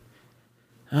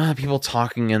 People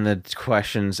talking in the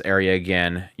questions area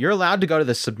again. You're allowed to go to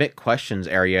the submit questions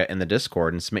area in the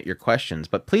Discord and submit your questions,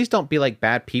 but please don't be like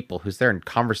bad people who's there in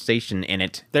conversation in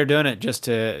it. They're doing it just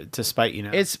to spite you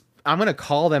now. I'm gonna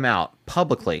call them out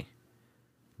publicly.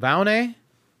 Vaune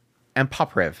and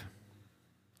Popriv.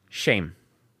 Shame.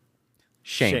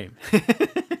 Shame.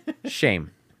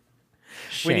 Shame.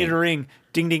 We need a ring.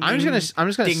 Ding ding. I'm just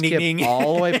gonna ding, skip ding, ding.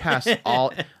 all the way past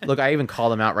all. Look, I even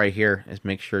called them out right here. Just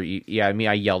make sure you. Yeah,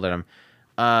 I yelled at him.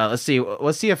 Let's see.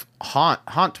 Let's see if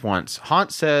Haunt wants.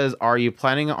 Haunt says, "Are you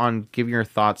planning on giving your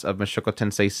thoughts of Mushoku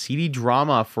Tensei CD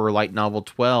drama for light novel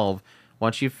 12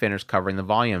 once you've finished covering the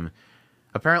volume?"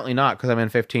 Apparently not, because I'm in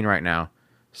 15 right now.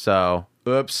 So,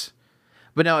 oops.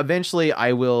 But no, eventually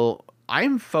I will.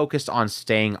 I'm focused on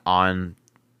staying on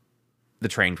the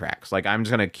train tracks. Like, I'm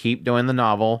just gonna keep doing the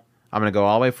novel. I'm going to go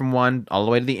all the way from 1 all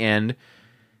the way to the end.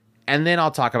 And then I'll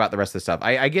talk about the rest of the stuff.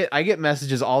 I get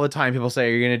messages all the time. People say,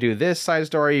 are you going to do this side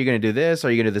story? Are you going to do this?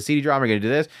 Are you going to do the CD drama? Are you going to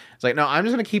do this? It's like, no, I'm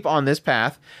just going to keep on this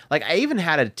path. Like, I even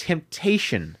had a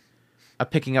temptation of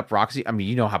picking up Roxy. I mean,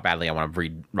 you know how badly I want to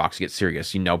read Roxy Get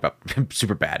Serious. You know, about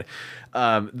super bad.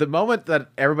 The moment that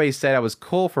everybody said I was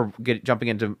cool for jumping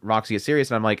into Roxy Get Serious,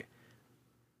 and I'm like,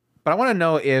 but I want to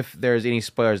know if there's any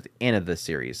spoilers at the end of the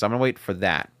series. So I'm going to wait for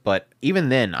that. But even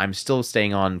then, I'm still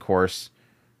staying on course,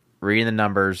 reading the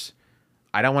numbers.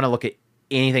 I don't want to look at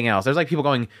anything else. There's like people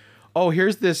going, oh,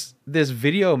 here's this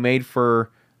video made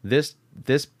for this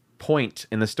point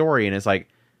in the story. And it's like,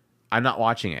 I'm not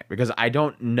watching it because I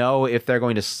don't know if they're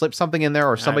going to slip something in there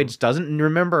or somebody just doesn't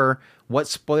remember what's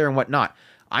spoiler and what not.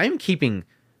 I'm keeping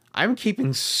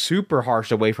super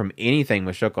harsh away from anything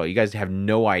Mushoku. You guys have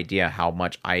no idea how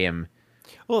much I am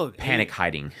Well, panic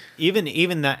hiding. Even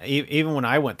when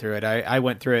I went through it, I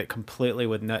went through it completely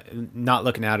with not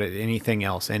looking out at anything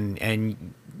else.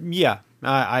 And yeah,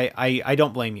 I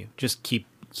don't blame you. Just keep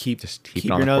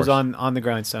your nose on the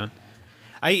grindstone.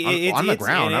 On the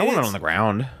ground. I want it on the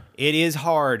ground. It is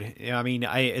hard. I mean,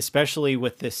 especially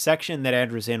with this section that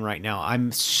Andrew's in right now.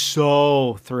 I'm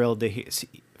so thrilled to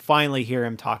finally hear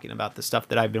him talking about the stuff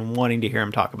that I've been wanting to hear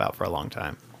him talk about for a long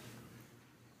time.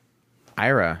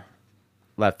 Ira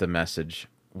left a message.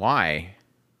 Why?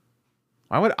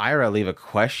 Why would Ira leave a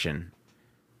question?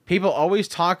 People always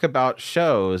talk about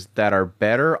shows that are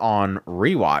better on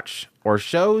rewatch or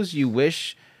shows you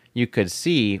wish you could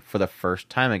see for the first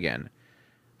time again.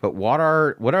 But what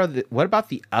about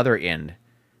the other end?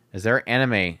 Is there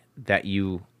anime that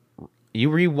you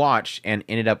rewatched and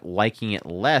ended up liking it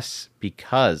less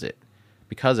because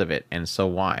of it, and so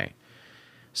why?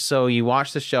 So you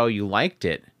watched the show, you liked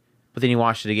it, but then you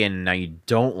watched it again and now you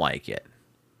don't like it.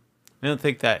 I don't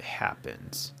think that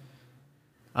happens.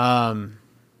 Yeah,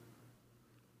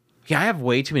 I have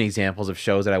way too many examples of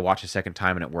shows that I watch a second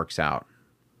time and it works out.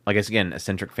 Like, it's again,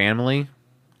 Eccentric Family.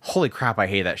 Holy crap, I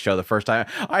hated that show the first time.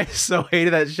 I so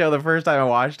hated that show the first time I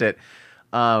watched it.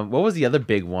 What was the other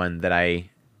big one that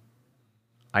I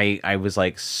was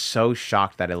like so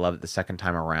shocked that I loved it the second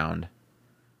time around?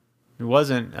 It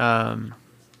wasn't.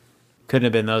 Couldn't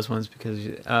have been those ones because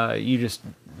you just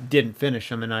didn't finish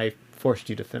them, and I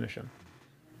forced you to finish them.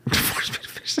 Forced me to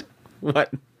finish them?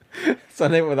 What?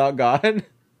 Sunday Without God?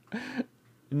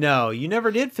 No, you never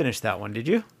did finish that one, did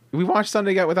you? We watched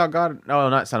Sunday Without God. No,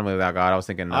 not Sunday Without God. I was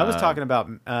thinking. I was talking about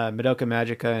Madoka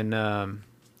Magica and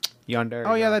Yandere.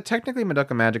 Oh yeah, that technically Madoka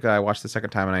Magica. I watched the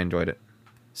second time and I enjoyed it.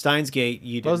 Steins Gate.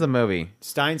 You did. What was the movie?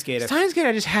 Steins Gate. Steins Gate.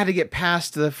 I just had to get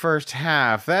past the first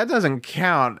half. That doesn't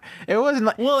count. It wasn't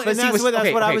like. Well, and that's what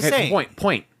I was saying.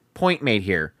 Point made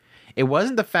here. It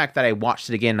wasn't the fact that I watched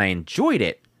it again and I enjoyed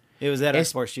it. It was that I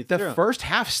forced you through. The first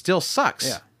half still sucks.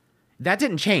 Yeah. That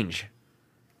didn't change.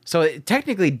 So it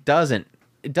technically doesn't.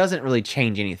 It doesn't really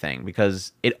change anything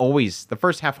because the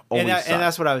first half always sucks. And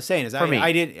that's what I was saying is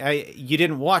me. You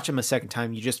didn't watch them a second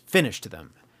time. You just finished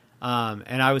them.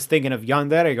 And I was thinking of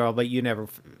Yandere Girl, but you never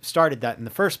started that in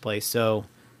the first place. So,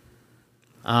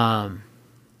 yeah,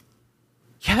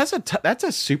 that's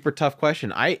a super tough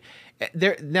question. I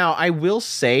will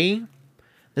say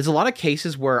there's a lot of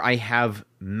cases where I have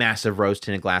massive rose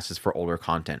tinted glasses for older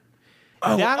content.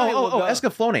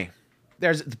 Escaflowne.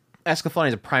 Escaflowne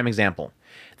is a prime example.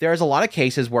 There's a lot of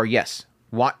cases where, yes,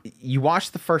 you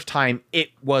watched the first time, it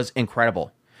was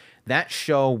incredible. That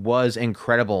show was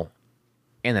incredible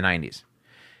in the 90s.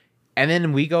 And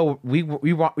then we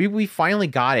finally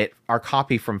got our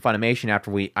copy from Funimation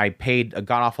after I paid a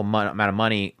god-awful amount of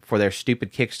money for their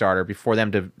stupid Kickstarter before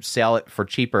them to sell it for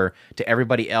cheaper to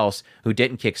everybody else who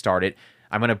didn't Kickstart it.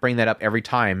 I'm going to bring that up every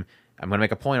time. I'm going to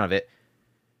make a point of it.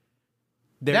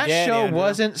 That show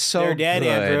wasn't so good. They're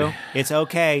dead, Andrew. It's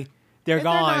okay. They're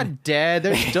gone. They're not dead.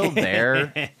 They're still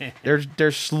there.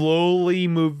 They're slowly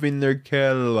moving their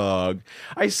catalog.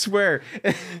 I swear.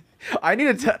 I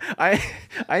need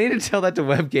to tell that to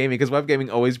Web Gaming because Web Gaming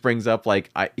always brings up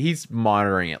he's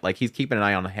monitoring it. Like he's keeping an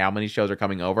eye on how many shows are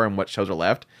coming over and what shows are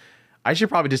left. I should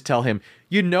probably just tell him,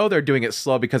 they're doing it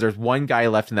slow because there's one guy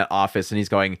left in that office and he's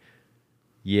going,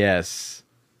 yes.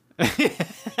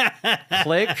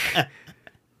 Click.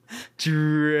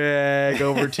 Drag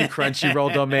over to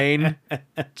Crunchyroll domain.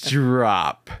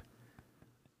 Drop.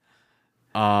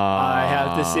 I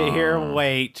have to sit here and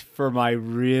wait for my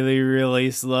really, really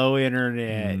slow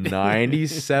internet.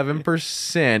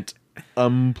 97%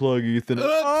 unplug Ethan.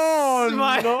 Oh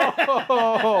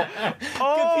no!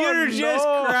 Computer just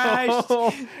crashed.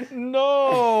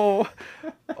 No.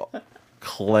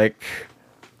 Click.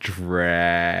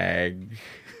 Drag.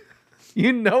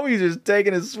 He's just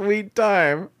taking his sweet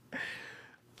time.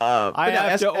 I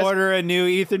have to order a new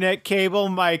Ethernet cable.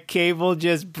 My cable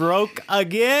just broke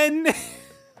again.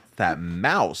 That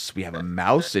mouse. We have a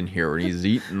mouse in here and he's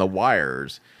eating the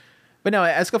wires. But no,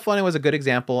 Escaflowne was a good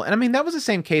example. And I mean, that was the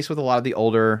same case with a lot of the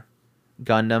older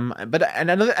Gundam.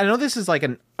 And I know this is like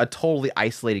a totally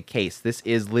isolated case. This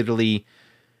is literally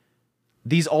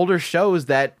these older shows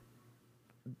that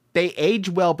they age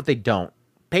well, but they don't.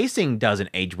 Pacing doesn't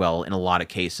age well in a lot of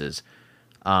cases.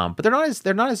 But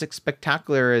they're not as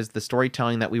spectacular as the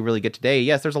storytelling that we really get today.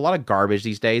 Yes, there's a lot of garbage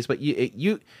these days, but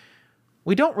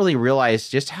we don't really realize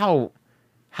just how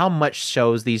much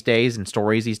shows these days and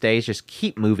stories these days just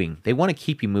keep moving. They want to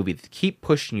keep you moving, keep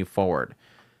pushing you forward.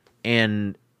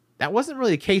 And that wasn't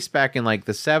really the case back in like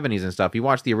the 70s and stuff. You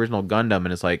watch the original Gundam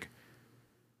and it's like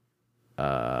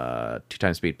 2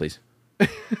 times speed, please.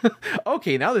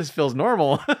 Okay, now this feels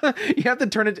normal. You have to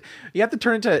turn it. You have to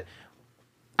turn it to.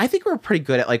 I think we're pretty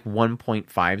good at like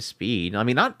 1.5 speed. I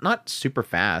mean, not super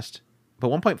fast, but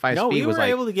 1.5 No, speed we was were like.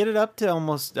 able to get it up to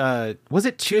almost. Was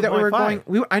it 2 that we were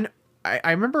 2.5? going?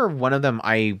 I remember one of them.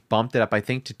 I bumped it up, I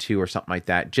think, to 2 or something like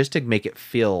that, just to make it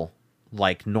feel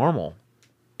like normal.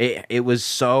 It was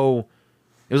so.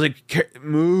 It was like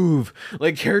move,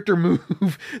 like character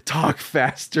move, talk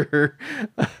faster.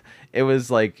 It was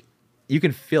like you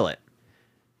can feel it.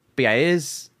 But yeah,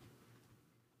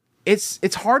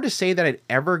 it's hard to say that I'd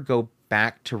ever go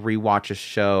back to rewatch a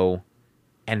show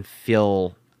and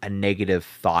feel a negative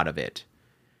thought of it.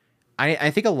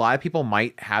 I think a lot of people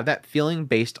might have that feeling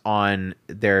based on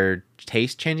their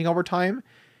taste changing over time.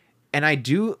 And I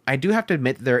do have to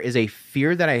admit there is a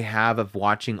fear that I have of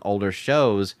watching older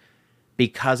shows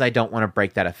because I don't want to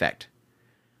break that effect.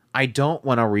 I don't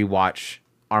want to rewatch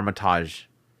Armitage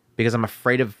because I'm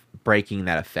afraid of breaking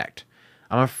that effect.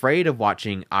 I'm afraid of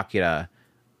watching Akira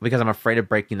because I'm afraid of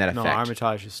breaking that effect. No,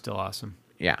 Armitage is still awesome.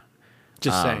 Yeah.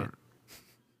 Just saying.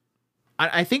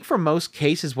 I think for most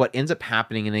cases, what ends up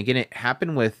happening, and again, it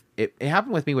happened with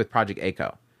me with Project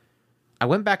Echo. I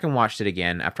went back and watched it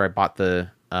again after I bought the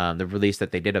release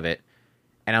that they did of it,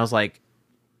 and I was like,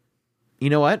 you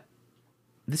know what?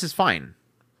 This is fine,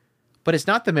 but it's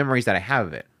not the memories that I have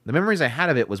of it. The memories I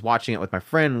had of it was watching it with my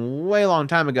friend way long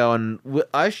time ago, and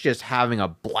us just having a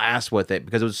blast with it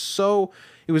because it was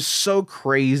so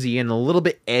crazy and a little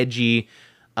bit edgy,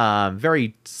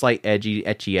 very slight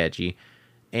edgy.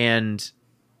 And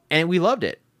we loved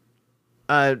it.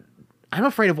 I'm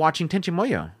afraid of watching Tenchi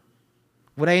Muyo.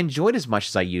 Would I enjoy it as much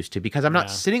as I used to? Because I'm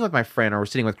not sitting with my friend or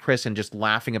sitting with Chris and just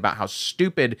laughing about how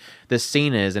stupid this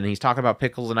scene is, and he's talking about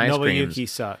pickles and ice creams. Nobuyuki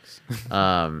sucks.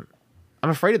 I'm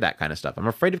afraid of that kind of stuff. I'm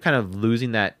afraid of kind of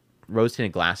losing that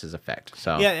rose-tinted glasses effect.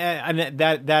 So Yeah, and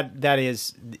that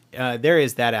is there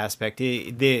is that aspect.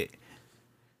 I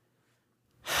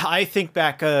think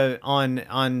back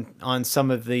on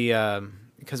some of the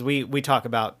because we talk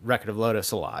about Record of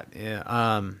Lotus a lot.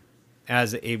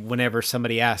 Whenever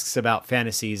somebody asks about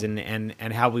fantasies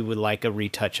and how we would like a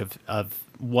retouch of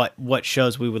what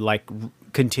shows we would like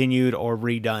continued or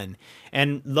redone,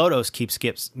 and Lotus keeps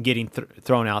getting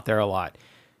thrown out there a lot,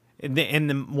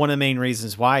 and one of the main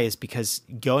reasons why is because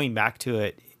going back to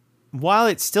it, while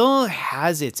it still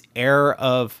has its air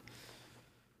of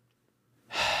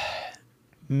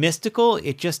mystical,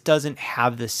 it just doesn't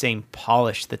have the same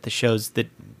polish that the shows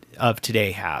of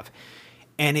today have,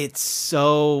 and it's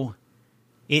so.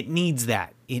 It needs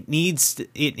that. It needs.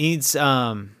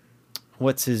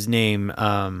 What's his name?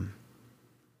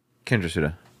 Kendra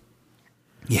Suda.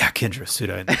 Yeah, Kendra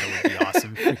Suda. That would be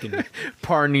awesome. Freaking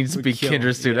Par needs to be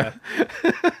Kendra Suda.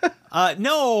 Yeah.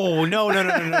 No. No,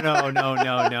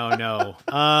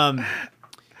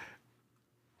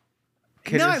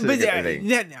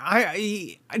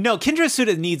 Kendra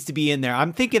Suda needs to be in there.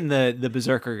 I'm thinking the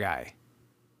Berserker guy.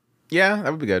 Yeah,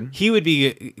 that would be good. He would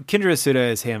be Kendra Suda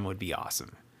as him would be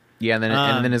awesome. Yeah, and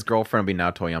then his girlfriend would be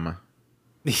Nao Toyama.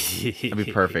 That'd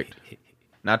be perfect.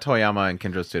 Nao Toyama and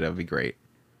Kendra Suda would be great.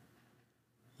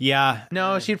 Yeah.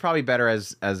 No, she'd probably be better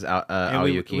as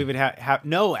Aoyuki. We would have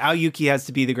no. Aoyuki has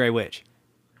to be the Grey Witch.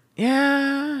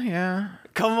 Yeah.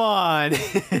 Come on.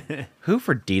 Who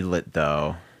for Deedlit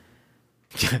though?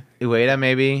 Ueda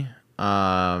maybe.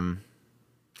 I mean,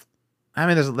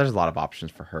 there's a lot of options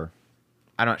for her.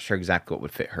 I'm not sure exactly what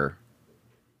would fit her.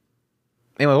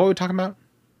 Anyway, what were we talking about?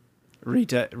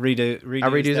 Redos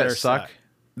that suck.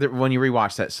 When you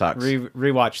rewatch that sucks.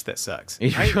 Rewatch that sucks.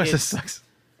 Rewatch that sucks.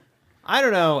 I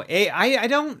don't know. I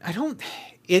don't.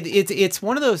 It's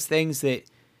one of those things that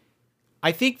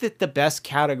I think that the best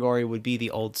category would be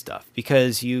the old stuff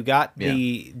because you got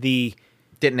the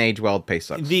didn't age well. The pace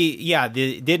sucks. The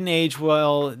didn't age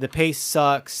well. The pace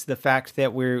sucks. The fact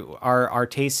that our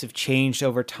tastes have changed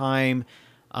over time.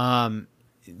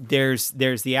 There's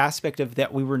the aspect of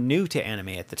that we were new to anime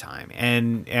at the time,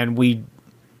 and we've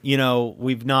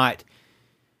not,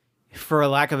 for a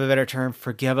lack of a better term,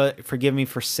 forgive me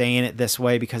for saying it this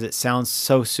way because it sounds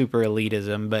so super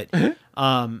elitism, but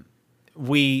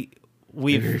we've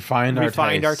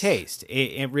refined our taste.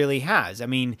 It really has. I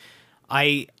mean,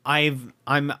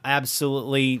 I'm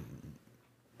absolutely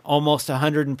almost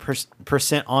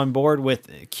 100% on board with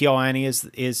KyoAni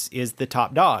is the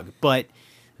top dog, but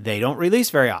they don't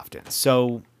release very often,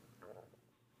 so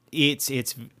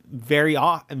it's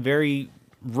very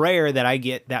rare that I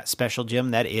get that special gem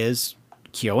that is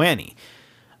KyoAni.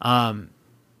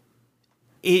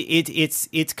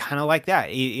 It's kind of like that.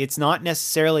 It's not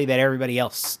necessarily that everybody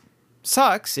else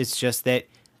sucks. It's just that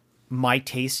my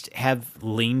tastes have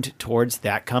leaned towards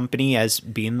that company as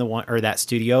being the one, or that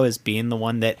studio as being the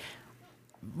one that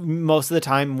most of the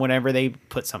time, whenever they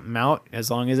put something out, as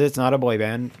long as it's not a boy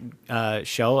band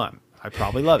show, I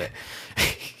probably love it.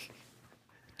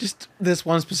 Just this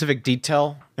one specific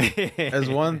detail as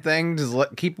one thing. Just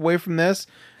keep away from this.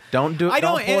 Don't do it. I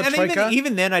don't, pull a and trika.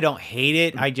 even then, I don't hate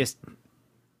it. I just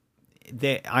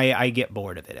I get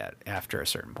bored of it after a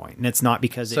certain point, and it's not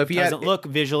because it doesn't look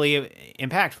visually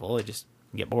impactful. It just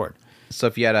get bored. So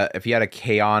if you had a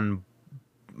K-On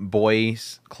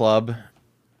boys club,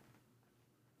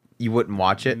 you wouldn't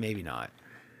watch it. Maybe not.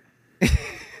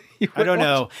 I don't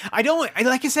know.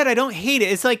 Like I said, I don't hate it.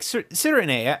 It's like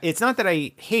Surene. It's not that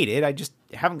I hate it. I just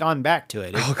haven't gone back to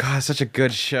it. Oh god, such a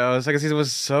good show. Second season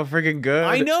was so freaking good.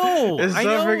 I know. It's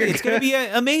It's going to be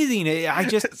amazing. I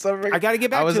got to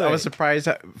get back to it. I was surprised.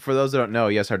 For those that don't know,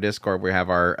 yes, our Discord, we have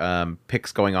our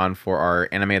picks going on for our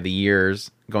anime of the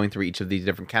years, going through each of these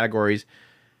different categories.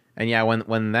 And yeah,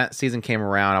 when that season came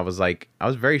around, I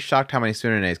was very shocked how many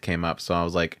Sunenes came up. So I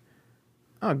was like,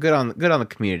 oh, good on the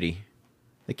community.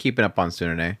 They're keeping up on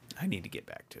Sunune. I need to get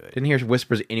back to it. Didn't hear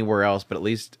whispers anywhere else, but at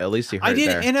least you heard I did,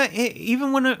 it there. And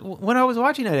even when I was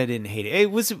watching it, I didn't hate it.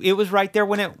 It was right there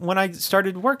when I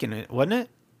started working it, wasn't it?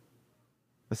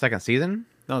 The second season?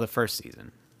 No, the first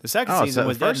season. The second season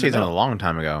was the first season was a long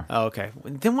time ago. Oh, okay.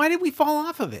 Then why did we fall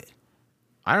off of it?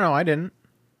 I don't know. I didn't.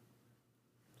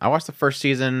 I watched the first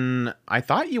season. I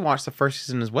thought you watched the first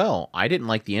season as well. I didn't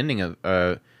like the ending of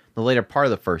the later part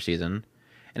of the first season.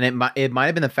 And it might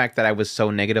have been the fact that I was so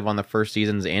negative on the first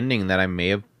season's ending that I may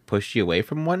have pushed you away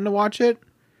from wanting to watch it.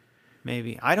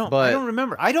 Maybe I don't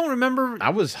remember. I don't remember. I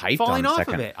was hyped falling on off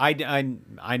second. of it.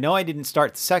 I know I didn't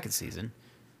start the second season.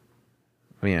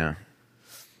 Yeah.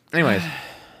 Anyways,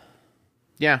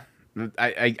 yeah,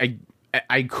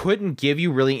 I couldn't give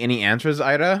you really any answers,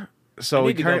 Ida. So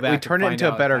we turned it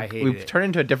into a better. We turned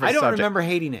into a different. I don't subject. remember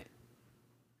hating it.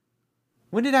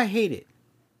 When did I hate it?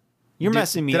 You're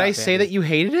messing me up. Did I say that you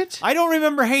hated it? I don't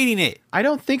remember hating it. I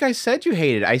don't think I said you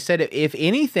hated it. I said, if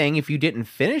anything, if you didn't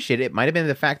finish it, it might have been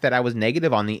the fact that I was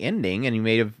negative on the ending and you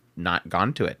may have not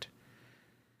gone to it.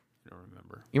 I don't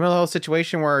remember. You remember the whole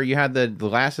situation where you had the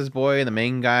glasses boy and the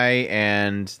main guy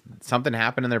and something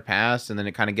happened in their past and then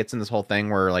it kind of gets in this whole thing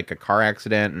where like a car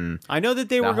accident and... I know that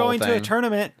they were going to a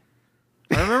tournament.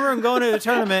 I remember them going to a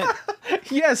tournament.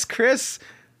 Yes, Chris...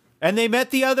 And they met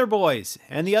the other boys,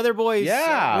 and the other boys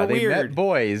were they weird. met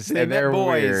boys, and they're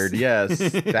weird. Yes,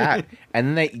 that.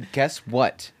 And they guess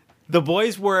what? The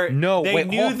boys were They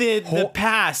knew the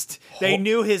past. They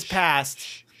knew his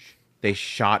past. They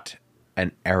shot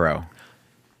an arrow.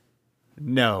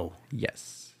 No.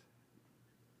 Yes.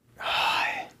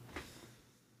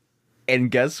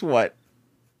 And guess what?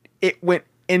 It went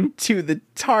into the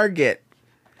target.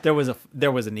 There was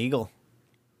an eagle.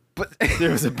 But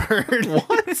there was a bird.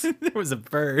 What? There was a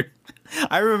bird.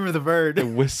 I remember the bird. The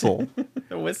whistle.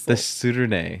 The whistle. The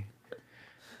Surune.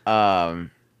 Yeah,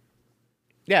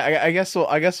 I guess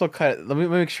we'll cut. Let me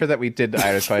make sure that we did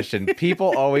Ida's question.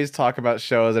 People always talk about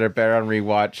shows that are better on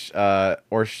rewatch,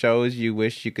 or shows you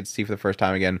wish you could see for the first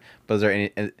time again. But is there any?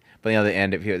 But on the other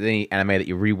end, if you any anime that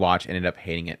you rewatch and ended up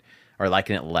hating it or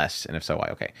liking it less, and if so, why?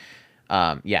 Okay.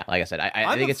 Yeah, like I said,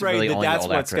 I think it's really only that's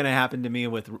what's going to happen to me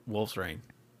with Wolf's Rain.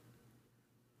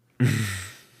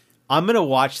 I'm gonna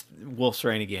watch Wolf's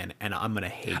Rain again, and I'm gonna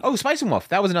hate it. Oh, Spice and Wolf.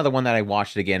 That was another one that I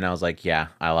watched again. And I was like, yeah,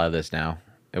 I love this now.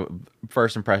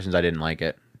 First impressions, I didn't like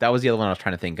it. That was the other one I was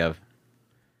trying to think of.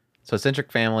 So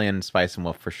Eccentric Family and Spice and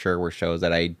Wolf for sure were shows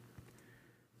that I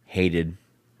hated,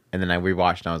 and then I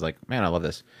rewatched and I was like, man, I love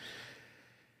this.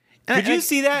 Did you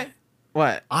see that?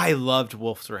 What? I loved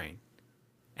Wolf's Rain,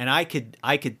 and I could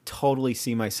totally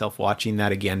see myself watching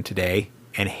that again today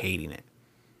and hating it.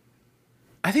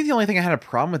 I think the only thing I had a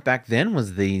problem with back then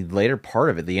was the later part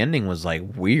of it. The ending was like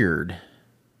weird,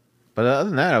 but other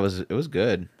than that, it was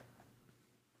good. And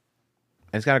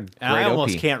it's got a great I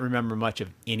almost OP. can't remember much of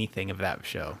anything of that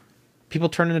show. People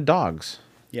turn into dogs.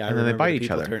 Yeah, and then they bite each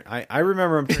other. I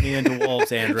remember them turning into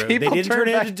wolves, Andrew. They didn't turn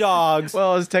into dogs.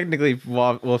 Well, it's technically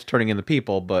wolves turning into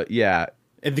people, but yeah.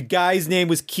 And the guy's name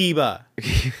was Kiba.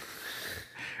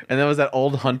 And there was that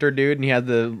old hunter dude, and he had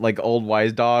the like old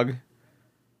wise dog.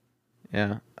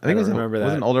 Yeah, I think it was remember that.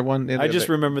 Was an older one. I just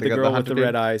remember the girl with the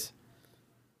red eyes.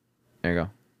 There you go.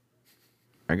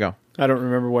 There you go. I don't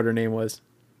remember what her name was.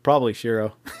 Probably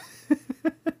Shiro.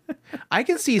 I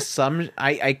can see some.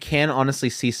 I can honestly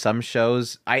see some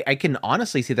shows. I can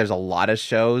honestly see there's a lot of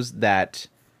shows that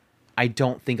I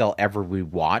don't think I'll ever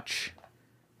rewatch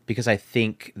because I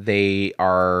think they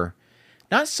are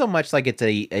not so much like it's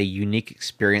a unique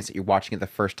experience that you're watching it the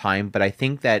first time, but I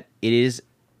think that it is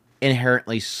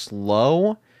inherently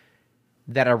slow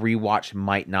that a rewatch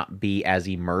might not be as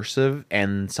immersive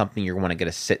and something you're going to get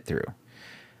to sit through.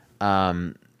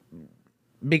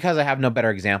 Because I have no better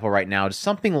example right now,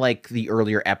 something like the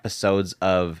earlier episodes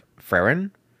of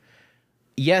Farron.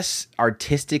 Yes,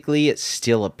 artistically, it's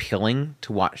still appealing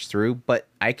to watch through, but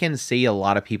I can see a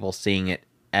lot of people seeing it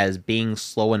as being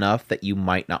slow enough that you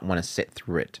might not want to sit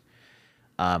through it.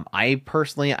 I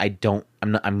personally,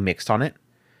 I'm mixed on it,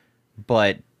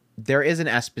 but there is an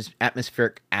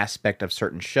atmospheric aspect of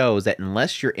certain shows that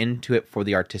unless you're into it for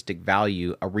the artistic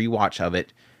value, a rewatch of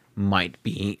it might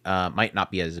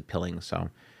not be as appealing. So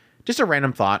just a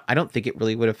random thought. I don't think it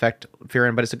really would affect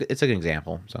Farron, but it's a good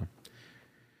example. So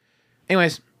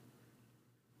anyways,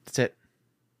 that's it.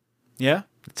 Yeah,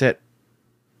 that's it.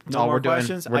 That's no all more we're doing.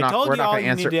 Questions. We're not going to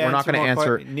answer. We're not going to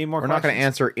answer. Need more we're not going to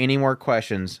answer any more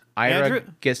questions. Ira Andrew?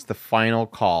 gets the final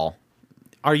call.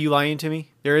 Are you lying to me?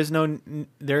 There is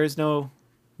no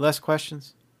less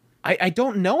questions. I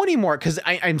don't know anymore because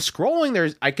I'm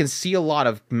scrolling. I can see a lot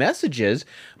of messages,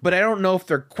 but I don't know if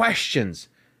they're questions.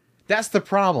 That's the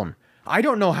problem. I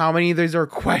don't know how many of these are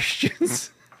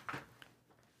questions.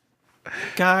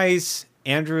 Guys,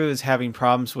 Andrew is having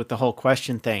problems with the whole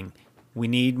question thing. We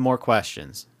need more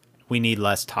questions. We need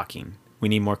less talking. We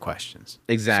need more questions.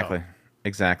 Exactly.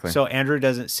 Exactly. So Andrew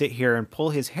doesn't sit here and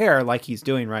pull his hair like he's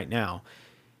doing right now.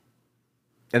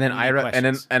 And then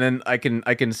I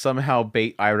can somehow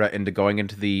bait Ira into going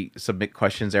into the submit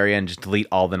questions area and just delete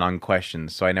all the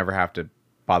non-questions, so I never have to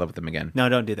bother with them again. No,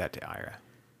 don't do that to Ira.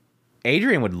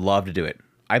 Adrian would love to do it.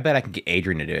 I bet I can get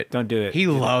Adrian to do it. Don't do it. He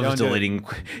loves deleting.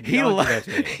 He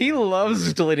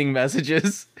loves deleting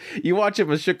messages. You watch it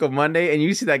with Shuko Monday, and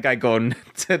you see that guy going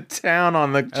to town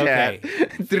on the chat.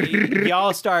 Okay.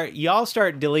 y'all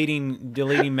start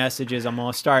deleting messages. I'm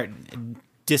gonna start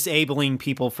disabling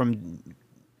people from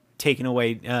taking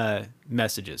away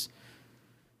messages.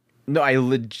 No, I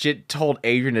legit told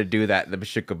Adrian to do that in the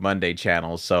Meshuggah Monday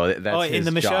channel. So that's his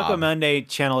in the job. Meshuggah Monday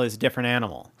channel is a different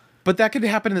animal. But that could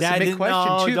happen in the submit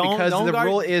question too, because the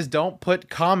rule is don't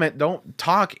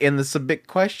talk in the submit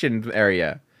question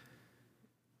area.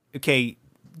 Okay,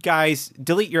 guys,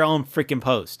 delete your own freaking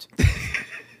post.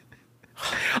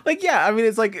 Yeah, I mean,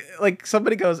 it's like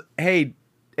somebody goes, hey,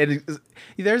 and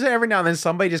there's every now and then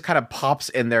somebody just kind of pops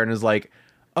in there and is like,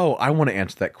 oh, I want to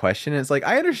answer that question. And it's like,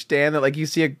 I understand that, like, you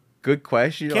see a good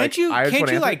question. Can't you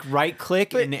right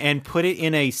click and put it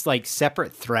in a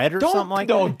separate thread or something like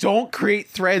that? No, don't create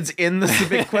threads in the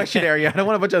submit question area. I don't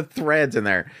want a bunch of threads in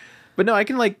there. But no, I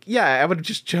can I would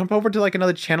just jump over to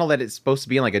another channel that it's supposed to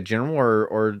be in a general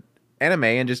or anime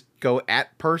and just go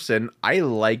at person. I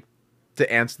like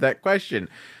to answer that question.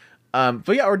 But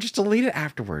yeah, or just delete it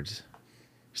afterwards.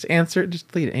 Just answer it,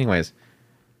 just delete it. Anyways,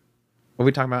 what are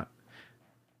we talking about?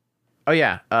 Oh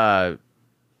yeah,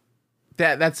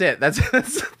 That's it. That's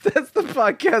the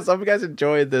podcast. I hope you guys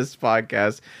enjoyed this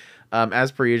podcast.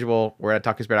 As per usual, we're at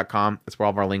talkingspirit.com. That's where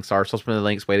all of our links are. Social media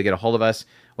links, way to get a hold of us,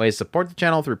 way to support the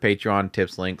channel through Patreon,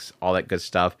 tips, links, all that good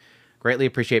stuff. Greatly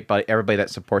appreciate everybody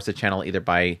that supports the channel, either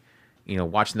by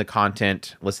watching the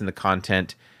content, listening to the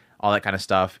content, all that kind of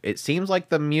stuff. It seems like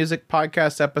the music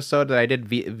podcast episode that I did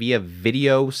via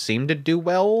video seemed to do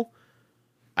well.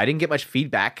 I didn't get much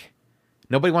feedback.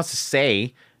 Nobody wants to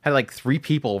say. Had 3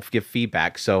 people give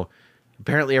feedback, so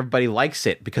apparently everybody likes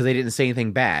it because they didn't say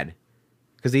anything bad.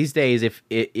 Because these days, if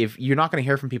you're not going to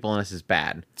hear from people unless it's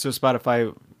bad. So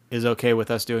Spotify is okay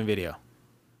with us doing video?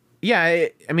 Yeah,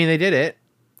 I mean, they did it.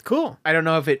 Cool. I don't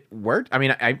know if it worked. I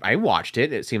mean, I watched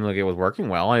it. It seemed like it was working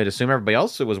well. I'd assume everybody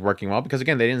else it was working well because,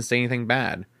 again, they didn't say anything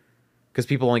bad. Because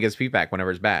people only get feedback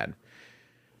whenever it's bad.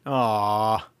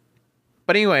 Aww.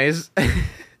 But anyways...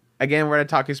 Again, we're at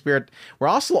Talking Spirit. We're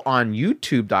also on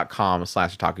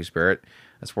youtube.com/Talking Spirit.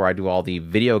 That's where I do all the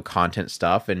video content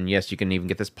stuff. And yes, you can even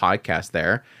get this podcast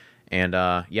there. And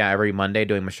every Monday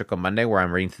doing Meshuggah Monday, where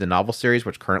I'm reading through the novel series,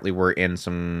 which currently we're in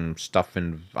some stuff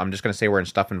I'm just going to say we're in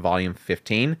stuff in volume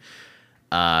 15.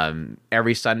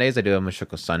 Every Sundays, I do a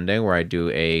Meshuggah Sunday, where I do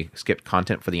a skipped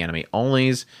content for the anime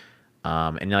onlys.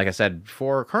 And like I said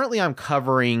before, currently I'm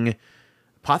covering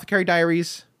Apothecary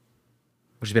Diaries,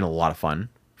 which has been a lot of fun.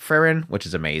 Farron, which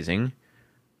is amazing.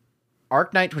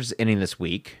 Arknight, which is ending this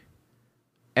week.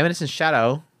 Eminence and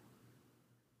Shadow.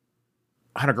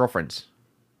 100 Girlfriends.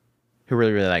 Who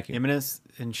really, really like it. Eminence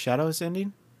and Shadow is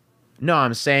ending? No,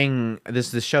 I'm saying the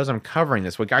shows I'm covering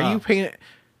this week. Are you paying...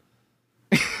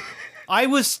 I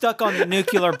was stuck on the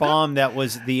nuclear bomb that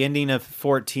was the ending of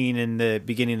 14 and the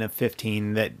beginning of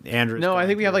 15 that Andrew... No, I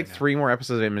think we have 3 more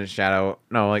episodes of Eminence and Shadow.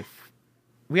 No,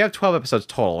 we have 12 episodes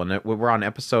total, and we're on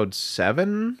episode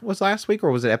 7 was last week,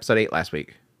 or was it episode 8 last week?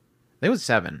 I think it was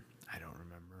 7.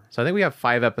 So I think we have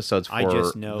 5 episodes for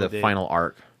the final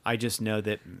arc. I just know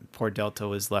that poor Delta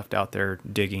was left out there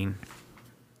digging.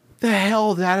 The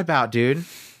hell is that about, dude?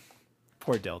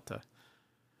 Poor Delta.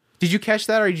 Did you catch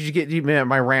that, or did you get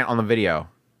my rant on the video?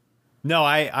 No,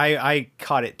 I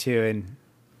caught it too,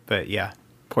 but yeah,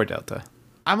 poor Delta.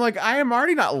 I'm like, I am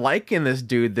already not liking this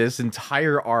dude this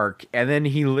entire arc, and then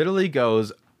he literally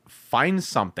goes, find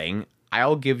something.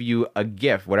 I'll give you a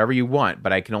gift, whatever you want,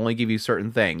 but I can only give you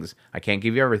certain things. I can't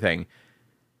give you everything.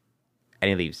 And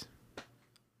he leaves.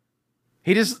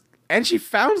 And she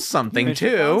found something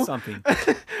too.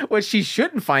 Which she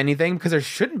shouldn't find anything because there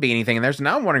shouldn't be anything. And there's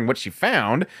now I'm wondering what she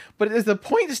found. But the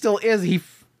point still is I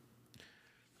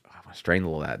want to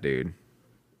strangle that dude.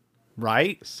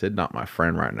 Right? Sid, not my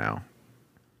friend right now.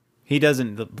 He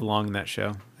doesn't belong in that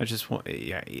show.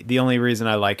 The only reason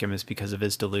I like him is because of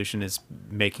his delusion is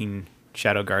making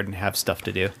Shadow Garden have stuff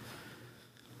to do.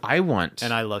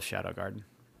 And I love Shadow Garden.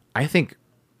 I think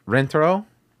Rentaro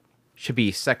should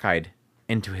be sekai'd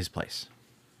into his place.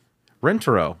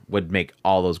 Rentaro would make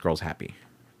all those girls happy.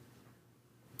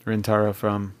 Rentaro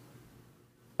from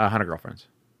 100 Girlfriends.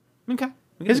 Okay.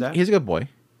 He's a good boy.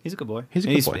 He's a good boy.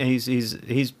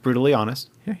 He's brutally honest.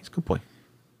 Yeah, he's a good boy.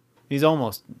 He's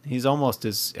almost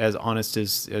as honest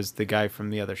as the guy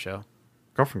from the other show.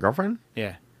 Girlfriend?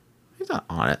 Yeah. He's not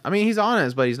honest. I mean, he's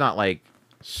honest, but he's not like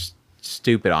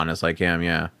stupid honest like him.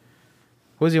 Yeah.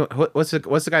 What's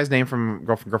the guy's name from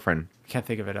Girlfriend? Can't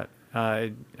think of it.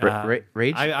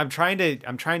 Rage. I'm trying to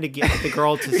get the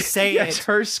girl to say yes, it.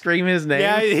 Her screaming his name.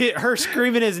 Yeah, her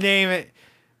screaming his name.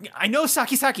 I know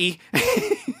Saki.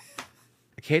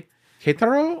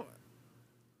 Keitaro.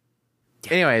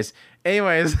 Anyways,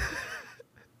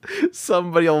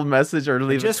 somebody will message or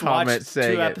leave a comment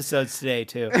saying 2 episodes today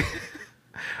too.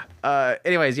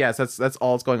 Anyways, yes, that's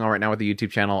all that's going on right now with the YouTube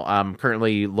channel. I'm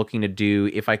currently looking to do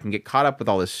if I can get caught up with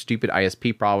all this stupid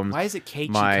ISP problems. Why is it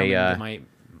Keiichi coming to my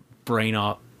brain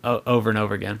over and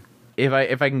over again? If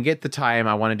I can get the time,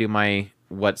 I want to do my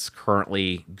what's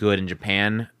currently good in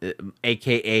Japan,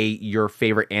 aka your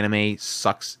favorite anime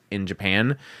sucks in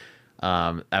Japan.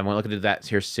 I'm looking to do that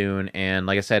here soon, and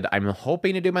like I said, I'm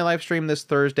hoping to do my live stream this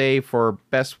Thursday for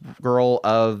best girl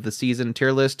of the season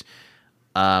tier list,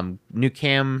 new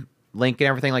cam link and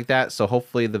everything like that. So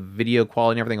hopefully the video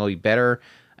quality and everything will be better.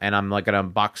 And I'm like gonna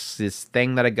unbox this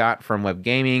thing that I got from Web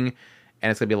Gaming, and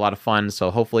it's gonna be a lot of fun.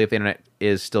 So hopefully, if the internet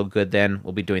is still good, then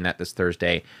we'll be doing that this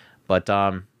Thursday. But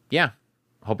yeah,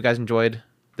 hope you guys enjoyed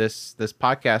this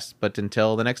podcast. But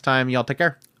until the next time, y'all take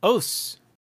care. Os.